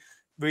thing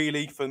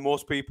really for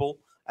most people.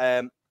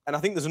 And I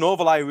think there's an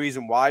overlying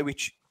reason why,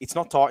 which it's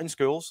not taught in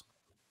schools.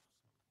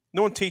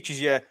 No one teaches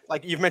you,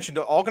 like you've mentioned,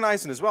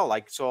 organizing as well.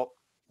 Like, so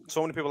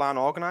many people aren't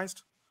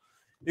organized.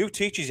 Who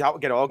teaches you how to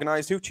get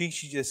organized? Who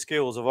teaches you the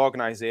skills of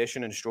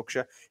organization and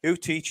structure? Who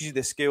teaches you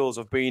the skills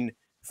of being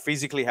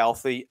physically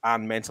healthy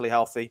and mentally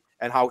healthy,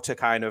 and how to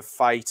kind of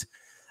fight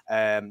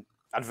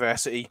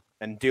adversity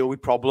and deal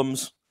with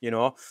problems?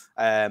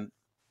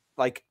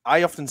 Like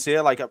I often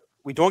say, like,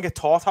 we don't get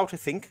taught how to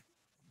think.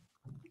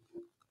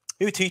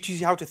 Who teaches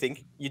you how to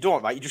think? You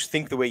don't, right? You just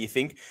think the way you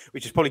think,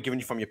 which is probably given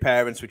you from your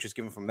parents, which is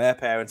given from their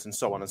parents, and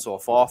so on and so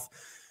forth.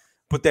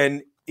 But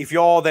then if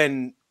you're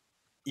then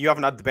you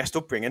haven't had the best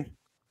upbringing,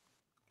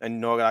 and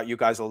know that you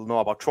guys will know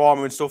about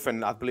trauma and stuff,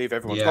 and I believe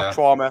everyone's got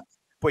trauma.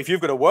 But if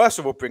you've got a worse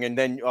upbringing,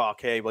 then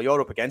okay, well,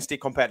 you're up against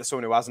it compared to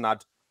someone who hasn't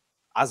had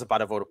as a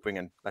bad of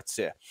upbringing, let's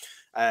say.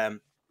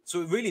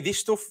 So really, this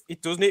stuff,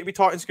 it does need to be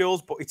taught in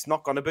schools, but it's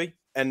not going to be.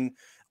 And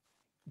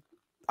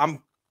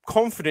I'm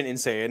confident in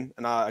saying,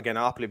 and again,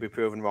 I'll happily be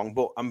proven wrong,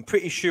 but I'm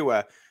pretty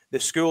sure the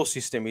school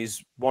system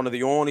is one of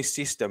the only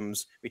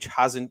systems which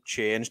hasn't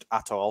changed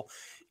at all.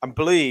 I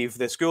believe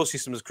the school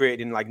system was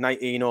created in like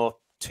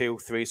 1902,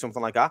 3,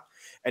 something like that.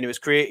 And it was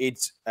created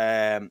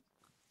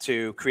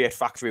to create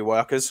factory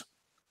workers.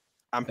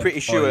 I'm pretty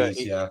sure it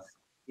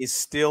is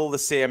still the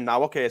same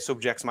now. Okay,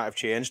 subjects might have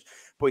changed,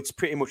 but it's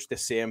pretty much the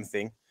same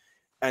thing.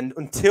 And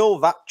until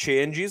that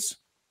changes,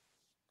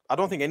 I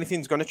don't think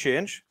anything's going to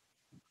change.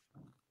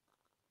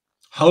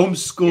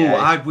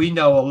 Homeschool, we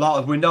know a lot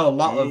of friends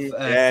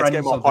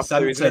of the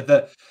centre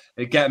that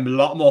are getting a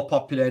lot more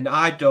popular. And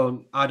I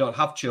don't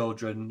have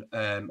children.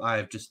 I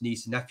have just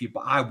niece and nephew,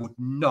 but I would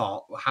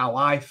not, how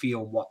I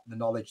feel, what the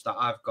knowledge that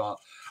I've got,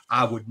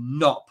 I would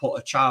not put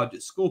a child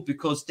at school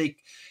because they,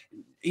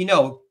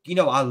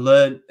 I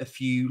learned a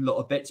few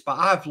little bits, but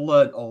I've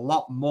learned a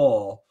lot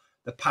more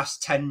the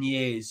past 10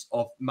 years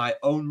of my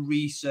own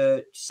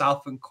research,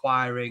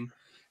 self-inquiring.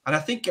 And I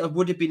think it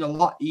would have been a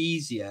lot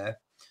easier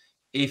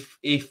if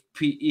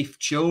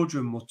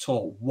children were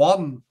taught,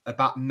 one,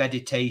 about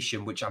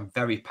meditation, which I'm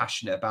very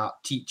passionate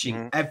about,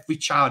 teaching every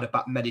child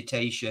about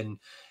meditation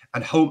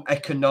and home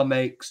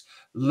economics,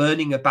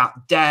 learning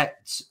about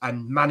debt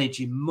and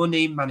managing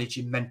money,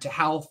 managing mental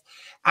health.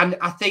 And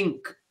I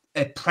think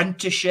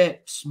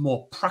apprenticeships,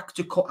 more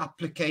practical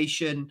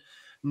application,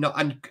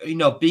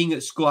 being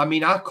at school. I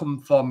mean,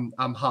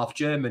 I'm half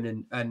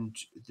German, and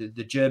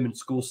the German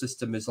school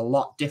system is a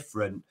lot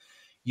different.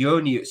 You're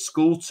only at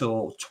school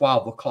till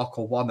 12 o'clock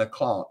or 1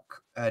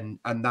 o'clock, and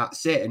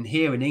that's it. And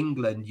here in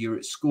England, you're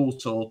at school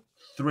till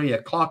 3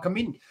 o'clock. I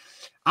mean,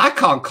 I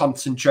can't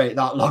concentrate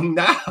that long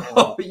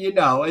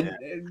now,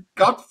 and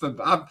God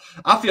forbid,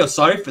 I feel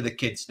sorry for the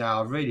kids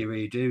now. I really,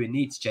 really do. It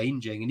needs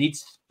changing. It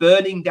needs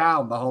burning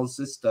down the whole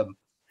system.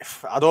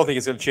 I don't think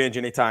it's going to change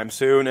anytime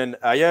soon. And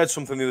I heard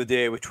something the other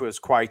day which was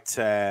quite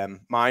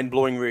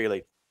mind-blowing,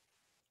 really.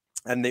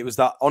 And it was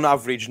that on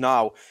average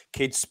now,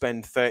 kids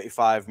spend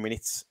 35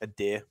 minutes a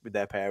day with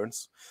their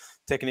parents,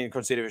 taking into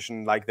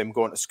consideration like them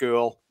going to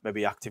school,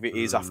 maybe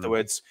activities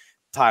afterwards,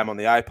 time on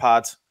the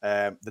iPad.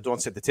 They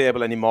don't sit at the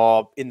table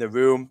anymore, in the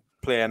room,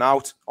 playing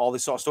out, all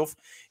this sort of stuff.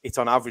 It's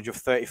on average of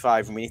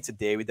 35 minutes a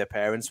day with their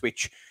parents,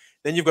 which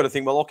then you've got to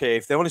think, well, okay,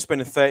 if they're only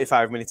spending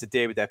 35 minutes a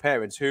day with their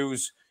parents,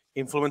 who's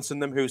influencing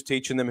them? Who's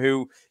teaching them?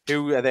 Who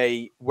are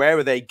they? Where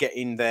are they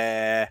getting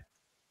their...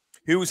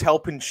 Who's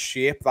helping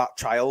shape that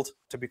child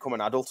to become an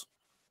adult?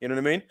 You know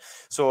what I mean?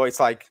 So it's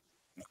like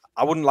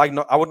I wouldn't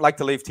like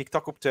to leave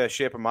TikTok up to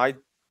shaping my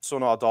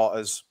son or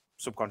daughter's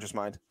subconscious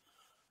mind.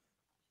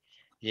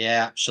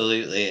 Yeah,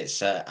 absolutely.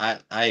 It's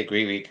I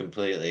agree with you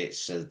completely.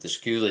 It's the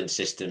schooling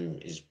system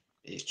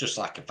it's just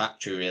like a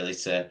factory really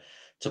to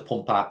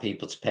pump out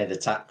people to pay the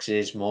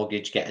taxes,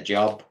 mortgage, get a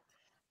job,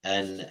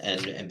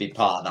 and be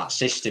part of that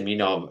system.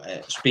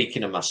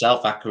 Speaking of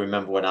myself, I can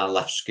remember when I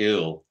left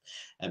school.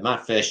 And my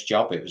first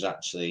job, it was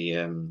actually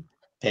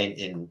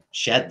painting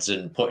sheds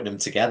and putting them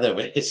together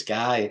with this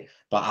guy.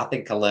 But I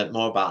think I learned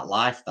more about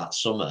life that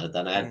summer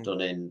than I had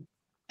done in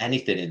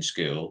anything in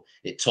school.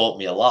 It taught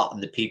me a lot,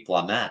 and the people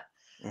I met,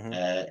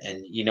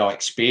 and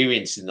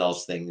experiencing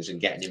those things and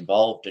getting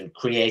involved, and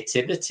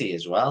creativity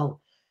as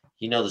well.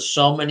 There's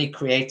so many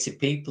creative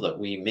people that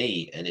we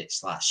meet, and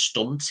it's like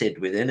stunted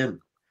within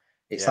them.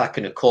 It's like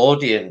an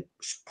accordion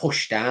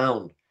pushed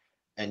down.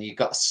 And you've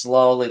got to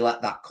slowly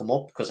let that come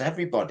up because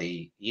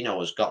everybody,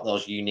 has got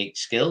those unique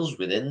skills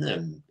within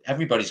them.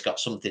 Everybody's got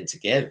something to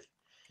give.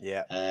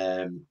 Yeah.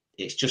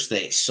 It's just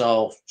that it's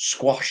so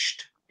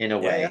squashed in a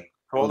way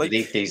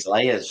underneath these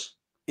layers.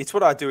 It's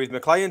what I do with my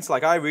clients.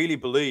 Like, I really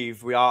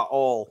believe we are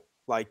all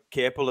like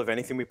capable of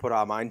anything we put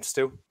our minds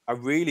to. I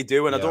really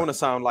do. And I don't want to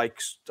sound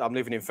like I'm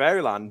living in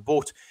fairyland,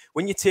 but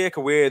when you take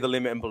away the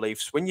limiting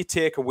beliefs, when you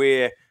take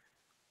away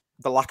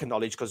the lack of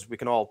knowledge, because we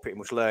can all pretty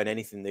much learn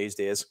anything these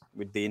days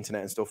with the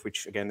internet and stuff,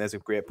 which again, there's a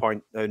great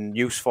point and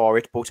use for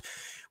it. But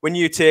when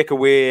you take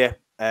away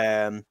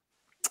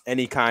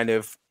any kind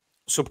of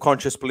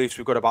subconscious beliefs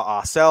we've got about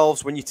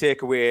ourselves, when you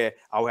take away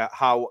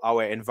how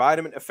our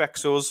environment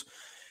affects us,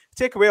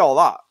 take away all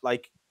that,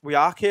 like we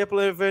are capable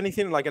of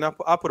anything. Like, and I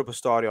put up a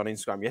story on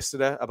Instagram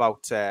yesterday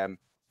about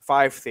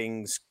 5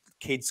 things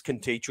kids can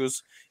teach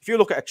us. If you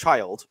look at a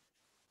child,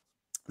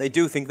 they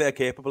do think they're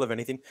capable of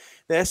anything.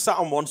 They're sat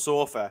on one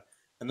sofa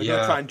and they're going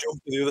to try and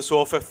jump to the other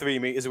sofa 3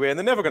 meters away, and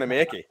they're never going to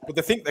make it. But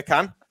they think they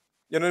can.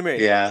 You know what I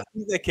mean? Yeah. They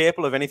think they're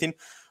capable of anything.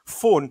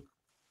 Fun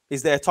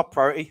is their top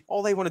priority.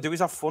 All they want to do is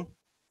have fun.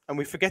 And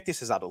we forget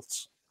this as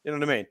adults. You know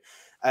what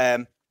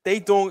I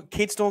mean?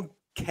 Kids don't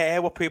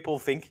care what people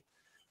think.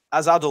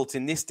 As adults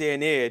in this day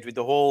and age, with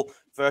the whole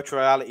virtual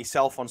reality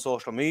self on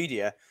social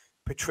media,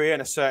 portraying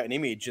a certain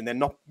image and then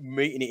not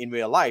meeting it in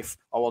real life,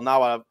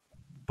 now I'm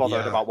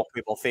bothered about what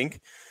people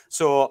think.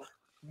 So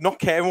not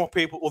caring what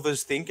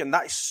others think, and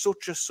that is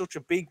such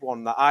a big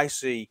one that I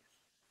see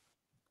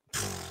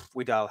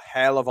with a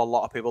hell of a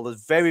lot of people.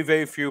 There's very,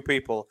 very few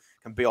people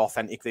can be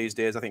authentic these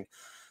days, I think.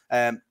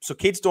 So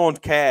kids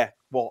don't care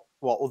what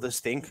others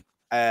think.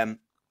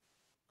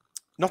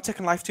 Not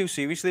taking life too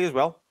seriously as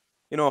well.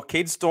 You know,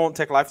 kids don't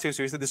take life too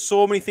seriously. There's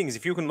so many things.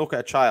 If you can look at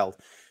a child,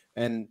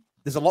 and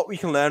there's a lot we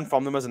can learn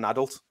from them as an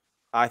adult,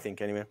 I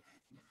think, anyway.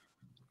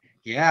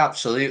 Yeah,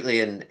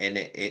 absolutely. And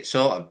it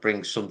sort of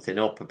brings something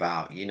up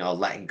about,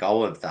 letting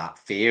go of that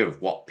fear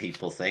of what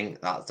people think.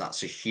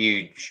 That's a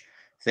huge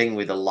thing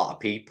with a lot of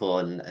people.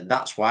 And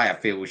that's why I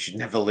feel we should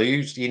never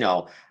lose.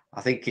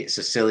 I think it's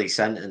a silly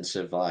sentence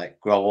of like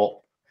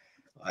grow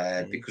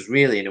up. Because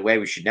really, in a way,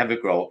 we should never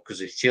grow up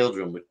because as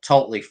children, we're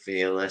totally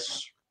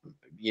fearless,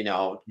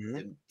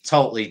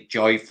 totally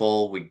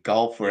joyful. We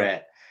go for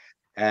it.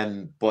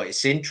 But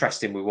it's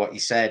interesting with what you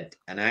said,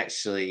 and I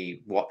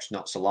actually watched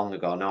not so long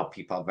ago. Now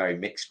people have very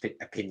mixed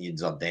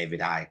opinions on David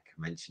Icke. I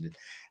mentioned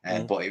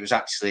it, but it was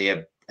actually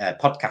a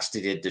podcast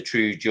he did, the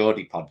True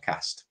Geordie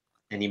podcast,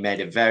 and he made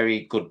a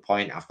very good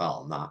point. I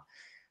felt on that,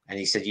 and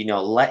he said,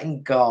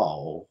 letting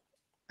go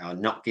or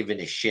not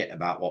giving a shit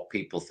about what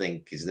people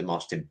think is the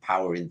most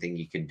empowering thing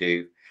you can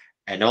do,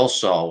 and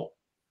also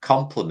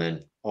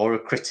compliment or a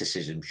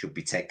criticism should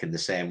be taken the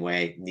same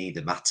way.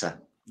 Neither matter.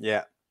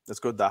 Yeah, that's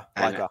good. That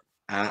like that.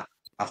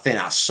 I think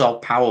that's so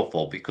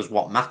powerful because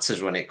what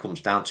matters when it comes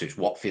down to is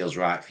what feels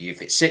right for you.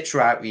 If it sits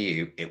right with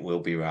you, it will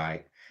be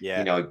right.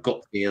 Yeah.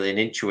 Gut feeling,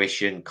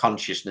 intuition,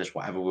 consciousness,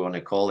 whatever we want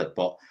to call it.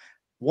 But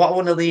what I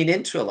want to lean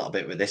into a little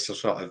bit with this,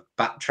 sort of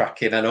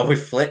backtracking, I know we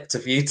flipped a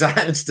few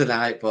times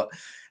tonight, but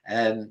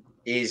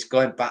is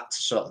going back to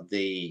sort of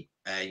the,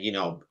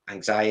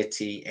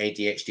 anxiety,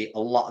 ADHD, a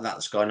lot of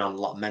that's going on, a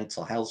lot of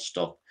mental health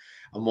stuff.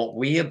 And what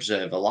we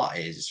observe a lot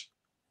is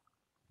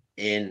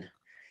in,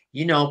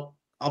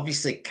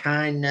 obviously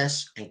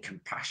kindness and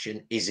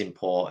compassion is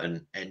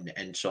important,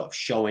 and sort of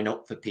showing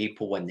up for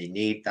people when they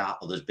need that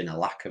or there's been a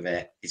lack of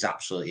it is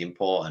absolutely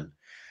important.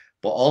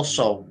 But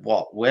also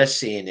what we're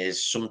seeing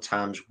is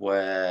sometimes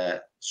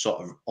we're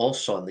sort of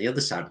also on the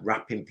other side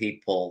wrapping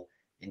people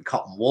in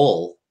cotton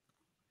wool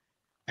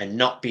and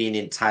not being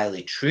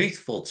entirely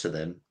truthful to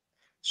them.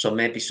 So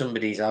maybe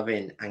somebody's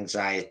having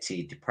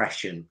anxiety,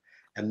 depression,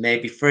 and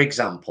maybe, for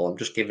example, I'm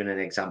just giving an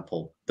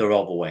example, they're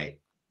overweight.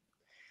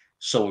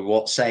 So we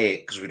won't say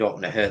it because we don't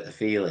want to hurt the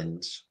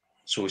feelings.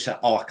 So we say,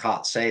 oh, I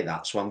can't say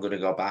that, so I'm going to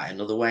go about it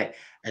another way.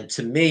 And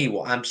to me,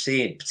 what I'm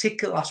seeing,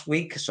 particularly last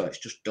week or so, it's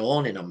just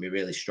dawning on me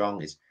really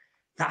strong, is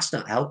that's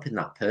not helping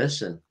that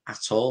person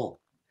at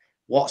all.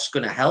 What's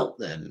going to help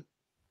them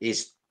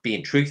is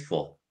being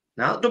truthful.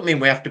 Now, it doesn't mean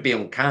we have to be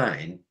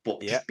unkind,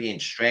 but just being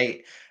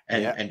straight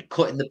and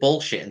cutting the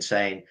bullshit and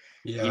saying,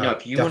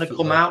 if you want to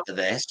come out of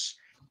this,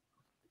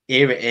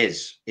 here it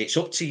is. It's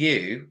up to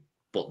you,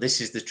 but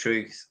this is the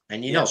truth.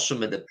 And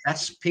some of the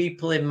best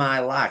people in my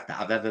life that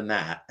I've ever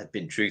met have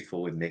been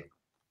truthful with me.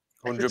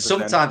 100%.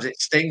 Sometimes it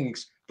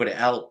stings, but it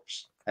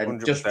helps. And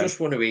 100%. just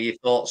want to hear your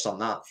thoughts on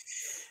that.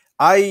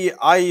 I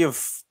have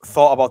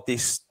thought about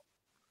this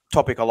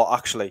topic a lot,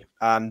 actually.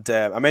 And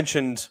I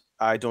mentioned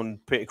I done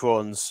Peter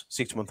Crone's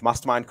 6-month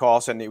mastermind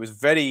course, and it was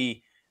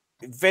very,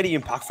 very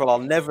impactful. I'll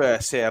never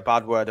say a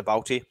bad word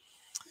about it.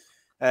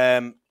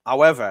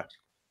 However,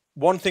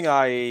 one thing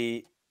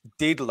I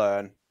did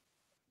learn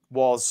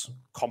was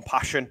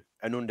compassion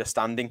and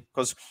understanding,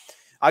 because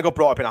I got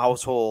brought up in a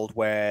household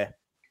where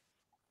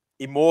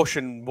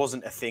emotion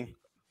wasn't a thing.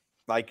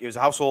 Like, it was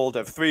a household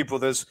of 3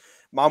 brothers.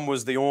 Mum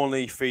was the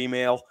only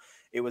female.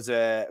 It was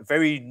a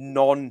very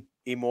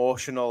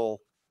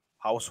non-emotional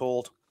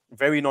household,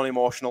 very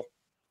non-emotional.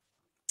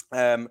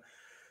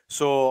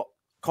 So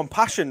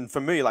compassion for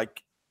me,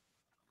 like,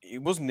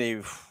 it wasn't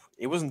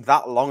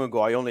that long ago.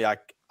 I only had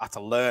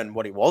to learn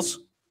what it was.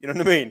 You know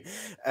what I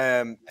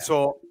mean?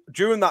 So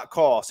during that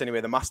course,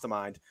 anyway, the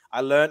mastermind,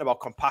 I learned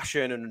about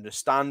compassion and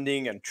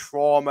understanding and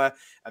trauma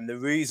and the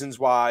reasons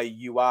why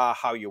you are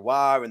how you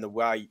are and the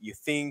way you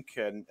think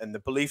and the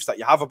beliefs that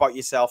you have about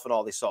yourself and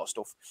all this sort of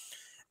stuff.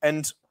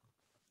 And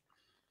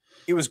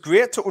it was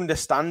great to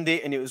understand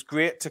it, and it was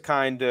great to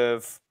kind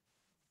of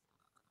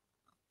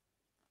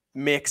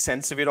make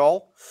sense of it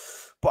all.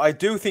 But I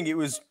do think it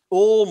was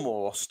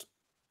almost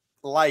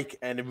like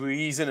a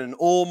reason and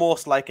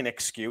almost like an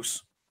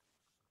excuse.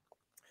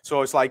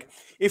 So it's like,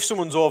 if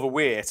someone's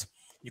overweight,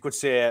 you could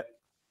say,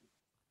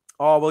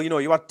 oh, well,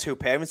 you had 2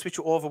 parents which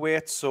were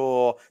overweight,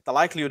 so the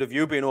likelihood of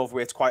you being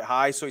overweight is quite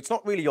high. So it's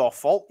not really your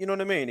fault. You know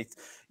what I mean? It's,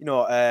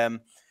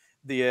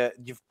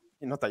 you've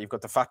not that you've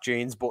got the fat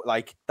genes, but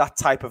like that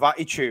type of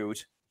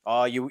attitude.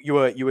 Oh, you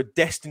were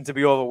destined to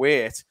be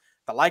overweight.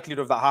 The likelihood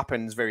of that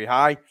happens very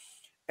high,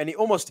 and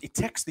it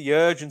takes the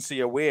urgency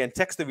away and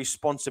takes the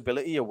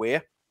responsibility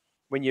away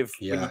when you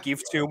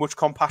give too much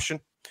compassion.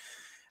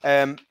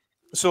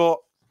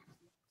 So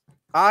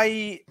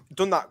I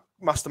done that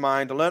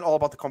mastermind. I learned all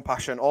about the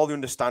compassion, all the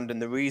understanding,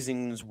 the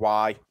reasons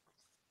why.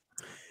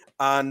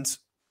 And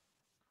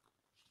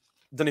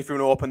don't know if you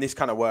want to open this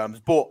kind of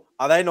worms, but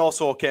I then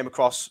also came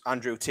across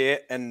Andrew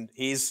Tate and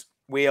his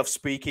way of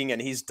speaking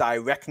and his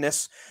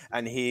directness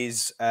and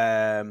his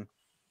the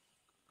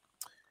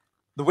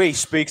way he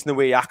speaks and the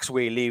way he acts, the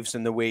way he lives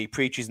and the way he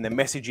preaches and the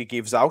message he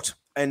gives out.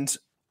 And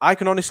I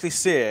can honestly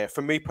say,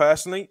 for me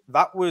personally,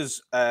 that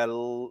was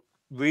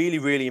really,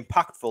 really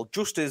impactful,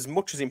 just as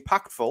much as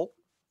impactful,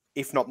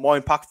 if not more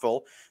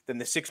impactful, than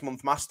the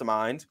 6-month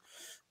mastermind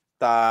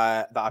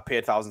that I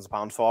paid thousands of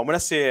pounds for. And when I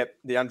say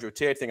the Andrew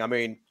Tate thing, I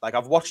mean, like,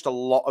 I've watched a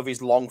lot of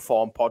his long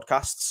form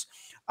podcasts.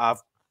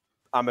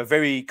 I'm a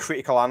very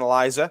critical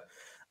analyzer.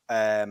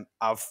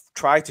 I've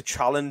tried to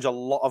challenge a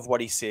lot of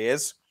what he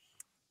says,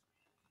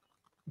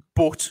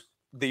 but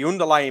the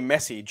underlying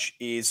message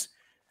is,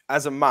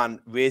 as a man,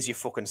 raise your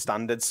fucking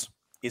standards,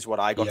 is what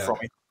I got from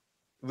it.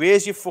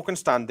 Raise your fucking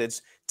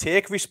standards,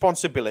 take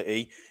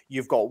responsibility.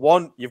 You've got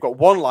one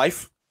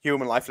life,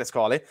 human life, let's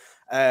call it.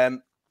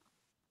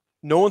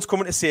 No one's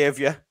coming to save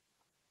you.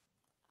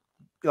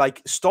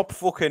 Like, stop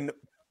fucking,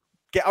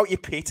 get out your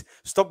pit.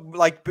 Stop,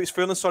 like,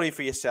 feeling sorry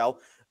for yourself.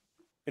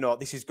 You know,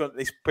 this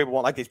people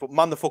won't like this, but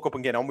man the fuck up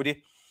and get on with it.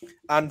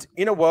 And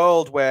in a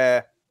world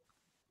where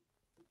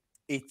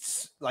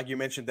it's, like you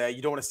mentioned there,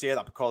 you don't want to say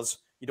that because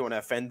you don't want to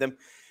offend them.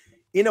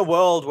 In a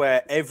world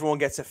where everyone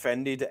gets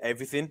offended at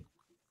everything,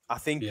 I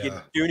think you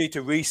do need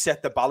to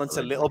reset the balance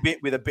a little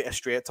bit with a bit of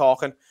straight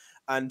talking.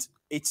 And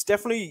it's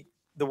definitely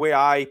the way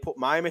I put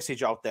my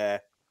message out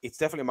there. It's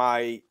definitely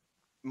my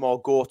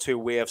more go-to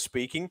way of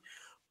speaking.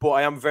 But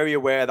I am very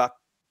aware that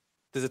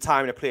there's a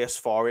time and a place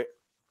for it.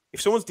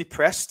 If someone's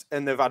depressed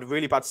and they've had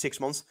really bad 6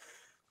 months,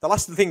 the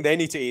last thing they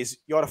need to is,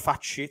 you're a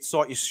fat shit,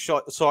 sort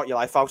your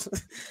life out.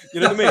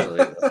 You know what I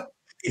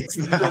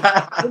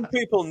mean? Some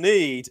people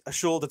need a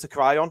shoulder to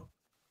cry on.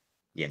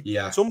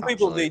 Yeah. Some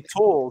people need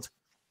told,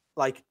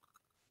 like,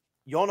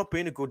 you're not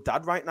being a good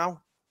dad right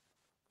now.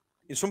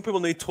 And some people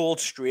need told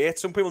straight.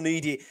 Some people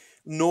need it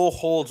no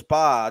holds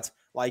barred.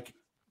 Like,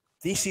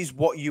 this is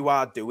what you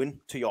are doing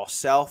to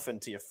yourself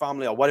and to your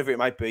family or whatever it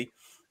might be.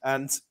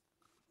 And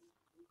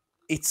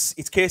it's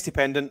case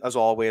dependent as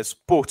always,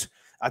 but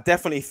I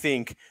definitely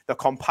think the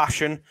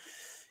compassion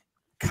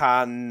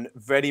can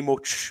very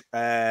much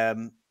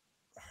come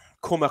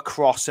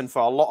across, and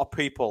for a lot of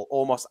people,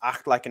 almost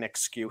act like an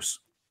excuse.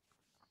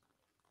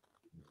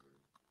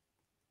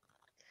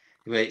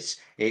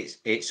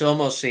 It's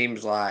almost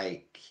seems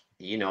like,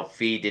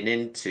 feeding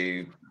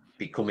into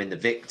becoming the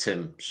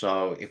victim.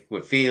 So if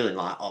we're feeling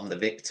like I'm the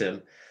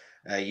victim,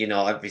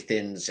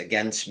 everything's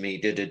against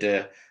me,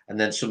 and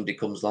then somebody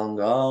comes along,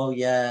 oh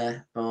yeah,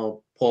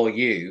 oh poor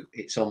you.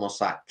 It's almost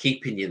like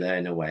keeping you there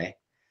in a way.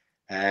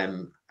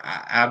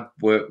 I've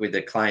worked with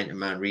a client of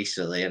mine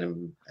recently,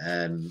 and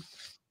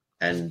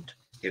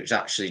it was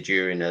actually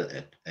during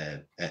a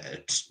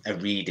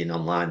reading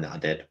online that I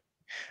did,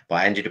 but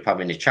I ended up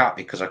having a chat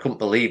because I couldn't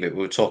believe it.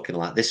 We were talking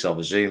like this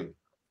over Zoom,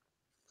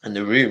 and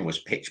the room was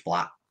pitch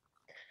black.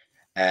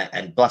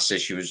 And bless her,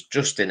 she was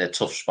just in a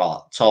tough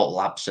spot,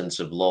 total absence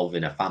of love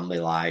in her family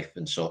life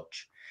and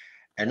such.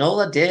 And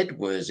all I did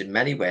was, in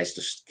many ways,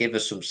 just give her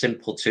some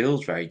simple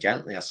tools very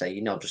gently. I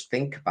say, just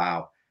think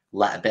about,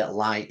 let a bit of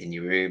light in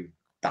your room.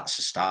 That's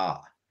a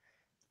start.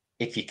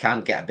 If you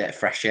can get a bit of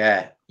fresh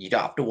air, you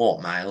don't have to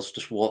walk miles,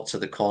 just walk to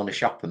the corner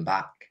shop and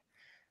back,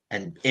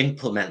 and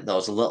implement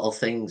those little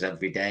things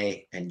every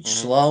day. And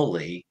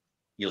slowly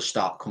you'll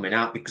start coming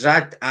out, because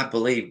I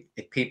believe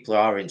if people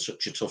are in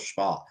such a tough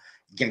spot,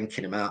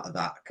 yanking them out of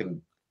that can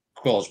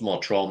cause more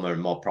trauma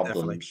and more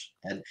problems.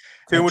 Definitely.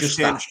 Too much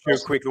change too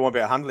quick, we won't be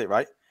able to handle it,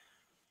 right?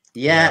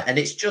 Yeah, and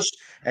it's just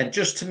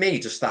to me,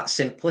 just that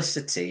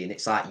simplicity, and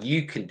it's like,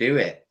 you can do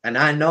it. And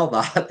I know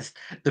that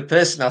the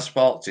person I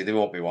spoke to, they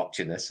won't be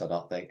watching this, I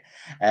don't think.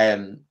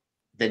 The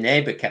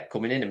neighbour kept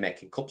coming in and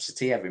making cups of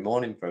tea every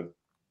morning for him.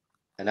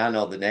 And I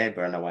know the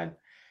neighbour, and I went,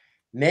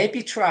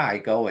 maybe try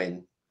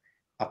going,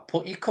 I'll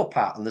put your cup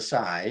out on the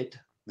side,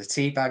 the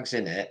tea bag's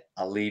in it,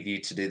 I'll leave you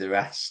to do the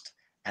rest.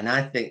 And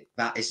I think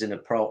that is an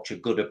approach, a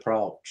good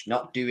approach,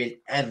 not doing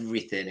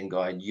everything and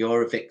going,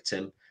 you're a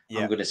victim,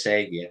 I'm going to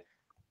save you.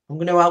 I'm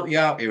going to help you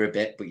out here a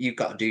bit, but you've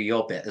got to do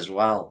your bit as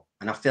well.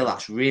 And I feel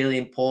that's really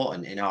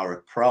important in our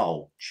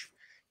approach,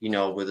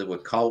 whether we're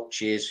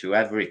coaches,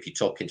 whoever, if you're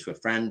talking to a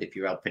friend, if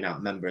you're helping out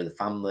a member of the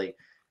family,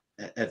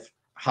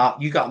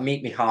 you got to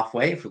meet me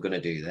halfway if we're going to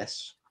do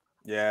this.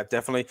 Yeah,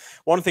 definitely.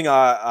 One thing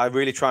I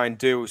really try and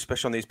do,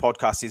 especially on these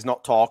podcasts, is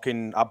not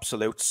talking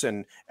absolutes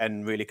and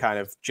really kind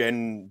of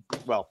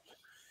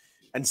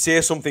and say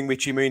something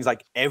which he means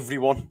like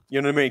everyone,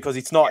 you know what I mean? Because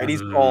it's not, it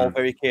is all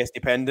very case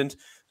dependent.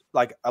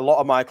 Like, a lot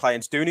of my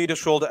clients do need a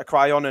shoulder to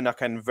cry on, and I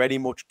can very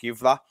much give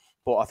that.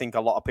 But I think a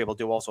lot of people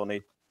do also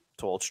need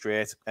told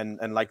straight.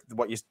 And like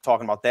what you're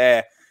talking about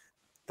there,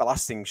 the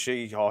last thing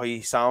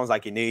he sounds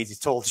like he needs is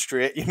told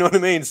straight. You know what I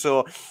mean?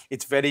 So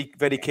it's very,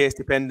 very case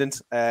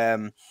dependent.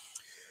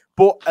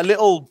 But a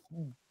little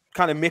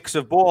kind of mix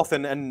of both.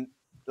 And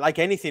like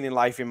anything in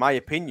life, in my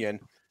opinion,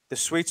 the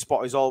sweet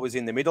spot is always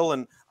in the middle.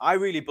 And I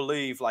really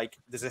believe, like,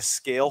 there's a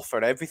scale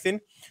for everything.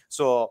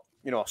 So,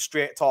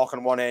 straight talk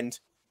on one end,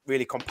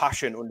 really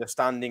compassion,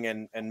 understanding,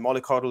 and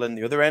mollycoddle on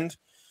the other end.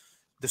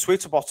 The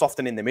sweet spot's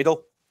often in the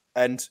middle.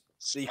 And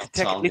that you could Spot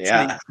take on,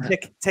 literally yeah.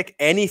 take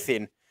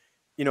anything,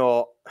 you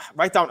know,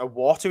 right down to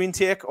water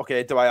intake.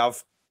 Okay, do I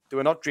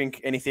not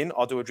drink anything,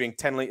 or do I drink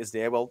 10 liters a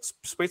day? Well,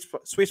 sweet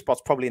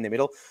spot's probably in the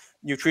middle.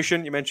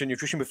 Nutrition, you mentioned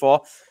nutrition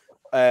before.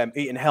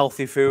 Eating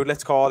healthy food,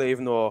 let's call it,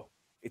 even though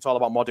it's all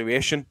about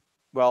moderation.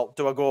 Well,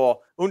 do I go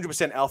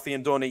 100% healthy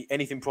and don't eat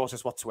anything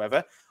processed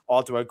whatsoever?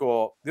 Or do I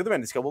go the other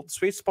end of the scale? Well, the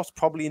sweet spot's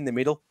probably in the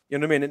middle. You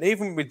know what I mean? And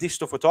even with this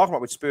stuff we're talking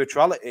about with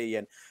spirituality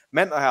and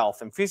mental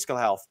health and physical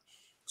health,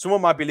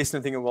 someone might be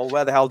listening thinking, well,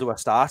 where the hell do I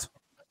start?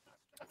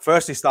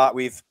 Firstly, start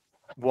with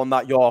one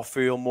that you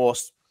feel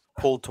most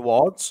pulled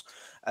towards.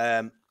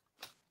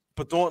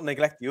 But don't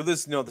neglect the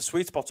others. You know, the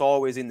sweet spot's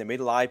always in the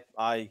middle. I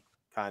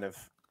kind of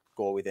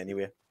go with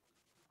anyway.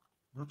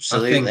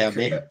 Absolutely. I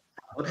mean,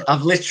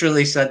 I've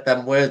literally said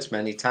them words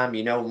many times.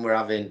 You know, when we're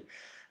having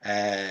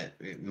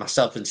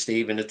myself and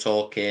Stephen are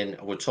talking,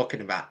 we're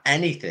talking about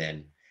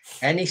anything,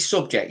 any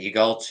subject you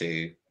go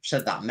to. I've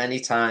said that many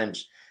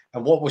times.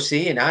 And what we're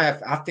seeing,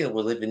 I feel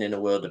we're living in a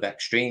world of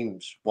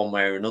extremes, one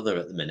way or another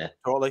at the minute.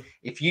 Totally.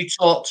 If you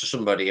talk to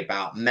somebody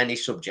about many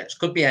subjects,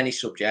 could be any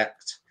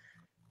subject,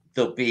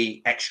 there'll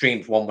be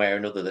extremes one way or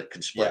another that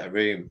can split a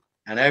room.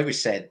 And I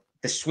always said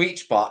the sweet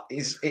spot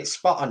it's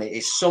spot on. It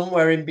is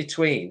somewhere in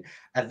between,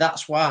 and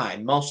that's why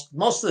most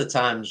of the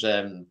times,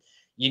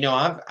 you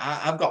know,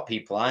 I've got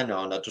people I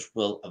know, and I just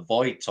will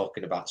avoid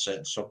talking about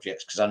certain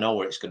subjects because I know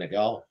where it's going to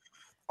go.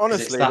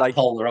 Honestly, it's that like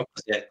polar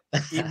opposite.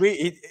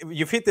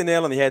 You've hit the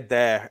nail on the head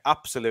there,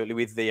 absolutely,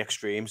 with the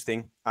extremes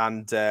thing,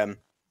 and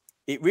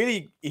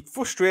it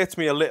frustrates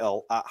me a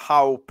little at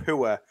how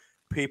poor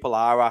people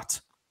are at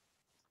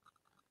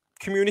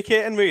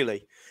communicating.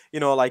 Really,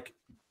 you know, like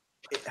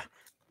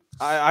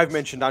I've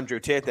mentioned Andrew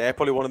Tate there,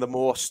 probably one of the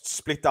most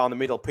split down the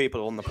middle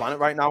people on the planet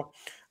right now,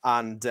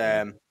 and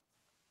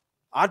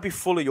I'd be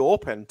fully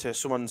open to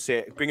someone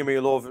bringing me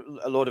a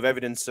load of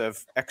evidence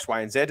of X, Y,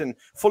 and Z, and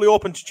fully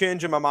open to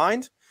changing my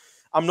mind.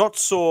 I'm not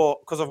so,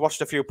 because I've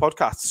watched a few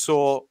podcasts,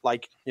 so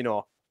like, you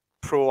know,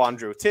 pro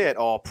Andrew Tate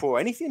or pro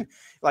anything.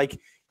 Like,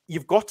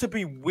 you've got to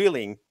be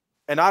willing,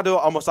 and I don't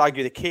almost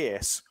argue the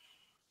case,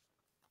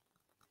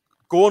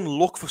 go and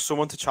look for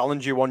someone to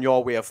challenge you on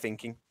your way of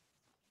thinking.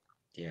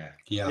 Yeah.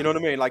 You know what I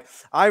mean? Like,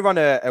 I ran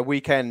a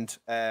weekend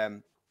a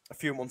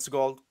few months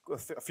ago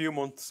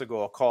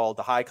called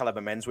the High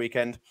Caliber Men's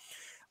Weekend.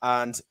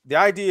 And the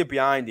idea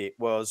behind it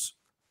was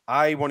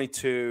I wanted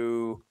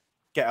to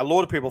get a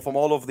load of people from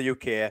all over the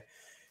UK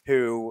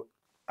who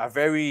are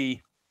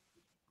very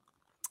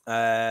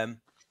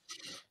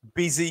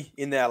busy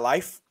in their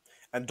life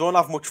and don't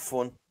have much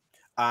fun,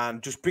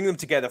 and just bring them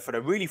together for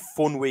a really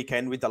fun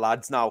weekend with the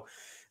lads. Now,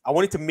 I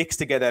wanted to mix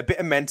together a bit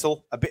of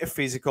mental, a bit of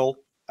physical,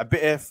 a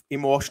bit of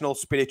emotional,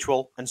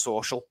 spiritual, and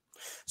social.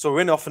 So we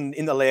went off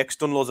in the lakes,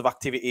 done loads of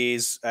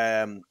activities.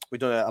 We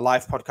done a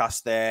live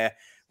podcast there.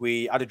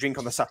 We had a drink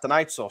on the Saturday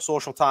night, so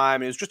social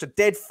time. It was just a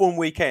dead fun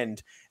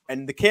weekend.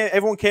 And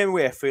everyone came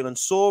away feeling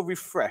so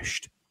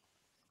refreshed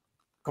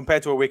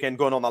compared to a weekend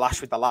going on the lash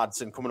with the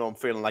lads and coming home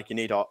feeling like you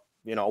need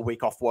a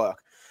week off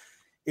work.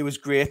 It was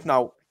great.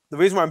 Now, the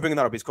reason why I'm bringing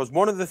that up is because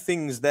one of the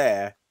things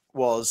there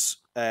was,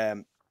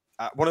 one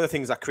of the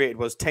things I created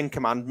was 10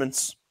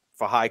 commandments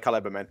for high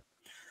caliber men.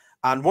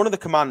 And one of the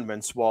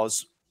commandments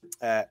was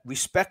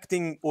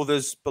respecting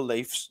others'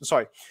 beliefs.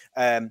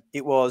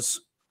 It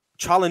was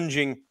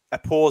challenging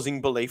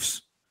opposing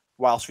beliefs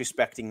whilst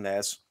respecting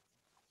theirs.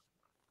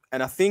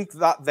 And I think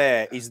that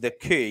there is the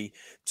key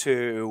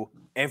to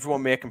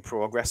everyone making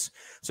progress.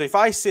 So if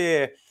I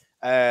say,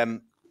 I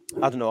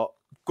don't know,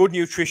 good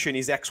nutrition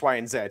is X, Y,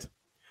 and Z,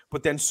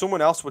 but then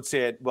someone else would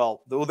say,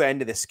 well, the other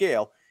end of the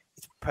scale,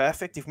 it's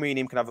perfect if me and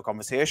him can have a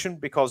conversation,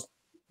 because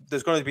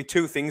there's going to be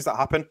two things that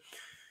happen.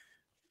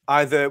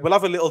 Either we'll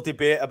have a little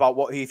debate about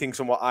what he thinks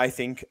and what I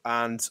think,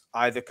 and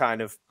either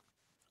kind of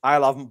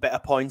I'll have better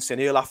points and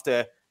he'll have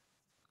to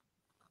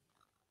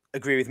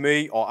agree with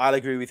me, or I'll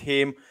agree with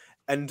him.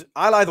 And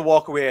I'll either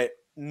walk away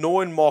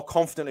knowing more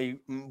confidently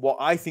what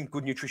I think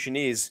good nutrition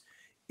is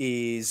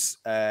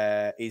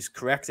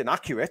correct and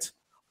accurate,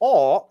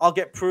 or I'll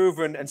get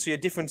proven and see a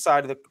different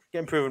side of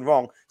getting proven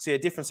wrong, see a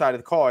different side of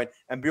the coin,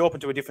 and be open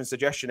to a different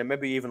suggestion, and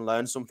maybe even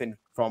learn something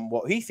from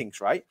what he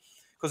thinks, right?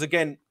 Because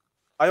again,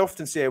 I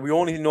often say we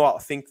only know how to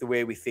think the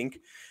way we think.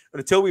 And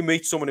until we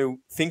meet someone who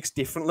thinks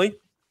differently,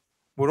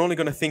 we're only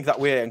going to think that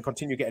way and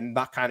continue getting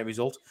that kind of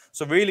result.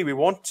 So really, we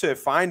want to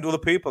find other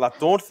people that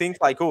don't think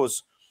like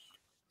us,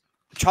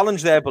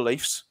 challenge their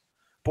beliefs,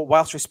 but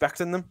whilst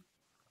respecting them.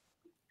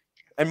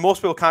 And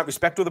most people can't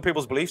respect other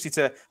people's beliefs. It's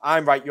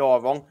I'm right, you're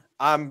wrong.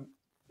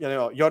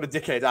 You're the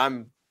dickhead,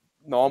 I'm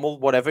normal,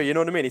 whatever. You know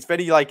what I mean? It's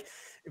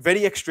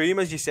very extreme,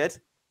 as you said.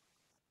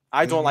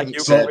 I don't like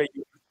you.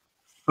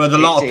 But a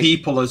lot of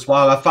people as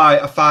well.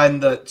 I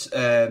find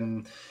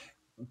that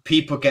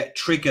people get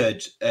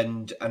triggered,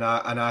 and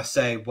I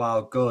say,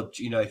 well, good.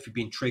 You know, if you've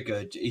been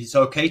triggered, it's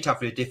okay to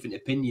have a different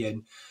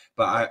opinion.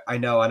 But I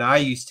know, and I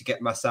used to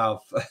get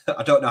myself.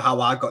 I don't know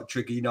how I got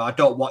triggered. You know, I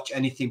don't watch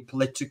anything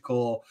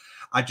political.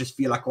 I just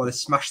feel like I want to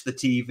smash the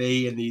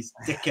TV and these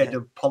dickhead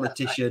of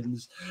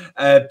politicians.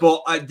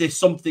 But there's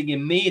something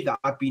in me that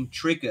I've been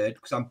triggered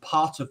because I'm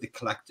part of the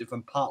collective,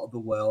 I'm part of the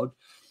world.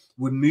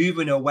 We're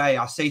moving away.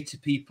 I say to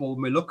people,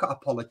 when we look at our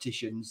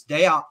politicians,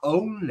 they are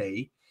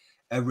only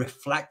a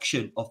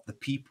reflection of the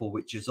people,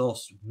 which is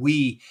us.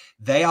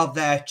 They are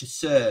there to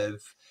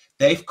serve.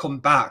 They've come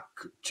back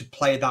to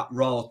play that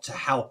role to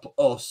help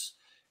us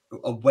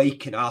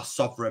awaken our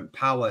sovereign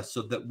power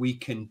so that we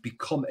can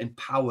become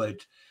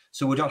empowered.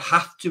 So we don't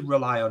have to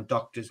rely on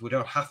doctors. We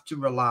don't have to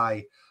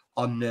rely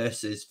on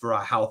nurses for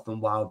our health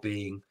and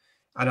well-being.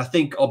 And I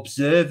think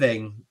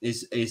observing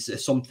is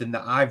something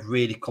that I've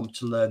really come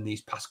to learn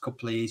these past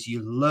couple of years.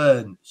 You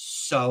learn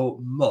so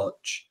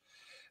much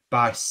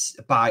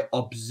by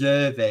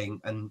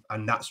observing, and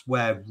that's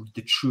where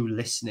the true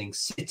listening,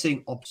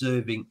 sitting,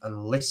 observing,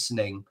 and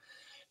listening.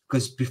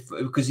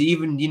 Because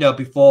even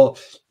before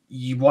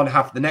you want to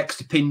have the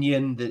next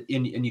opinion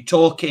and you're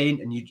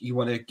talking and you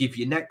want to give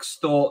your next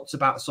thoughts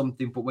about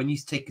something, but when you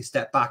take a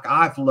step back,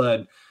 I've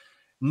learned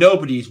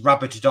nobody's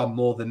rabbited on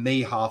more than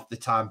me half the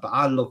time, but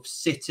I love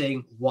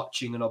sitting,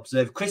 watching, and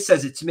observe. Chris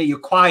says it to me: "You're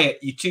quiet.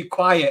 You're too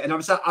quiet." And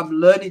I'm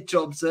learning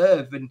to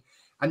observe,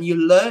 and you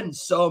learn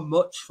so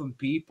much from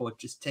people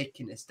just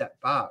taking a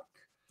step back.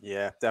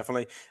 Yeah,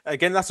 definitely.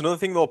 Again, that's another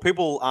thing though.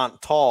 People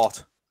aren't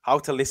taught how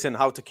to listen,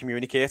 how to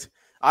communicate.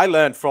 I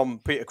learned from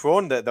Peter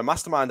Crone, the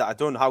mastermind that I've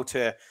done, how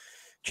to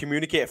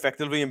communicate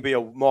effectively and be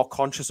more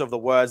conscious of the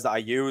words that I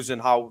use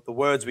and how the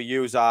words we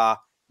use are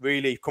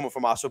really coming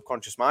from our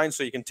subconscious mind.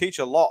 So you can teach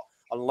a lot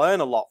and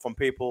learn a lot from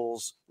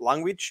people's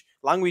language.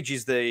 Language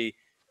is a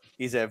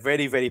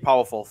very, very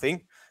powerful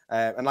thing.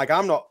 And like,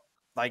 I'm not,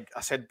 like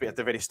I said at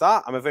the very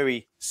start, I'm a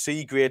very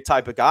C grade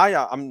type of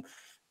guy.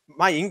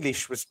 My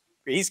English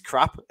is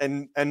crap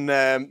and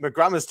my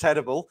grammar's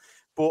terrible.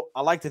 But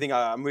I like to think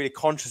I'm really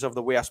conscious of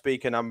the way I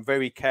speak and I'm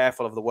very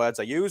careful of the words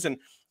I use. And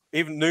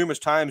even numerous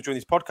times during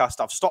this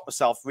podcast, I've stopped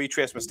myself,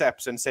 retraced my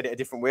steps and said it a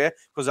different way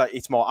because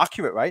it's more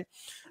accurate, right?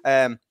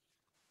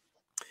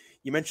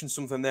 You mentioned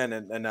something then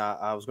and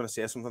I was going to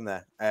say something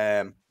there.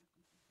 I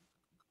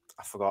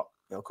forgot.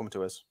 It'll come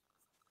to us.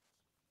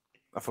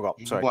 I forgot.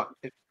 Sorry.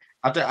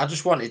 I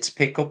just wanted to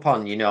pick up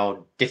on,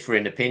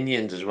 differing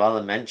opinions as well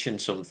and mention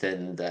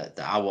something that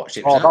I watched.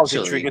 It was that was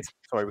actually triggered.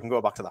 Sorry, we can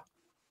go back to that.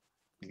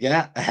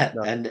 Yeah,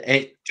 no. And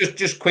it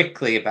just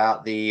quickly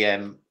about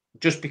the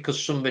just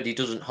because somebody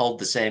doesn't hold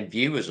the same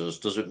view as us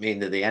doesn't mean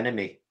they're the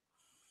enemy.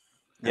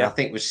 And I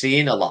think we're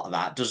seeing a lot of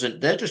that.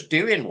 They're just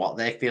doing what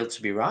they feel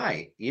to be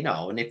right,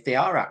 and if they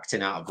are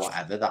acting out of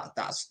whatever,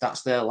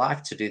 that's their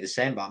life to do the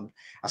same. But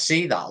I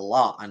see that a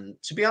lot, and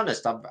to be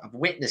honest, I've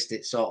witnessed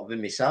it sort of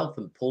in myself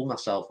and pulled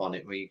myself on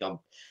it. Where you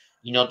go,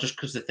 just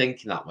because they're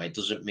thinking that way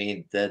doesn't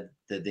mean they're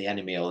the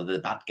enemy or the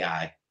bad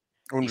guy.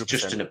 100%. It's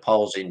just an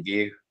opposing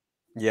view.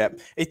 Yeah,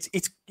 it's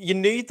you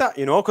need that,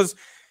 because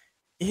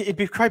it'd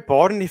be quite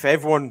boring if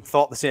everyone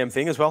thought the same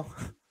thing as well.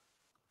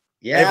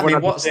 Yeah, everyone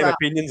had what's the same that?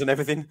 Opinions and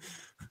everything.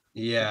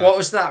 Yeah. What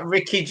was that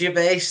Ricky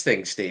Gervais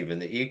thing, Stephen,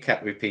 that you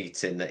kept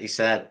repeating? That he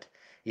said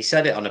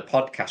it on a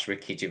podcast.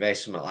 Ricky Gervais,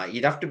 something like,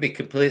 you'd have to be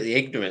completely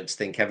ignorant to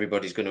think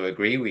everybody's going to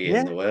agree with you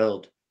in the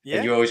world,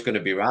 and you're always going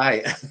to be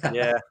right.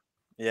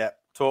 Yeah,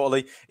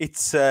 totally.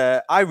 It's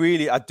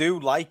I do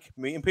like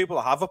meeting people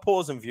that have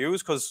opposing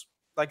views because,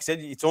 like I said,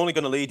 it's only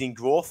going to lead in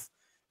growth.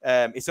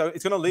 It's going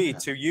to lead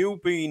to you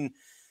being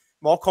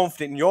more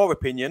confident in your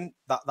opinion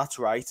that's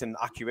right and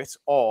accurate,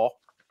 or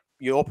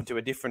you're open to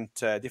a different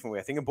way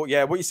of thinking. But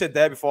yeah, what you said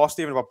there before,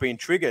 Stephen, about being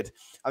triggered,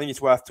 I think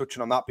it's worth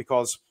touching on that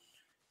because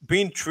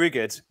being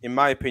triggered, in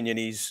my opinion,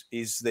 is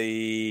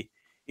the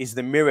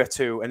mirror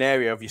to an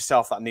area of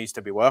yourself that needs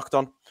to be worked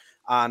on.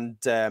 And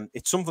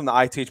it's something that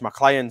I teach my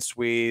clients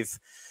with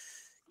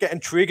getting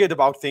triggered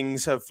about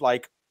things of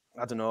like,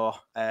 I don't know,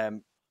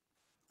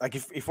 like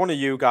if one of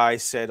you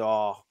guys said,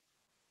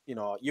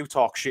 you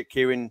talk shit,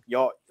 Kieran,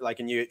 you're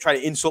like, and you try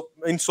to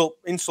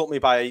insult me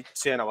by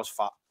saying I was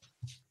fat.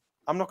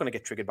 I'm not going to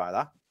get triggered by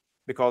that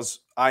because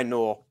I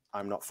know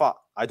I'm not fat.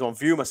 I don't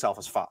view myself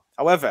as fat.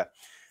 However,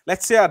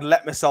 let's say I'd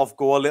let myself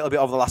go a little bit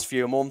over the last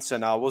few months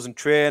and I wasn't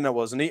training, I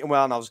wasn't eating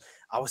well, and I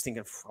was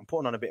thinking, I'm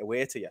putting on a bit of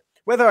weight here.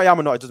 Whether I am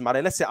or not, it doesn't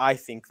matter. Let's say I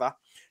think that,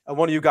 and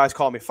one of you guys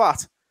call me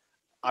fat,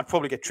 I'd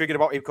probably get triggered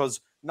about it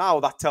because now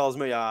that tells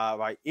me,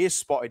 right, he's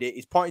spotted it,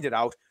 he's pointed it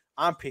out,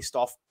 I'm pissed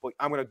off, but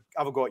I'm going to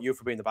have a go at you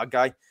for being the bad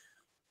guy.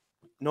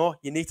 No,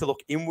 you need to look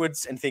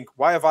inwards and think,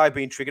 why have I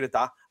been triggered at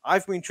that?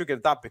 I've been triggered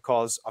at that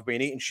because I've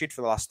been eating shit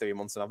for the last 3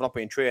 months and I've not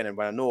been training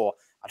when I know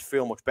I'd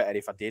feel much better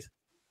if I did.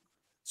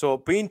 So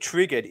being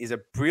triggered is a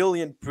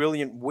brilliant,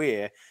 brilliant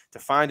way to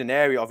find an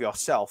area of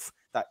yourself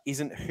that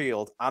isn't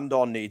healed and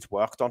or needs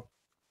worked on.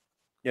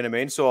 You know what I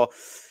mean? So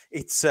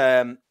it's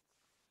in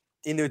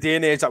the day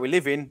and age that we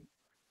live in,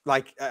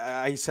 like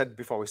I said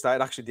before we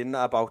started, actually, didn't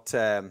I, about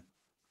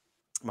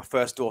my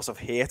first dose of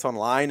hate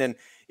online. And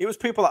it was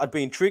people that had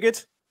been triggered.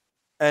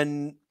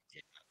 And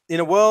in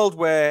a world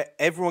where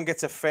everyone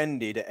gets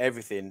offended at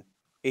everything,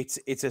 it's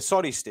a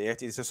sorry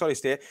state. It's a sorry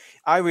state.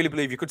 I really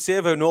believe you could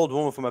save an old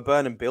woman from a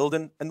burning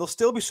building and there'll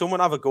still be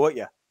someone have a go at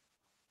you.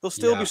 There'll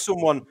still be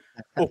someone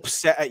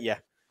upset at you.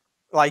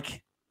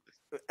 Like,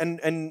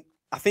 and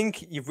I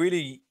think you've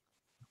really,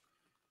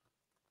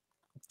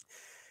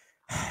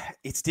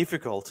 it's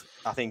difficult,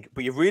 I think,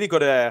 but you've really got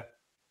to,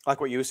 like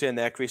what you were saying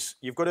there, Chris,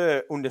 you've got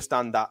to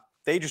understand that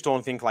they just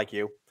don't think like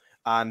you.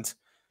 And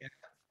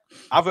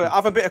have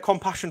a bit of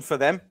compassion for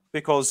them,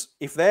 because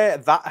if they're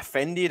that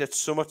offended at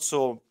something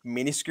so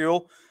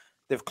minuscule,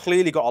 they've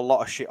clearly got a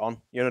lot of shit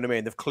on. You know what I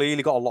mean? They've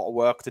clearly got a lot of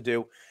work to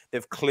do.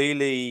 They've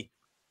clearly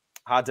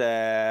had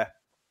a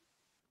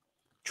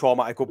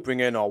traumatic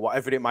upbringing or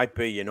whatever it might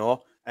be, you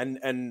know?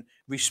 And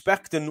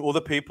respecting other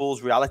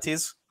people's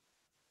realities.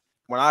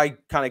 When I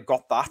kind of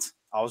got that,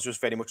 I was just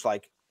very much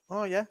like,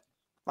 oh yeah,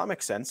 that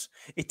makes sense.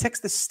 It takes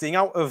the sting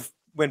out of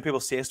when people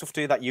say stuff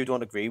to you that you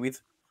don't agree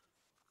with.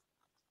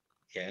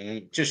 Yeah,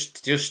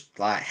 just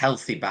like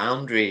healthy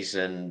boundaries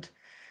and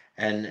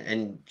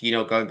you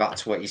know, going back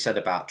to what you said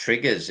about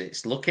triggers,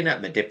 it's looking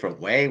at them a different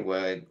way,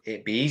 where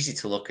it'd be easy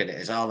to look at it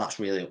as, oh, that's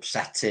really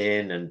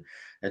upsetting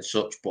and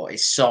such, but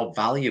it's so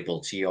valuable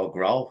to your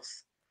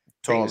growth.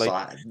 Things Totally.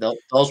 like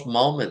those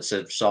moments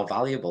are so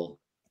valuable.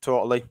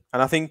 Totally.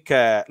 And I think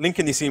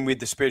linking this in with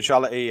the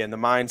spirituality and the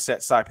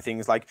mindset type of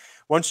things, like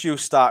once you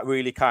start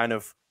really kind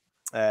of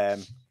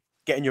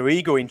getting your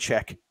ego in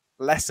check,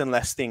 less and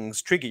less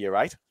things trigger you,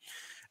 right?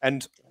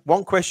 And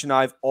one question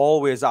I've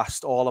always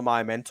asked all of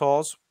my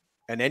mentors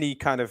and any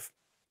kind of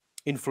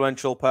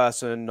influential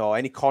person or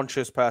any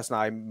conscious person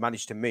I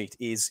manage to meet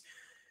is,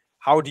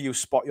 how do you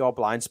spot your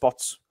blind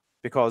spots?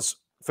 Because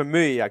for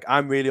me, like,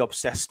 I'm really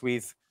obsessed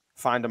with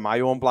finding my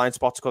own blind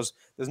spots, because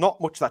there's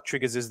not much that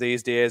triggers us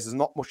these days. There's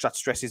not much that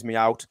stresses me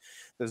out.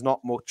 There's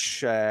not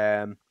much.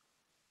 I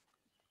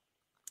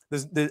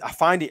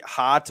find it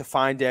hard to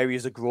find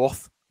areas of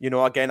growth. You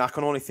know, again, I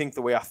can only think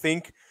the way I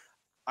think.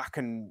 I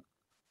can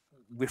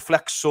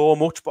reflect so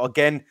much, but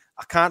again,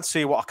 I can't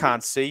see what I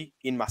can't see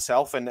in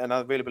myself. And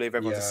I really believe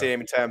everyone's the same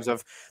in terms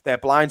of their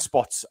blind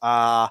spots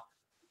are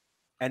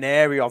an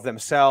area of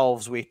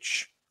themselves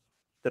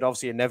that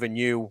obviously you never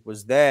knew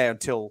was there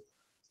until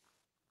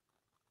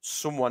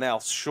someone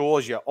else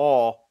shows you,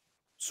 or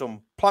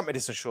some plant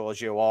medicine shows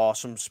you, or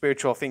some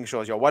spiritual thing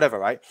shows you, or whatever,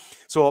 right?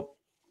 So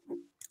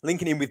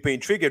linking in with being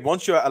triggered,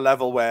 once you're at a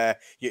level where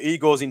your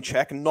ego's in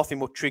check and nothing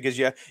much triggers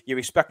you, you're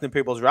respecting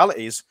people's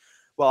realities,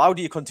 well, how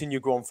do you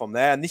continue growing from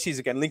there? And this is,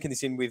 again, linking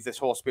this in with this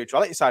whole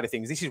spirituality side of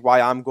things. This is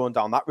why I'm going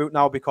down that route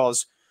now,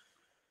 because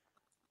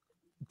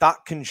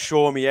that can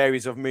show me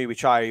areas of me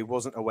which I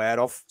wasn't aware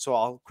of. So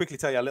I'll quickly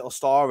tell you a little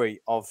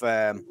story of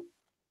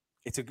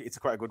it's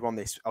quite a good one.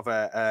 This of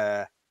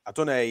I've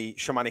done a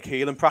shamanic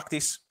healing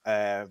practice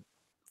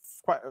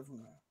quite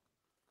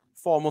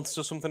 4 months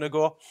or something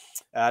ago,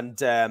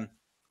 and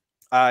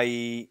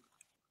I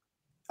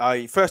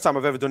first time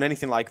I've ever done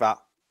anything like that.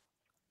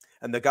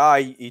 And the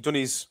guy, he done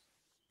his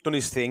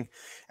thing,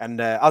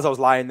 and as I was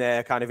lying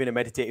there, kind of in a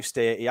meditative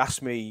state, he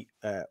asked me,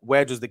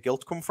 "Where does the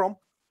guilt come from?"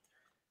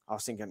 I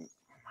was thinking,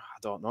 I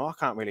don't know. I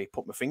can't really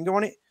put my finger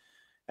on it.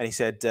 And he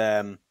said,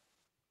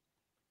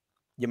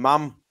 "Your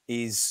mum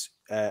is."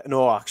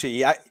 No,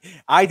 actually,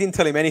 I didn't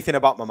tell him anything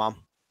about my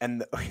mum.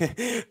 And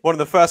one of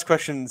the first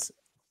questions,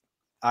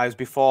 I was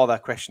before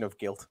that question of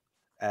guilt.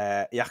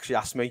 He actually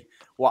asked me,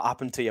 "What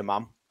happened to your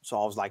mum?"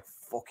 So I was like,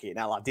 "Fucking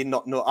hell, I did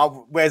not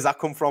know. Where's that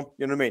come from?"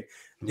 You know what I mean?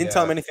 Didn't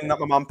tell him anything that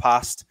my mum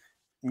passed.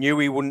 Knew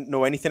he wouldn't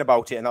know anything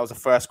about it. And that was the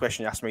first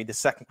question he asked me. The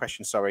second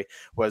question,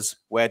 was,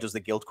 "Where does the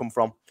guilt come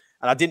from?"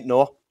 And I didn't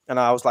know. And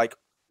I was like,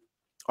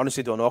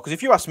 honestly, don't know. Because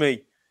if you ask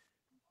me,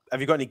 "Have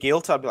you got any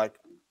guilt?" I'd be like,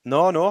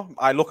 no.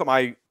 I look at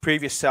my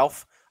previous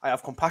self. I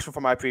have compassion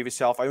for my previous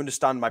self. I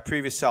understand my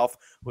previous self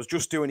was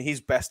just doing his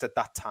best at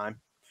that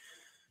time.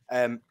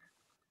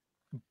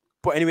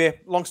 But anyway,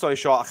 long story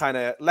short, I kind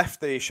of left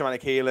the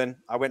shamanic healing.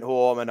 I went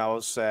home and I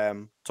was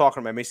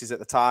talking to my missus at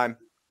the time.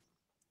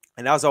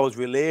 And as I was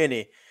relaying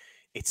it,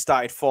 it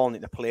started falling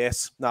into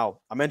place.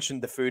 Now, I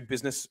mentioned the food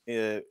business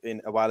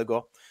in a while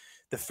ago.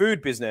 The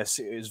food business,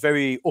 it was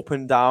very up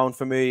and down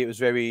for me. It was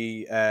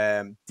very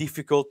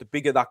difficult. The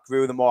bigger that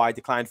grew, the more I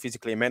declined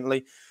physically and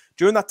mentally.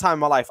 During that time in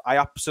my life, I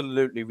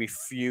absolutely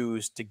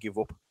refused to give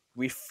up.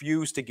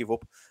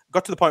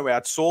 Got to the point where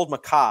I'd sold my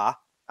car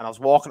and I was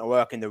walking to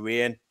work in the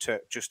rain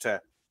just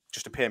to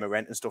pay my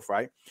rent and stuff,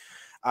 right?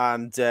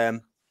 And now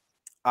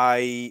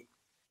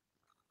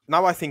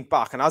I think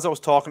back, and as I was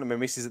talking to my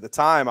missus at the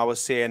time, I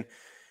was saying,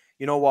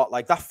 you know what,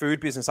 like that food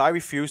business, I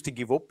refused to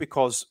give up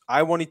because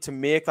I wanted to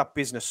make that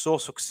business so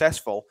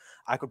successful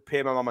I could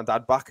pay my mum and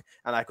dad back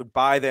and I could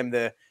buy them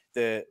the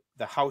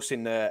house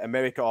in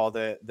America or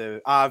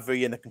the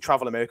RV, and they can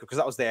travel America, because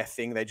that was their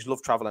thing. They just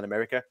love traveling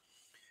America.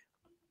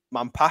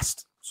 Mum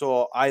passed.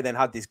 So I then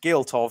had this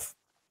guilt of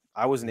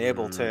I wasn't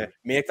able to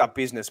make that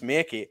business,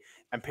 make it,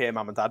 and pay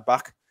mum and dad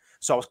back.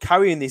 So I was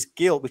carrying this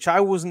guilt, which I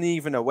wasn't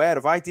even aware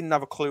of. I didn't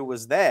have a clue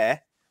was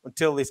there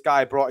until this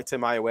guy brought it to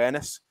my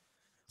awareness.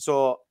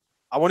 So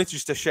I wanted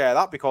just to share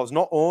that, because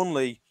not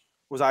only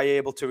was I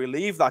able to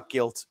relieve that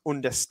guilt,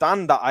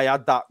 understand that I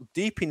had that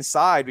deep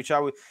inside, which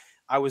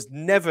I I was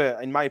never,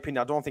 in my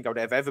opinion, I don't think I would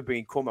have ever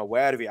become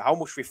aware of it. How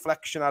much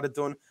reflection I'd have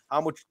done, how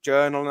much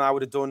journaling I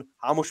would have done,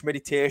 how much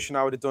meditation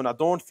I would have done. I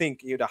don't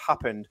think it would have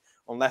happened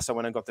unless I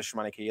went and got the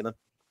shamanic healing.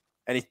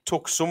 And it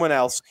took someone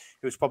else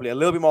who was probably a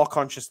little bit more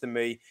conscious than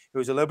me, who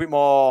was a little bit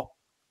more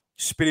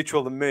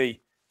spiritual than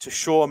me, to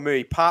show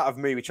me part of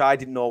me which I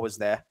didn't know was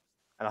there.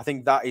 And I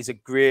think that is a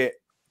great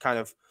kind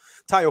of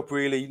tie up,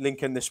 really,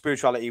 linking the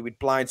spirituality with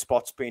blind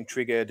spots being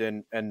triggered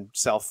and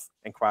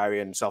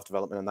self-inquiry and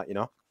self-development and that, you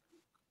know?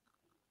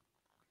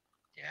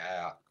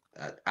 Yeah,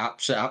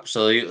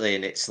 absolutely.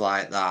 And it's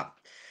like that.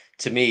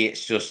 To me,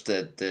 it's just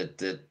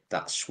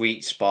that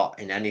sweet spot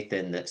in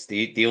anything that's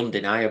the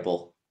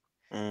undeniable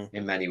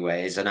in many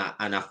ways. And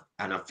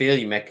I feel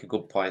you make a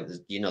good point.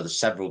 There's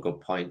several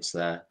good points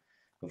there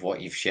of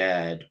what you've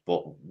shared,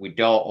 but we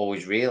don't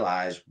always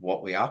realize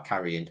what we are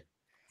carrying.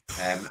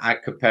 I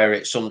compare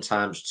it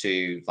sometimes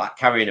to like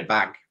carrying a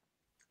bag,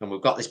 and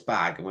we've got this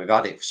bag and we've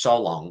had it for so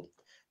long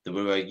that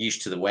we were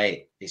used to the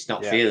weight. It's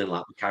not feeling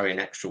like we're carrying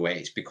extra weight.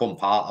 It's become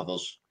part of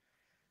us.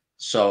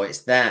 So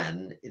it's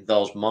then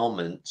those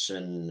moments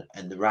and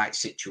the right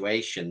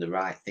situation, the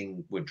right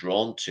thing we're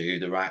drawn to,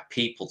 the right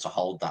people to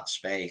hold that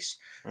space.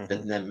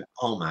 That then,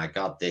 oh my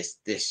God,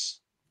 this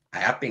I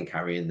have been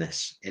carrying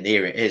this, and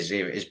here it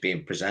is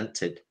being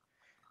presented.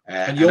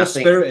 And your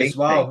spirit as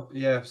well.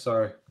 Yeah,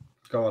 sorry.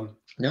 Go on.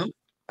 No,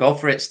 go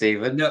for it,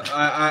 Stephen. No,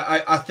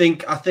 I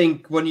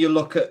think when you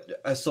look at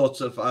a sort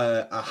of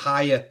a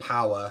higher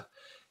power,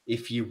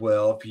 if you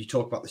will, if you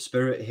talk about the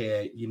spirit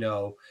here,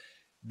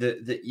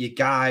 that your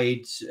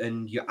guides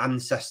and your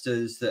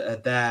ancestors that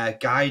are there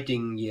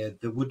guiding you,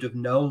 they would have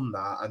known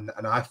that,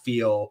 and I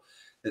feel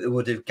that they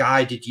would have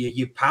guided you.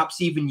 You perhaps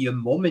even your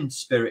mum in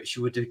spirit, she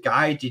would have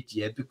guided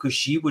you because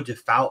she would have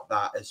felt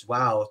that as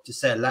well, to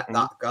say, let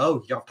that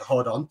go. You have to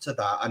hold on to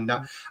that. And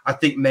I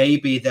think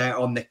maybe they're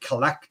on the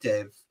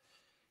collective.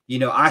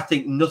 I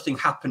think nothing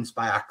happens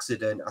by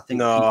accident. I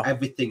think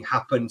everything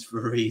happens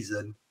for a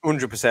reason.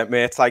 100%,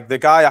 mate. Like the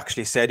guy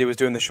actually said, he was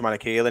doing the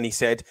shamanic healing. He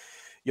said,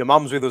 your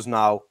mum's with us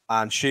now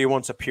and she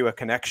wants a pure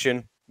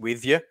connection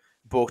with you,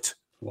 but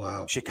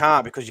she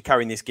can't because you're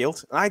carrying this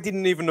guilt. And I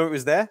didn't even know it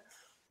was there.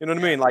 You know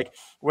what I mean? Like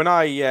when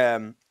I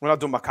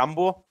done my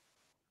Cambo,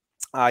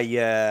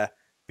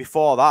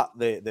 before that,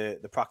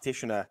 the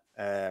practitioner,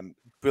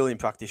 brilliant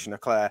practitioner,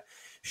 Claire,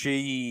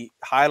 she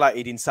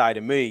highlighted inside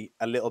of me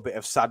a little bit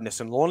of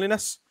sadness and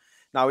loneliness.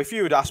 Now, if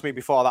you had asked me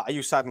before that, are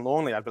you sad and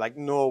lonely? I'd be like,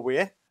 no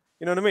way.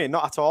 You know what I mean?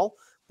 Not at all.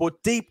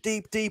 But deep,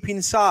 deep, deep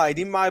inside,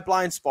 in my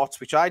blind spots,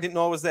 which I didn't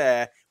know was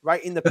there,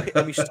 right in the pit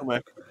of my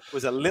stomach,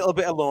 was a little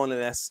bit of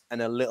loneliness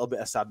and a little bit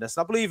of sadness.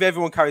 And I believe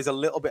everyone carries a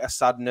little bit of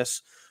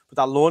sadness, but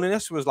that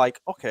loneliness was like,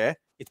 okay,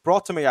 it's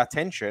brought to my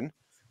attention.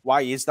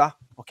 Why is that?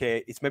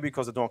 Okay, it's maybe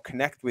because I don't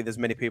connect with as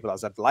many people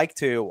as I'd like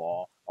to,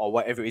 or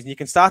whatever it is. And you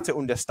can start to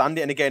understand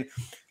it. And again,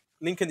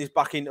 linking this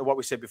back into what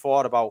we said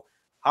before about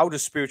how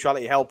does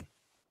spirituality help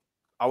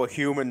our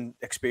human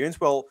experience?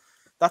 Well,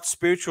 that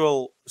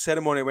spiritual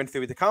ceremony I went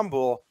through with the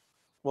Cambo,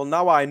 well,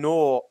 now I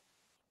know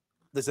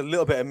there's a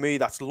little bit of me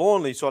that's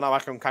lonely. So now I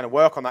can kind of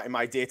work on that in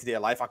my day-to-day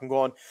life. I can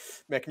go and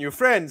make new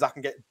friends. I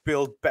can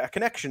build better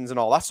connections and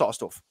all that sort of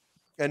stuff.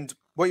 And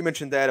what you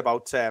mentioned there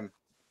about kind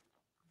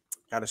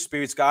of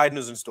spirits guiding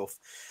us and stuff.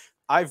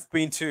 I've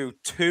been to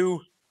 2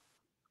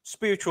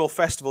 spiritual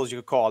festivals, you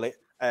could call it,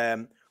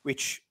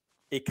 which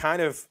it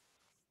kind of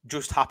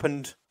just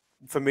happened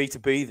for me to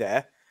be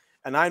there.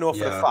 And I know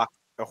for a fact,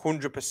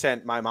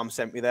 100% my mum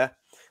sent me there.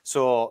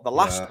 So the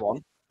last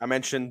one, I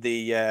mentioned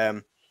the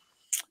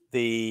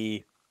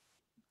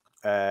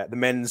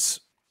men's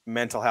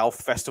mental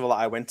health festival that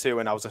I went to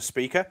and I was a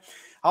speaker.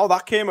 How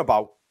that came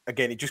about,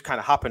 again, it just kind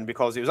of happened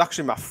because it was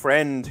actually my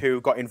friend who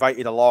got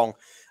invited along,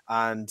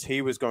 and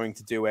he was going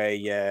to do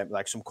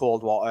like some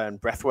cold water and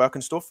breath work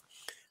and stuff.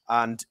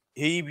 And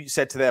he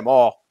said to them,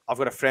 oh, I've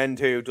got a friend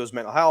who does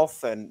mental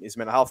health and is a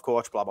mental health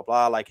coach, blah, blah,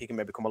 blah. Like he can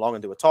maybe come along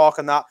and do a talk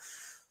and that.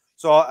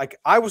 So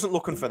I wasn't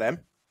looking for them.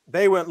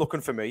 They weren't looking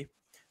for me.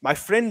 My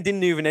friend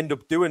didn't even end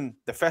up doing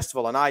the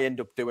festival, and I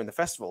ended up doing the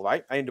festival,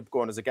 right? I ended up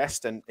going as a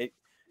guest, and it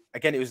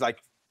was like,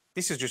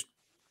 this has just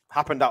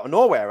happened out of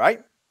nowhere,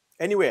 right?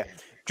 Anyway,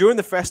 during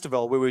the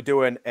festival, we were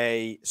doing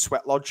a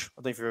sweat lodge.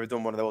 I don't know if you've ever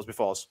done one of those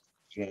before.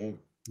 No,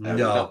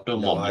 I've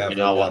done one, but you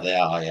know what they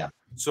are, yeah.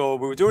 So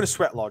we were doing a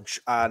sweat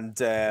lodge,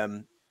 and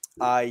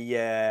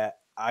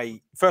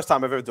I first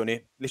time I've ever done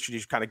it, literally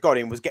just kind of got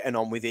in, was getting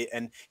on with it,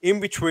 and in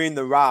between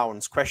the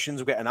rounds,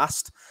 questions were getting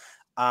asked,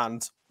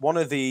 and one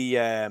of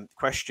the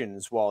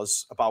questions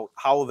was about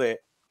how the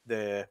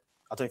I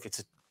don't know if it's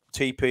a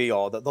TP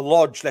or the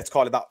lodge, let's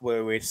call it that,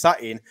 where we're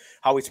sat in,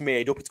 how it's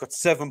made up. It's got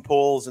 7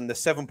 poles, and the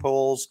 7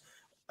 poles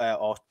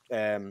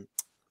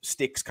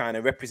sticks kind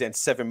of represent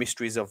 7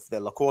 mysteries of the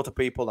Lakota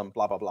people and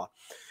blah blah blah.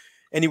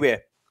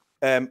 Anyway,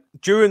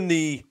 during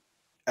the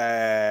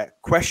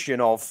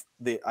question of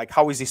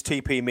how is this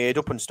TP made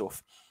up and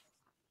stuff,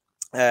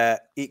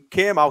 it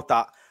came out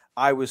that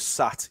I was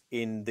sat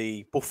in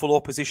the buffalo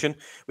position,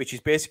 which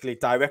is basically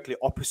directly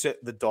opposite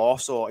the door.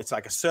 So it's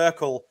like a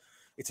circle.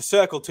 It's a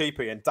circle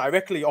TP, and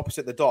directly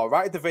opposite the door,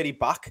 right at the very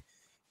back,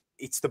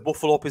 it's the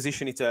buffalo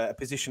position. It's a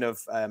position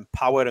of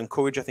power and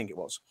courage, I think it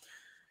was.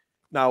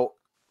 Now,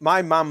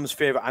 my mum's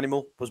favourite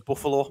animal was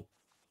buffalo.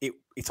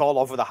 It's all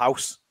over the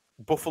house.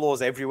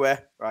 Buffaloes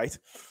everywhere, right?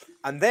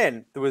 And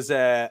then there was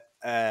a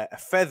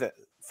feather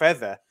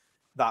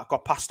that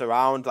got passed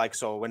around. Like,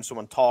 so when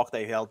someone talked,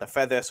 they held the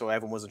feather so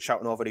everyone wasn't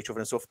shouting over each other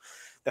and stuff.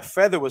 The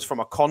feather was from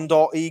a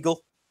condor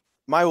eagle.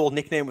 My old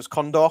nickname was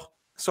Condor.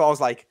 So I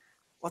was like,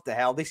 what the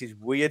hell? This is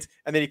weird.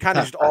 And then it kind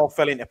of just all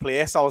fell into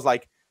place. I was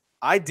like,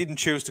 I didn't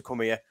choose to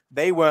come here.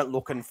 They weren't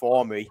looking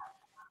for me.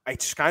 It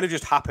just kind of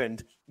just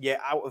happened. Yeah,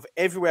 out of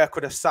everywhere I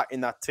could have sat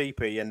in that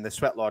teepee and the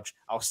sweat lodge,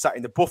 I was sat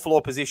in the buffalo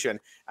position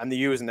and they're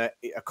using a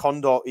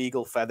condor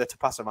eagle feather to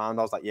pass around.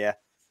 I was like, yeah,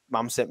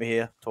 mum sent me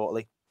here,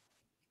 totally.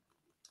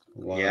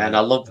 Wow, yeah, and I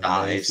love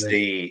that.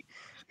 Amazing.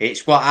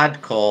 It's what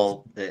I'd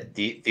call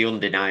the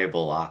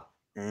undeniable art.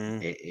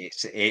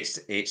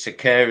 It's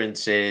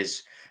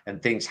occurrences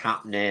and things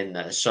happening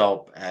that are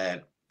so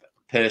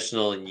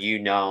personal, and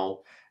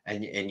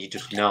and you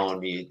just know,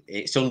 and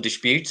it's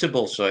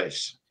undisputable. So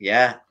it's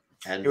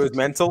and it was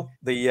mental.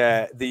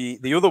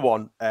 The other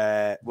one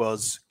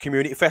was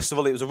Community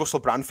Festival. It was a Russell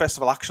Brand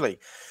Festival actually,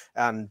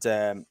 and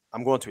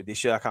I'm going to it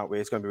this year. I can't wait.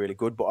 It's going to be really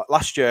good. But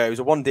last year it was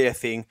a 1-day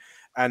thing,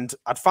 and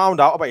I'd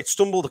found out about it.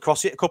 Stumbled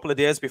across it a couple of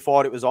days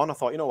before it was on. I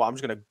thought, you know what, I'm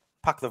just going to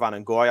pack the van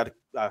and go. I had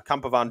a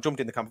camper van, jumped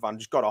in the camper van,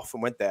 just got off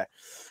and went there,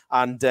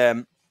 and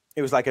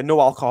it was like a no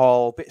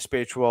alcohol, bit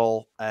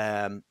spiritual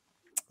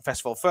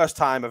festival. First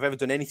time I've ever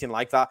done anything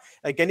like that.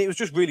 Again, it was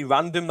just really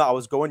random that I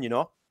was going, you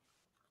know.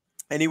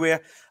 Anyway,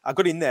 I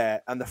got in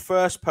there, and the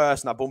first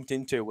person I bumped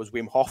into was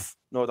Wim Hof.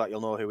 No doubt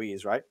you'll know who he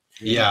is, right?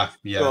 Yeah.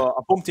 So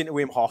I bumped into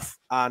Wim Hof,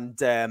 and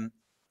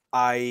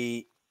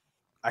I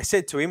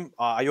said to him,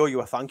 I owe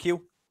you a thank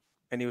you.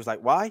 And he was like,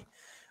 why?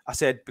 I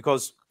said,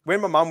 because when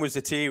my mum was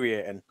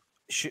deteriorating,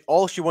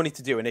 all she wanted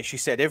to do, and she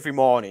said every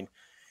morning,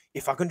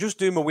 if I can just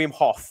do my Wim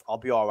Hof, I'll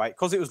be all right.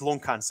 Because it was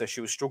lung cancer,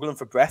 she was struggling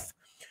for breath.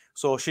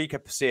 So she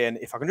kept saying,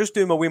 if I can just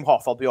do my Wim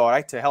Hof, I'll be all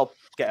right, to help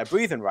get her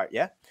breathing right,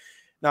 yeah?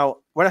 Now,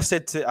 when I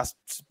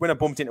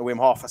bumped into Wim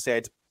Hof, I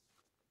said,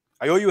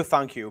 I owe you a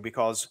thank you,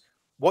 because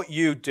what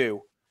you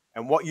do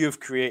and what you've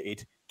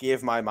created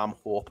gave my mum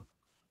hope.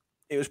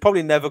 It was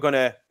probably never going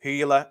to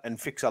heal her and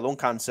fix her lung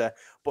cancer,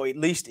 but at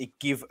least it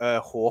gave her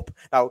hope.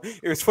 Now,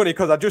 it was funny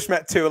because I just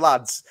met two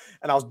lads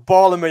and I was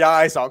bawling my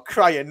eyes out,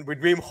 crying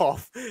with Wim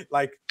Hof,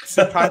 like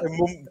trying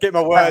to get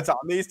my words out.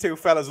 And these two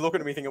fellas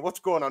looking at me thinking,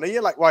 what's going on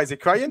here? Like, why is he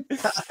crying?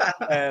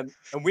 And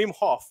Wim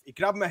Hof, he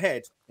grabbed my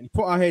head and he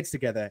put our heads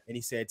together and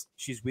he said,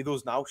 she's with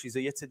us now. She's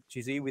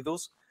here with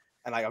us.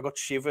 And like, I got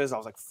shivers. I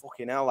was like,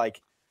 fucking hell.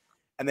 Like,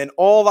 and then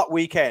all that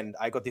weekend,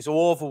 I got this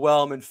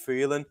overwhelming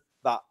feeling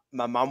that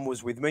my mum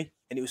was with me.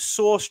 And it was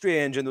so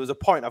strange. And there was a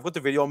point, I've got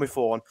the video on my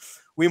phone,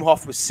 Wim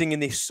Hof was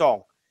singing this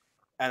song.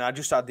 And I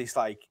just had this,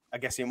 like, I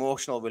guess,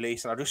 emotional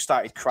release. And I just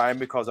started crying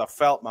because I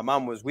felt my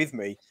mum was with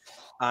me.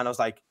 And I was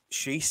like,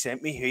 she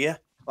sent me here.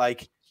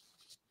 Like,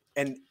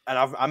 and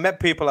I met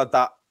people at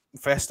that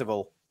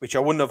festival, which I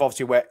wouldn't have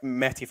obviously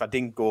met if I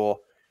didn't go,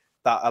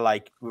 that are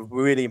like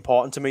really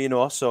important to me, you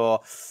know?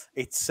 So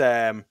it's,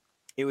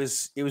 it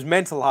was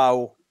mental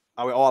how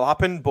it all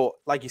happened. But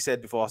like you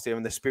said before,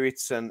 Stephen, the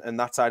spirits and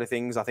that side of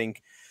things, I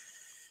think,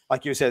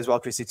 like you said as well,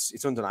 Chris,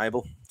 it's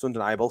undeniable. It's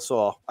undeniable.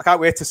 So I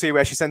can't wait to see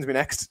where she sends me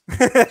next.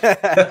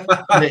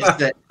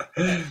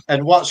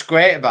 And what's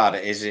great about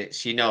it is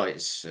it's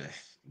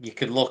you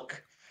can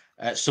look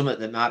at something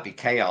that might be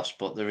chaos,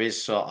 but there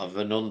is sort of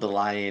an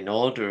underlying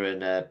order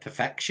and a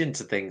perfection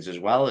to things as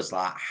well. As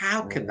like,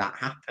 how can that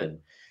happen?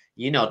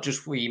 You know,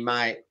 just where you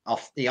might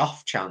off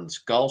chance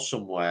go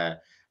somewhere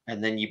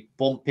and then you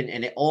bump in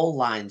and it all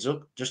lines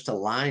up, just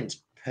aligns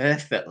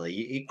perfectly.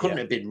 It couldn't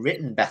have been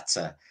written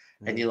better.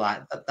 And you're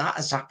like, that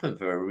has happened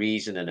for a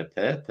reason and a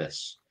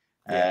purpose.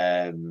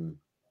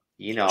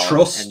 You know,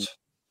 trust.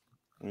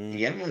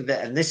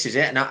 And this is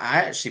it. And I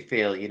actually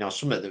feel, you know,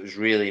 something that was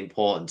really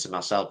important to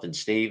myself and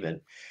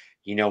Stephen,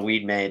 you know,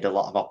 we'd made a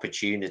lot of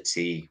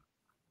opportunity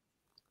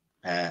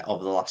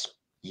over the last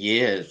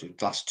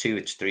 2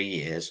 or 3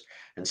 years,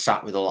 and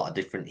sat with a lot of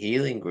different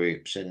healing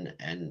groups.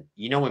 And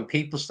you know, when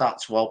people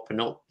start to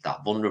open up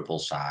that vulnerable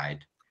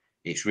side,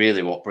 it's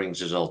really what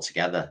brings us all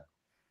together.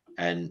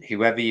 And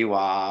whoever you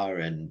are,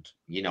 and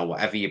you know,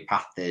 whatever your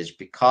path is,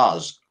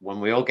 because when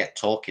we all get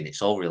talking,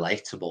 it's all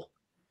relatable.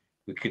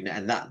 We can,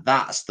 and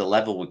that's the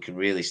level we can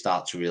really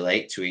start to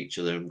relate to each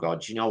other and go,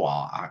 do you know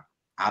what?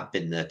 I've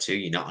been there too.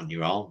 You're not on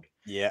your own.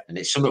 Yeah. And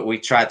it's something we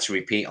tried to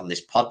repeat on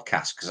this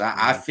podcast, because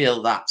I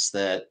feel that's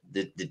the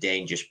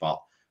danger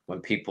spot, when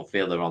people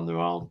feel they're on their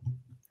own.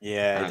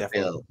 Yeah, and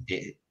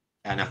definitely.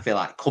 I feel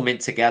like coming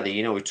together,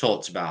 you know, we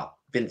talked about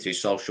been through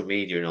social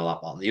media and all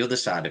that, but on the other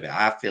side of it,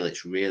 I feel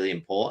it's really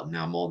important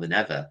now more than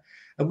ever.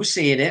 And we're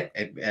seeing it,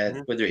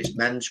 whether it's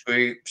men's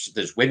groups,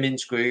 there's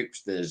women's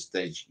groups, there's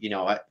you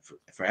know,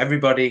 for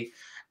everybody.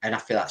 And I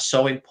feel that's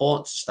so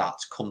important to start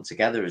to come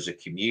together as a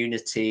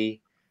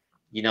community,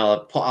 you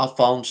know, put our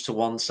phones to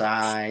one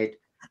side,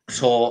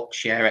 talk,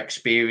 share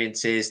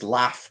experiences,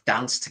 laugh,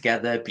 dance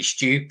together, be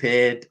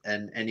stupid,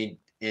 and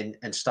in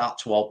and start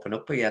to open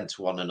up again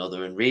to one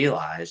another and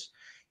realize,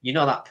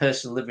 that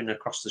person living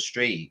across the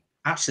street,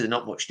 actually, they're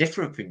not much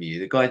different from you.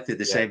 They're going through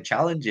the same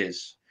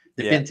challenges.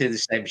 They've been through the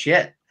same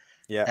shit.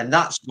 Yeah. And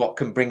that's what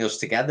can bring us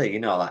together,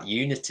 that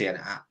unity. And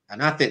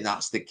I think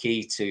that's the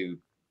key to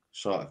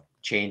sort of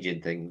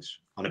changing things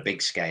on a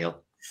big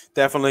scale.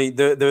 Definitely.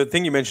 The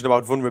thing you mentioned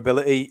about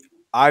vulnerability,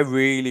 I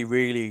really,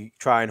 really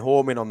try and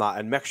home in on that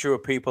and make sure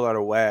people are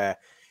aware.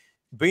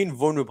 Being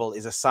vulnerable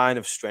is a sign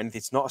of strength.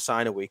 It's not a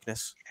sign of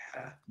weakness.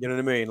 Yeah. You know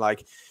what I mean?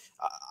 Like,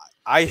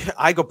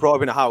 I got brought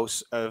up in a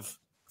house of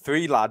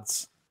 3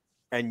 lads,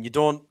 and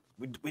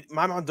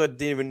my mum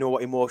didn't even know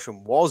what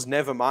emotion was.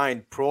 Never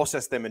mind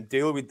process them and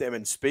deal with them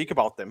and speak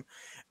about them.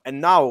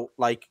 And now,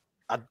 like,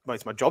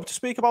 it's my job to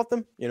speak about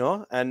them,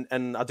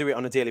 and I do it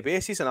on a daily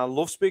basis, and I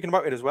love speaking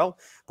about it as well.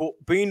 But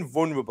being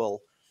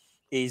vulnerable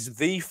is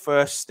the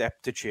first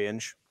step to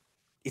change.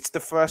 It's the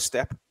first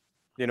step,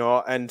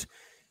 and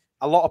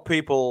a lot of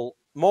people,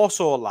 more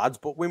so lads,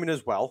 but women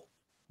as well,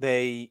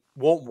 they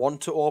won't want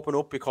to open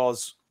up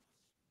because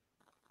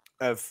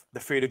of the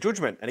fear of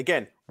judgment. And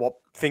again,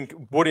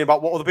 worrying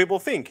about what other people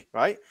think,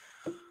 right?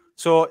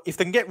 So if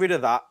they can get rid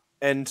of that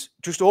and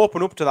just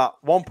open up to that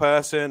one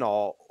person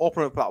or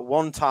open up that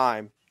one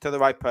time to the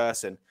right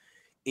person,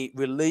 it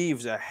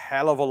relieves a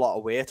hell of a lot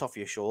of weight off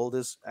your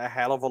shoulders, a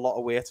hell of a lot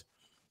of weight.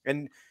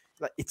 And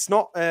it's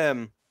not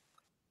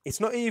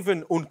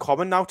even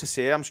uncommon now to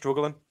say I'm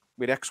struggling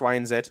with X, Y,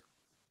 and Z.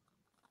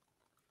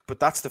 But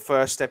that's the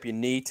first step you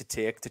need to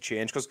take to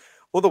change. Because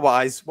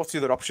otherwise, what's the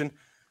other option?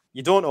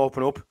 You don't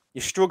open up,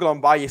 you struggle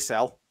on by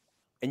yourself,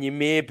 and you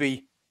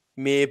maybe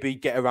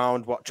get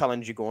around what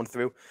challenge you're going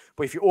through.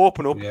 But if you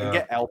open up and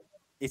get help,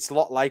 it's a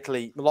lot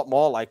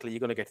more likely you're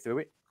going to get through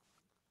it.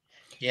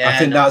 Yeah, I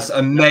think that's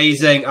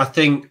amazing. I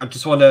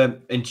just want to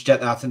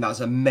interject that. I think that's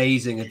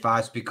amazing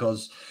advice,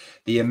 because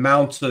the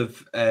amount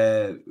of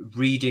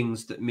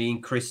readings that me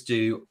and Chris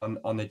do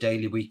on a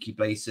daily, weekly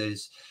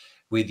basis,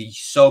 with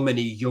so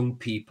many young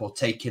people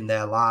taking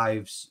their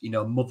lives,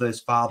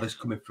 mothers, fathers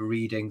coming for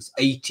readings,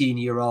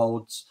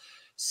 18-year-olds,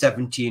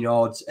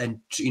 17-year-olds, and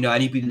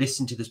anybody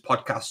listening to this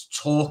podcast,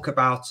 talk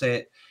about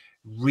it,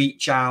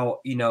 reach out.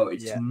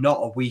 It's not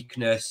a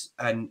weakness,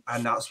 and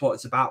that's what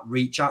it's about.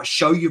 Reach out,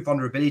 show your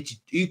vulnerability.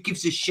 Who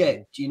gives a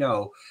shit?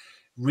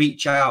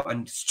 Reach out.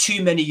 And it's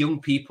too many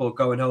young people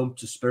going home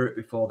to spirit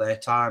before their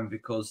time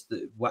because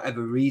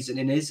whatever reason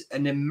it is,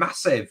 and they're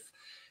massive.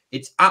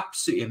 It's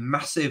absolutely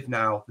massive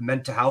now, the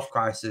mental health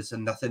crisis,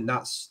 and I think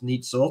that's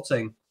needs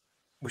sorting.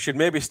 We should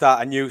maybe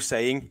start a new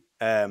saying: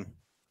 "Man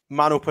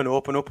up and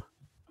open up."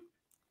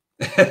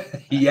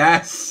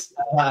 Yes.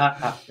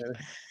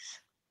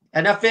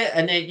 And I fit,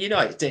 and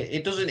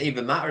it doesn't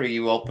even matter who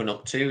you open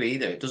up to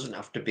either. It doesn't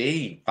have to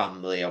be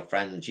family or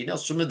friends.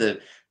 Some of the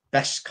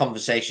best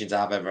conversations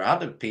I've ever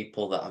had are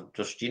people that are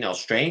just,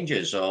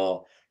 strangers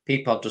or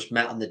people I've just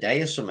met on the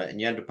day or something, and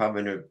you end up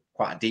having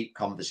quite a deep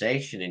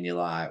conversation, and you're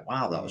like,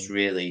 wow, that was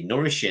really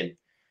nourishing.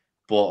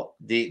 But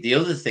the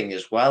other thing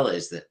as well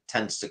is that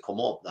tends to come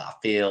up that I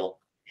feel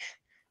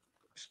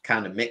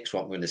kind of mix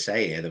what I'm going to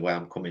say here, the way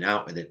I'm coming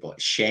out with it,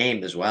 but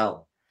shame as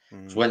well.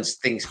 So when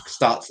things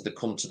start to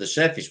come to the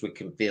surface, we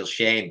can feel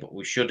shame, but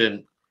we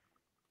shouldn't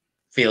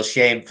feel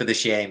shame for the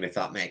shame, if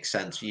that makes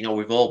sense.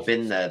 We've all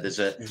been there. There's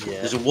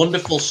a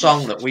wonderful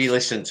song that we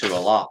listen to a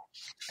lot,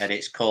 and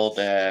it's called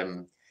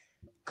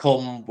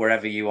Come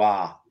Wherever You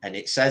Are. And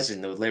it says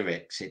in the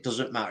lyrics, it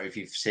doesn't matter if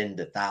you've sinned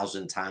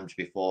 1,000 times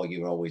before,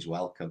 you're always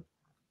welcome.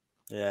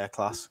 Yeah,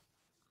 class.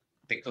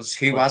 Because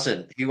who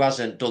hasn't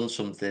done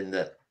something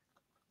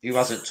who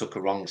hasn't took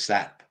a wrong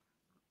step?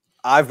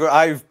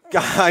 I've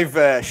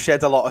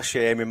shed a lot of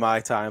shame in my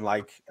time,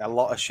 like a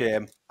lot of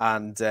shame.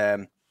 And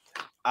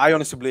I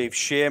honestly believe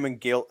shame and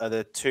guilt are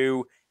the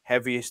 2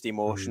 heaviest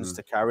emotions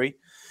to carry.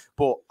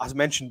 But as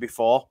mentioned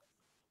before,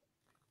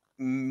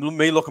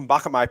 me looking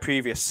back at my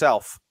previous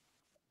self,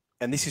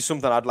 and this is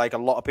something I'd like a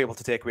lot of people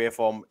to take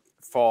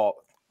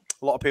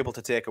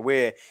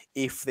away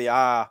if they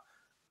are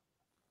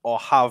or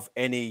have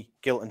any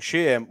guilt and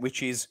shame,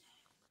 which is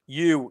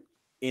you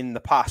in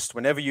the past,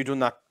 whenever you've done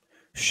that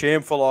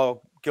shameful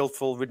or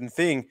guiltful ridden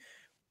thing,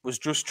 was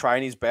just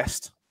trying his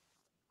best.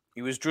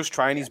 He was just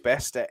trying his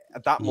best at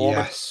that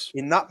moment,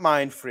 in that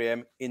mind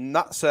frame, in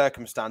that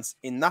circumstance,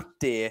 in that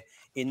day,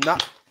 in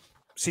that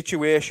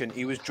situation.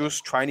 He was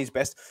just trying his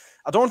best.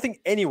 I don't think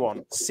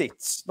anyone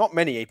sits, not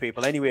many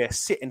people anyway,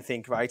 sit and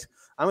think, right,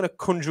 I'm going to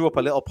conjure up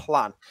a little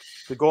plan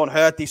to go and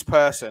hurt this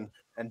person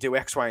and do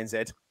X, Y, and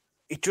Z.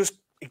 It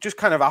just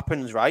kind of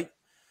happens, right?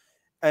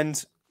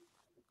 And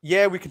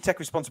yeah, we can take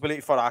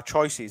responsibility for our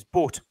choices,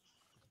 but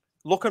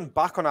looking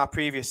back on our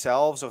previous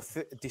selves or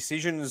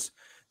decisions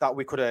that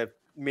we could have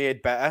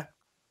made better,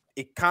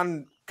 it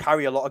can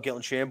carry a lot of guilt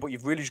and shame, but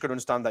you've really just got to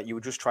understand that you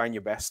were just trying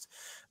your best.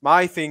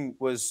 My thing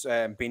was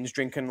binge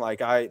drinking.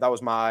 That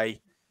was my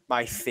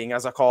thing,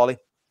 as I call it.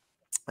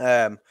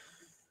 Done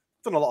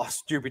a lot of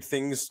stupid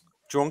things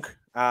drunk,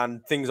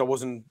 and things I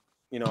wasn't,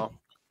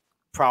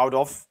 proud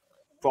of.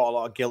 Brought a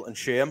lot of guilt and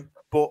shame.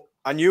 But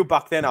I knew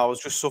back then I was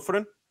just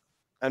suffering,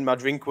 and my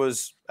drink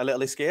was a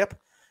little escape.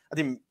 I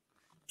didn't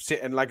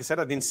sit and, like I said,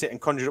 I didn't sit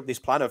and conjure up this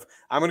plan of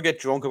I'm going to get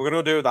drunk, I'm going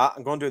to do that,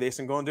 I'm going to do this,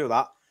 and going to do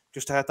that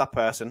just to hurt that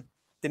person.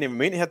 Didn't even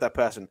mean to hurt that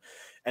person.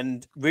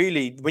 And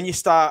really, when you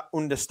start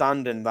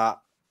understanding that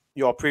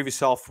your previous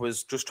self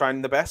was just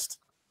trying the best,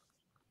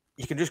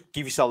 you can just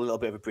give yourself a little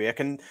bit of a break.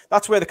 And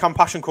that's where the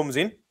compassion comes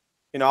in.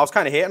 You know, I was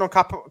kind of hating on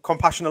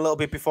compassion a little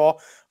bit before,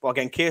 but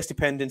again, case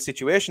dependent,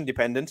 situation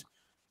dependent.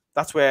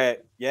 That's where,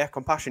 yeah,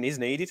 compassion is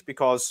needed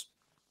because,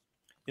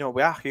 you know,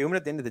 we are human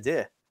at the end of the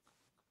day.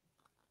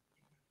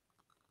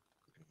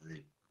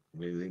 Really,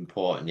 really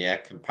important, yeah.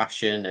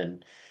 Compassion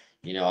and,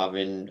 you know,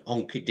 having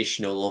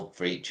unconditional love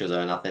for each other.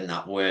 And I think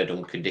that word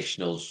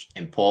unconditional is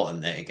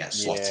important, that it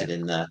gets slotted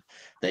in there,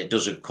 that it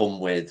doesn't come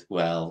with,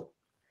 well,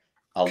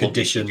 I'll love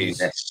you if you do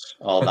this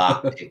or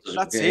that. It doesn't,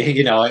 That's it.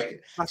 you know,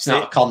 it's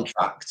not a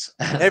contract.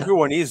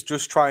 Everyone is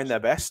just trying their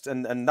best.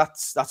 And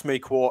that's me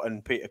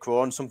quoting Peter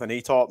Crone, something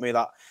he taught me,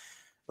 that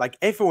like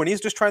everyone is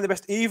just trying their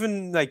best.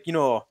 Even like, you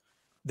know,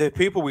 the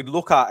people we'd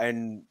look at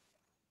and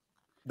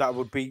that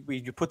would be,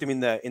 you put them in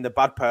the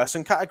bad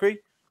person category.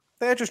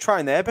 They're just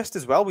trying their best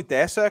as well with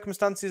their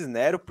circumstances and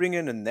their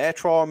upbringing and their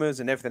traumas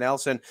and everything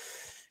else. And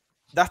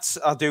that's,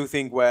 I do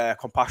think, where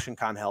compassion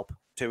can help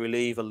to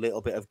relieve a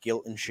little bit of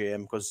guilt and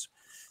shame, because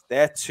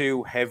they're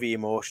two heavy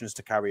emotions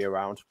to carry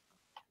around.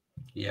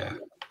 Yeah.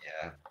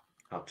 Yeah,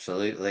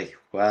 absolutely.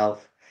 Well,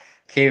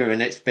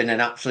 Kieran, it's been an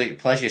absolute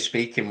pleasure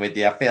speaking with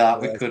you. I feel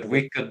like we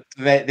could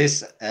make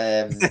this, you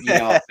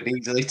know, I could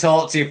easily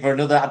talk to you for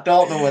another. I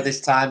don't know where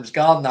this time's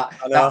gone.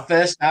 That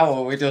first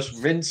hour, we just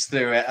rinsed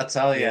through it, I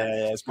tell you.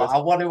 Yeah, it's good. But I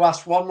want to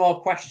ask one more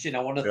question.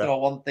 I want to throw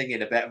one thing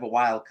in, a bit of a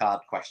wild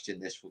card question,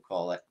 this we'll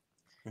call it.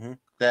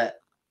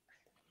 That,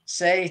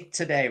 say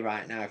today,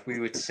 right now, if we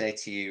were to say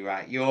to you,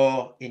 right,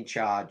 you're in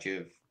charge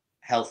of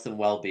health and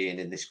well-being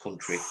in this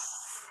country.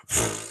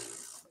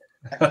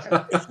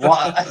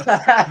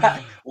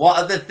 What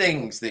are the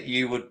things that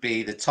you would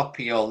be the top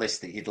of your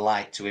list that you'd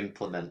like to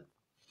implement?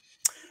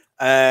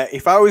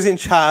 If I was in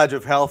charge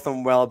of health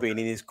and well-being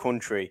in this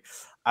country,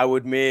 I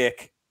would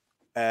make,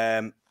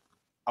 I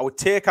would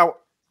take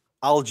out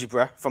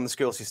algebra from the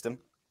school system,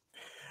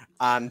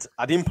 and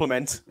I'd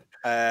implement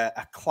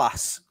a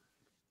class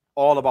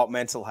all about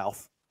mental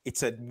health.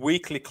 It's a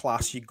weekly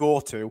class you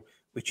go to,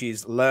 which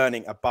is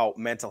learning about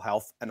mental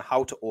health and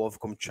how to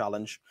overcome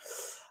challenge.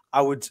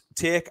 I would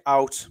take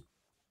out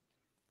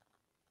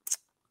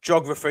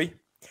geography,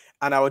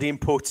 and I would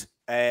input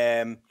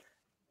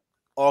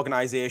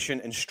organization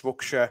and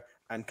structure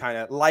and kind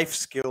of life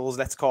skills,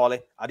 let's call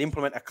it. I'd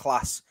implement a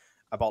class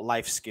about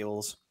life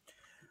skills.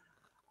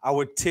 I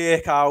would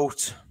take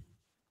out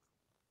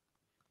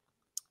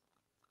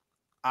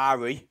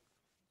RE,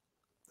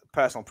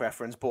 personal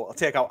preference, but I'll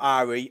take out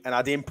RE, and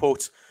I'd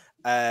input,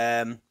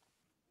 what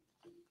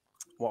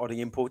would I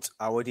input?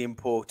 I would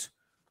input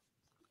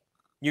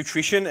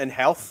nutrition and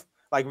health.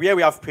 Like, yeah,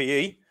 we have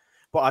PE,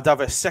 but I'd have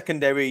a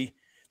secondary,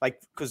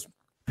 like, because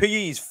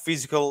PE is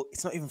physical.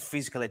 It's not even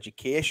physical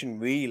education,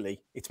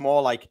 really. It's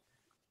more like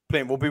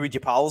playing rugby with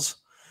your pals.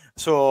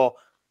 So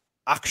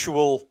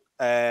actual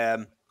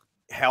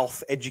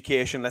health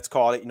education, let's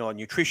call it, you know,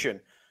 nutrition,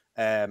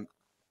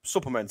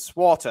 supplements,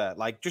 water,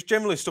 like just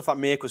generally stuff that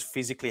make us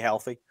physically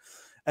healthy.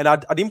 And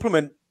I'd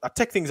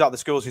take things out of the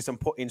school system,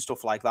 put in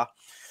stuff like that.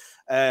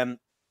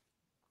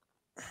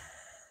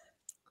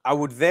 I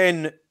would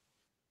then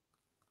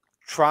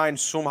try and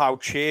somehow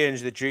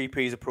change the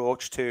GP's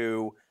approach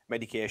to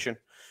medication.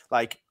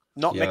 Like,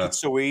 not make it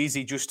so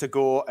easy just to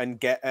go and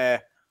get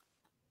a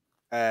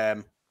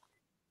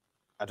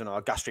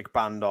gastric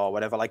band or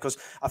whatever. Like, because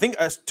I think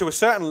to a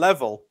certain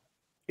level,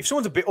 if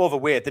someone's a bit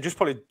overweight, they just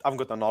probably haven't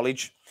got the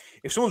knowledge.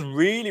 If someone's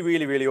really,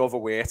 really, really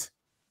overweight,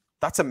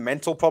 that's a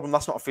mental problem.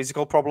 That's not a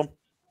physical problem.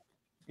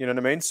 You know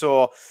what I mean?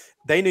 So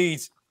they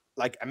need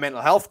like a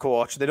mental health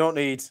coach. They don't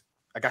need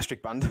a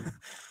gastric band.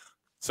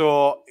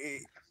 So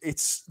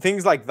it's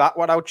things like that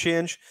what I would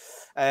change.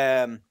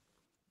 If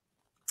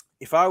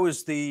I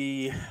was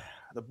the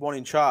one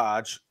in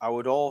charge, I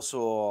would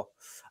also,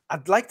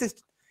 I'd like to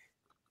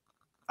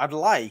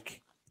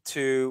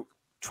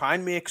try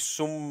and make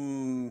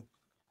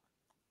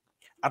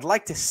I'd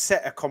like to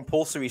set a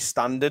compulsory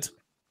standard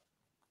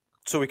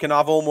so we can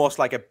have almost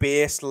like a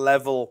base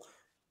level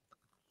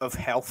of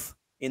health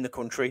in the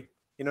country.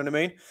 You know what I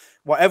mean?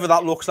 Whatever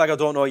that looks like, I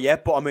don't know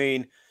yet, but I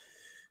mean,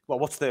 well,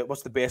 what's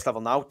the base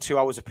level now? 2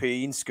 hours of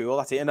PE in school,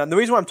 that's it. And the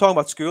reason why I'm talking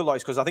about school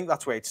is because I think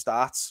that's where it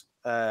starts.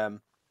 As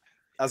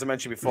I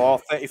mentioned before,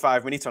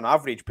 35 minutes on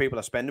average people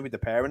are spending with the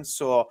parents.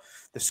 So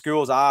the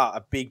schools are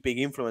a big, big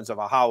influence of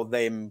how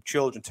them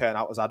children turn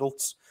out as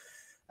adults.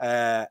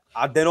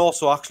 I'd then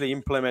also actually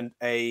implement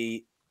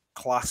a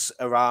class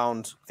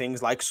around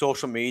things like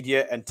social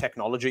media and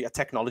technology, a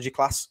technology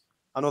class.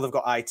 I know they've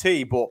got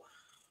IT, but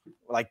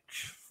like,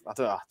 I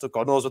don't know,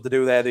 God knows what to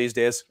do there these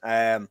days.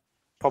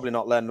 Probably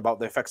not learning about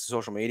the effects of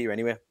social media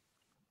anyway.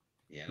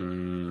 Yeah.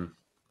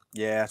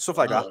 Yeah, stuff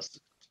like that.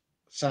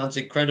 Sounds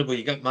incredible.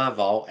 You got my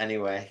vote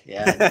anyway.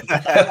 Yeah.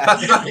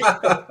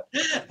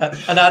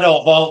 And I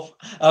don't vote.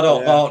 I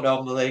don't vote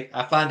normally.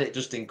 I find it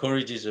just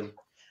encourages them.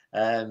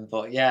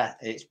 But yeah,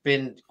 it's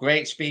been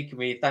great speaking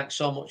with you. Thanks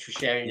so much for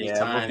sharing your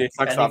time. Lovely.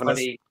 Thanks for having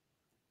us.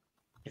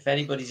 If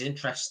anybody's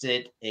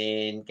interested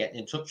in getting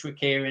in touch with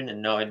Kieran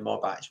and knowing more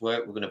about his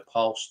work, we're going to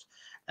post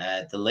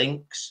the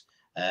links,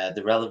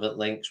 the relevant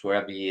links,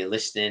 wherever you're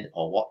listening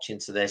or watching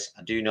to this.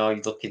 I do know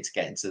you're looking to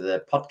get into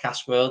the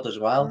podcast world as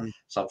well.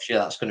 So I'm sure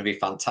that's going to be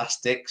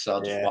fantastic.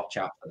 So just watch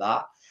out for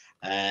that.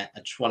 I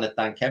just want to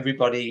thank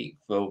everybody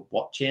for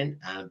watching,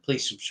 and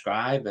please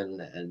subscribe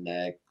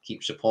and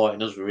keep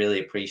supporting us. We really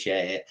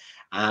appreciate it.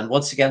 And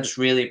once again, just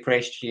really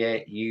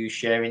appreciate you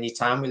sharing your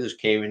time with us,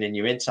 Kieran, and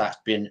your insights.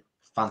 Been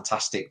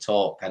fantastic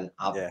talk, and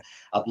I'd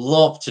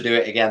love to do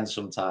it again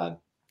sometime.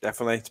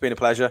 Definitely. It's been a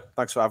pleasure.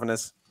 Thanks for having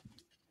us.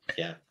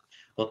 Yeah.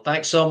 Well,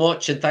 thanks so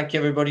much, and thank you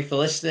everybody for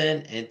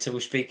listening. Until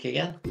we speak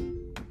again.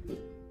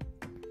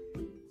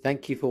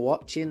 Thank you for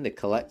watching the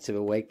Collective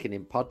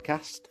Awakening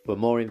podcast. For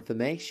more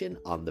information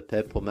on the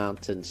Purple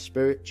Mountain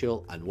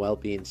Spiritual and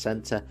Wellbeing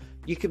Centre,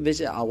 you can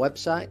visit our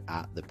website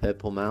at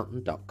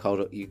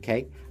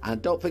thepurplemountain.co.uk,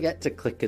 and don't forget to click